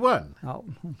 71. Oh.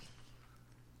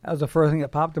 That was the first thing that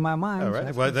popped in my mind. All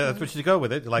right. Well, that's what you go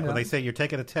with it. Like when they say you're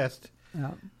taking a test,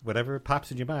 Yeah. whatever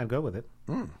pops in your mind, go with it.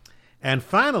 And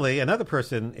finally, another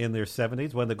person in their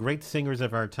 70s, one of the great singers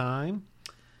of our time,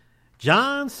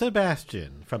 John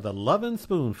Sebastian from the Lovin'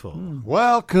 Spoonful.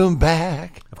 Welcome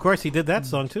back. Of course, he did that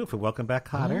song, too, for Welcome Back,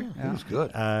 Kotter. He was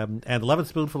good. And the Lovin'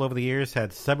 Spoonful over the years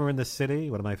had Summer in the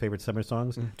City, one of my favorite summer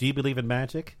songs. Do You Believe in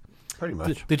Magic? Pretty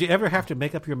much. Did you ever have to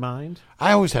make up your mind?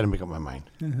 I always had to make up my mind.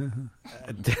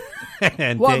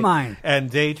 And What mind?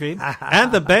 And Daydream.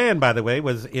 And the band, by the way,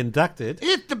 was inducted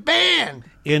It's the band.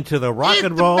 into the Rock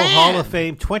and Roll Hall of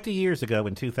Fame 20 years ago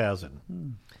in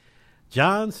 2000.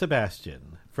 John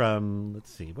Sebastian from,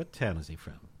 let's see, what town is he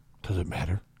from? Does it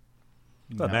matter?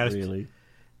 Not matters. really.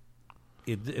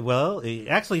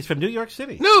 Actually, he's from New York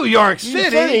City. New York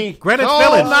City. Greenwich so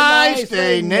Village. nice,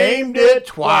 they named it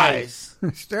twice.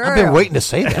 I've been waiting to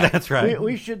say that. That's right.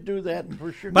 We should do that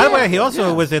for sure. By the way, he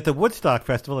also was at the Woodstock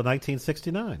Festival in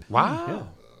 1969. Wow. Yeah.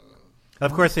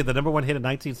 Of course, the number one hit in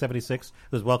 1976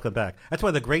 was Welcome Back. That's one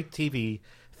of the great TV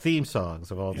theme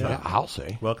songs of all time. Yeah, I'll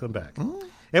say. Welcome Back.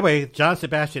 Anyway, John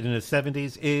Sebastian in his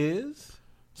 70s is...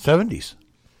 70s.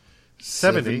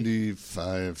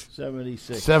 75.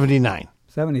 76. 79.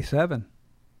 77.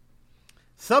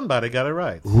 Somebody got it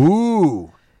right.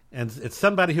 Ooh. And it's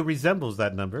somebody who resembles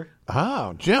that number.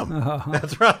 Oh, Jim.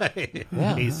 That's right.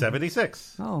 Yeah. He's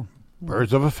 76. Oh.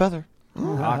 Birds of a feather.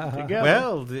 Locked together.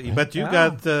 Well, but you're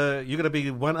going to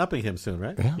be one-upping him soon,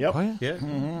 right? Yeah. Yep. Oh, yeah. Yeah.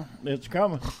 Mm-hmm. It's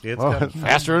coming. It's Well, coming.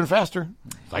 faster and faster.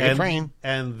 It's like a train.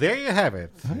 And there you have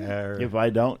it. If I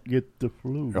don't get the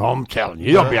flu. Oh, I'm telling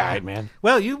you, you'll be all right, man.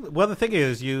 Well, the thing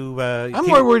is, I'm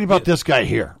more worried about this guy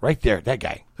here, right there, that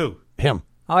guy. Who? Him.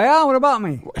 Oh, yeah? What about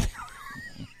me?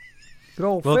 Good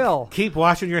old Well, Phil. keep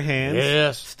washing your hands.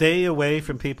 Yes. Stay away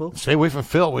from people. Stay away from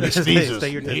Phil when he sneezes. Stay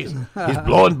your he's distance.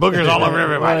 blowing boogers all over Well,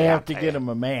 everybody. I have to get him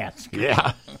a mask.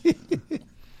 Yeah. Wait a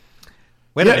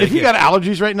Yeah, minute, if you got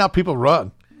allergies right now, people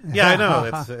run. Yeah, I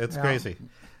know. It's crazy.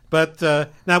 But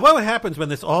now, what happens when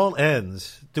this all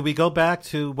ends? Do we go back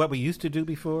to what we used to do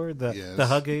before? The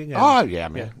hugging? And, Oh, yeah,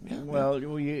 man. Yeah.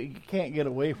 Well, you can't get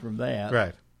away from that.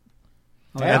 Right.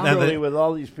 Naturally, with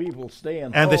all these people staying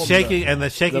and home, the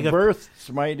shaking the births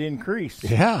might increase.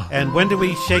 Yeah. And when do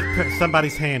we shake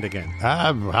somebody's hand again?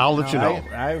 I'll let you know.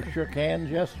 I shook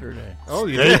hands yesterday. Oh,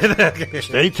 you did?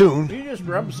 Stay tuned. You just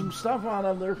rub some stuff on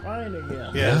them, they're fine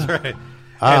again. Yeah, that's right.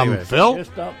 Anyway. Phil,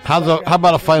 how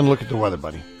about a fine look at the weather,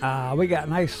 buddy? We got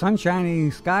nice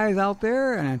sunshiny skies out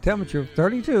there and a temperature of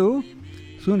 32.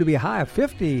 Soon to be a high of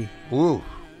 50. Ooh.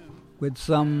 With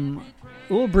some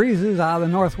little breezes out of the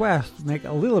northwest, make it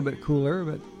a little bit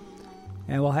cooler,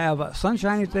 and we'll have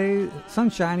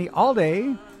sunshiny all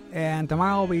day, and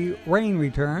tomorrow will be rain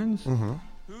returns, and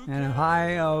a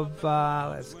high of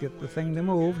let's get the thing to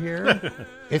move here.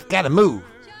 It's got to move.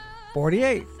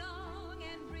 48.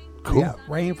 Cool. Yeah,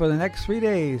 rain for the next 3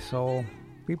 days, so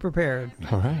be prepared.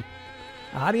 All right.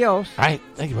 Adios. All right.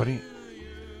 Thank you, buddy.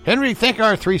 Henry, thank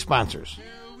our 3 sponsors.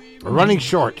 We're running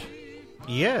short.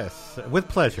 Yes, with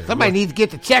pleasure. Somebody needs to get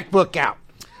the checkbook out.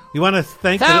 We want to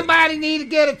thank Somebody need to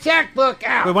get a checkbook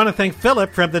out. We want to thank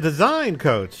Philip from The Design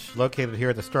Coach, located here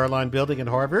at the Starline Building in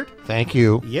Harvard. Thank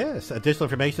you. Yes, additional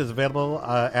information is available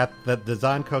at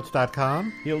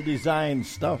thedesigncoach.com. He'll design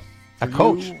stuff. A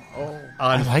coach. On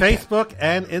I like Facebook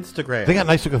and Instagram. They got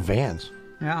nice looking vans.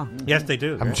 Yeah. Yes, they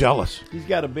do. I'm jealous. He's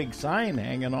got a big sign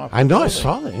hanging off. I know. the I building.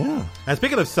 saw that. Yeah. And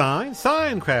speaking of sign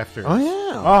crafters. Oh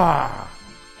yeah.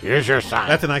 Here's your sign.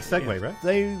 That's a nice segue, right?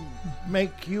 They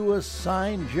make you a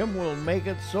sign. Jim will make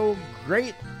it so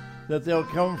great that they'll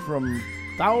come from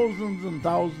thousands and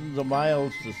thousands of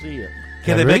miles to see it.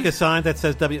 Can they make a sign that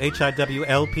says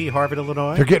WHIWLP, Harvard,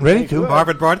 Illinois? They're getting ready to.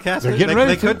 Harvard Broadcasting? They're getting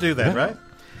ready They to. could do that, Yeah. right?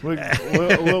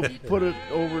 We'll put it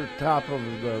over top of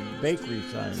the bakery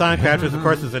sign. Sign Crafters, of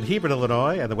course, is in Hebron,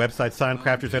 Illinois, and the website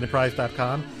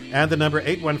signcraftersenterprise.com, and the number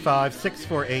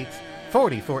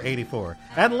 815-648-4484.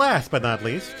 And last but not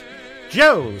least,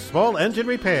 Joe's Small Engine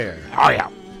Repair. Oh, yeah.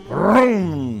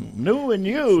 Vroom. New and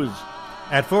used.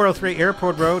 At 403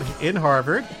 Airport Road in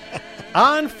Harvard.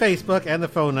 On Facebook, and the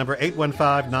phone number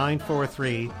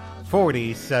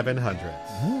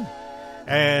 815-943-4700.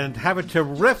 And have a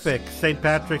terrific St.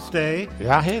 Patrick's Day.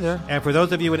 Yeah, hey there. And for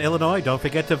those of you in Illinois, don't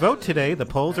forget to vote today. The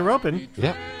polls are open.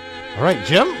 Yep. All right,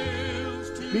 Jim?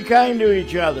 Be kind to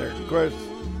each other. Of course,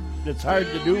 it's hard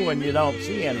to do when you don't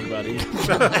see anybody.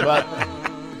 But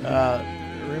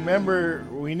remember,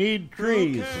 we need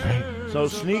trees. So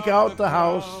sneak out the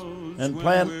house and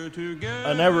plant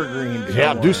an evergreen.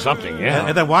 Yeah, somewhere. do something, yeah.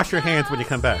 And then wash your hands when you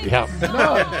come back. Yeah.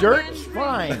 No, dirt's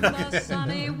fine.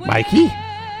 Mikey?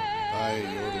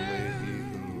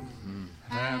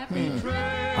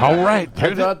 All right.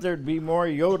 I thought there'd be more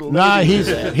yodeling. Nah, he's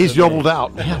yodeled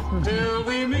out. Yeah.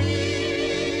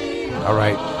 All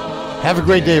right. Have a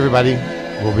great day, everybody.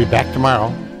 We'll be back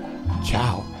tomorrow.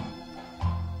 Ciao.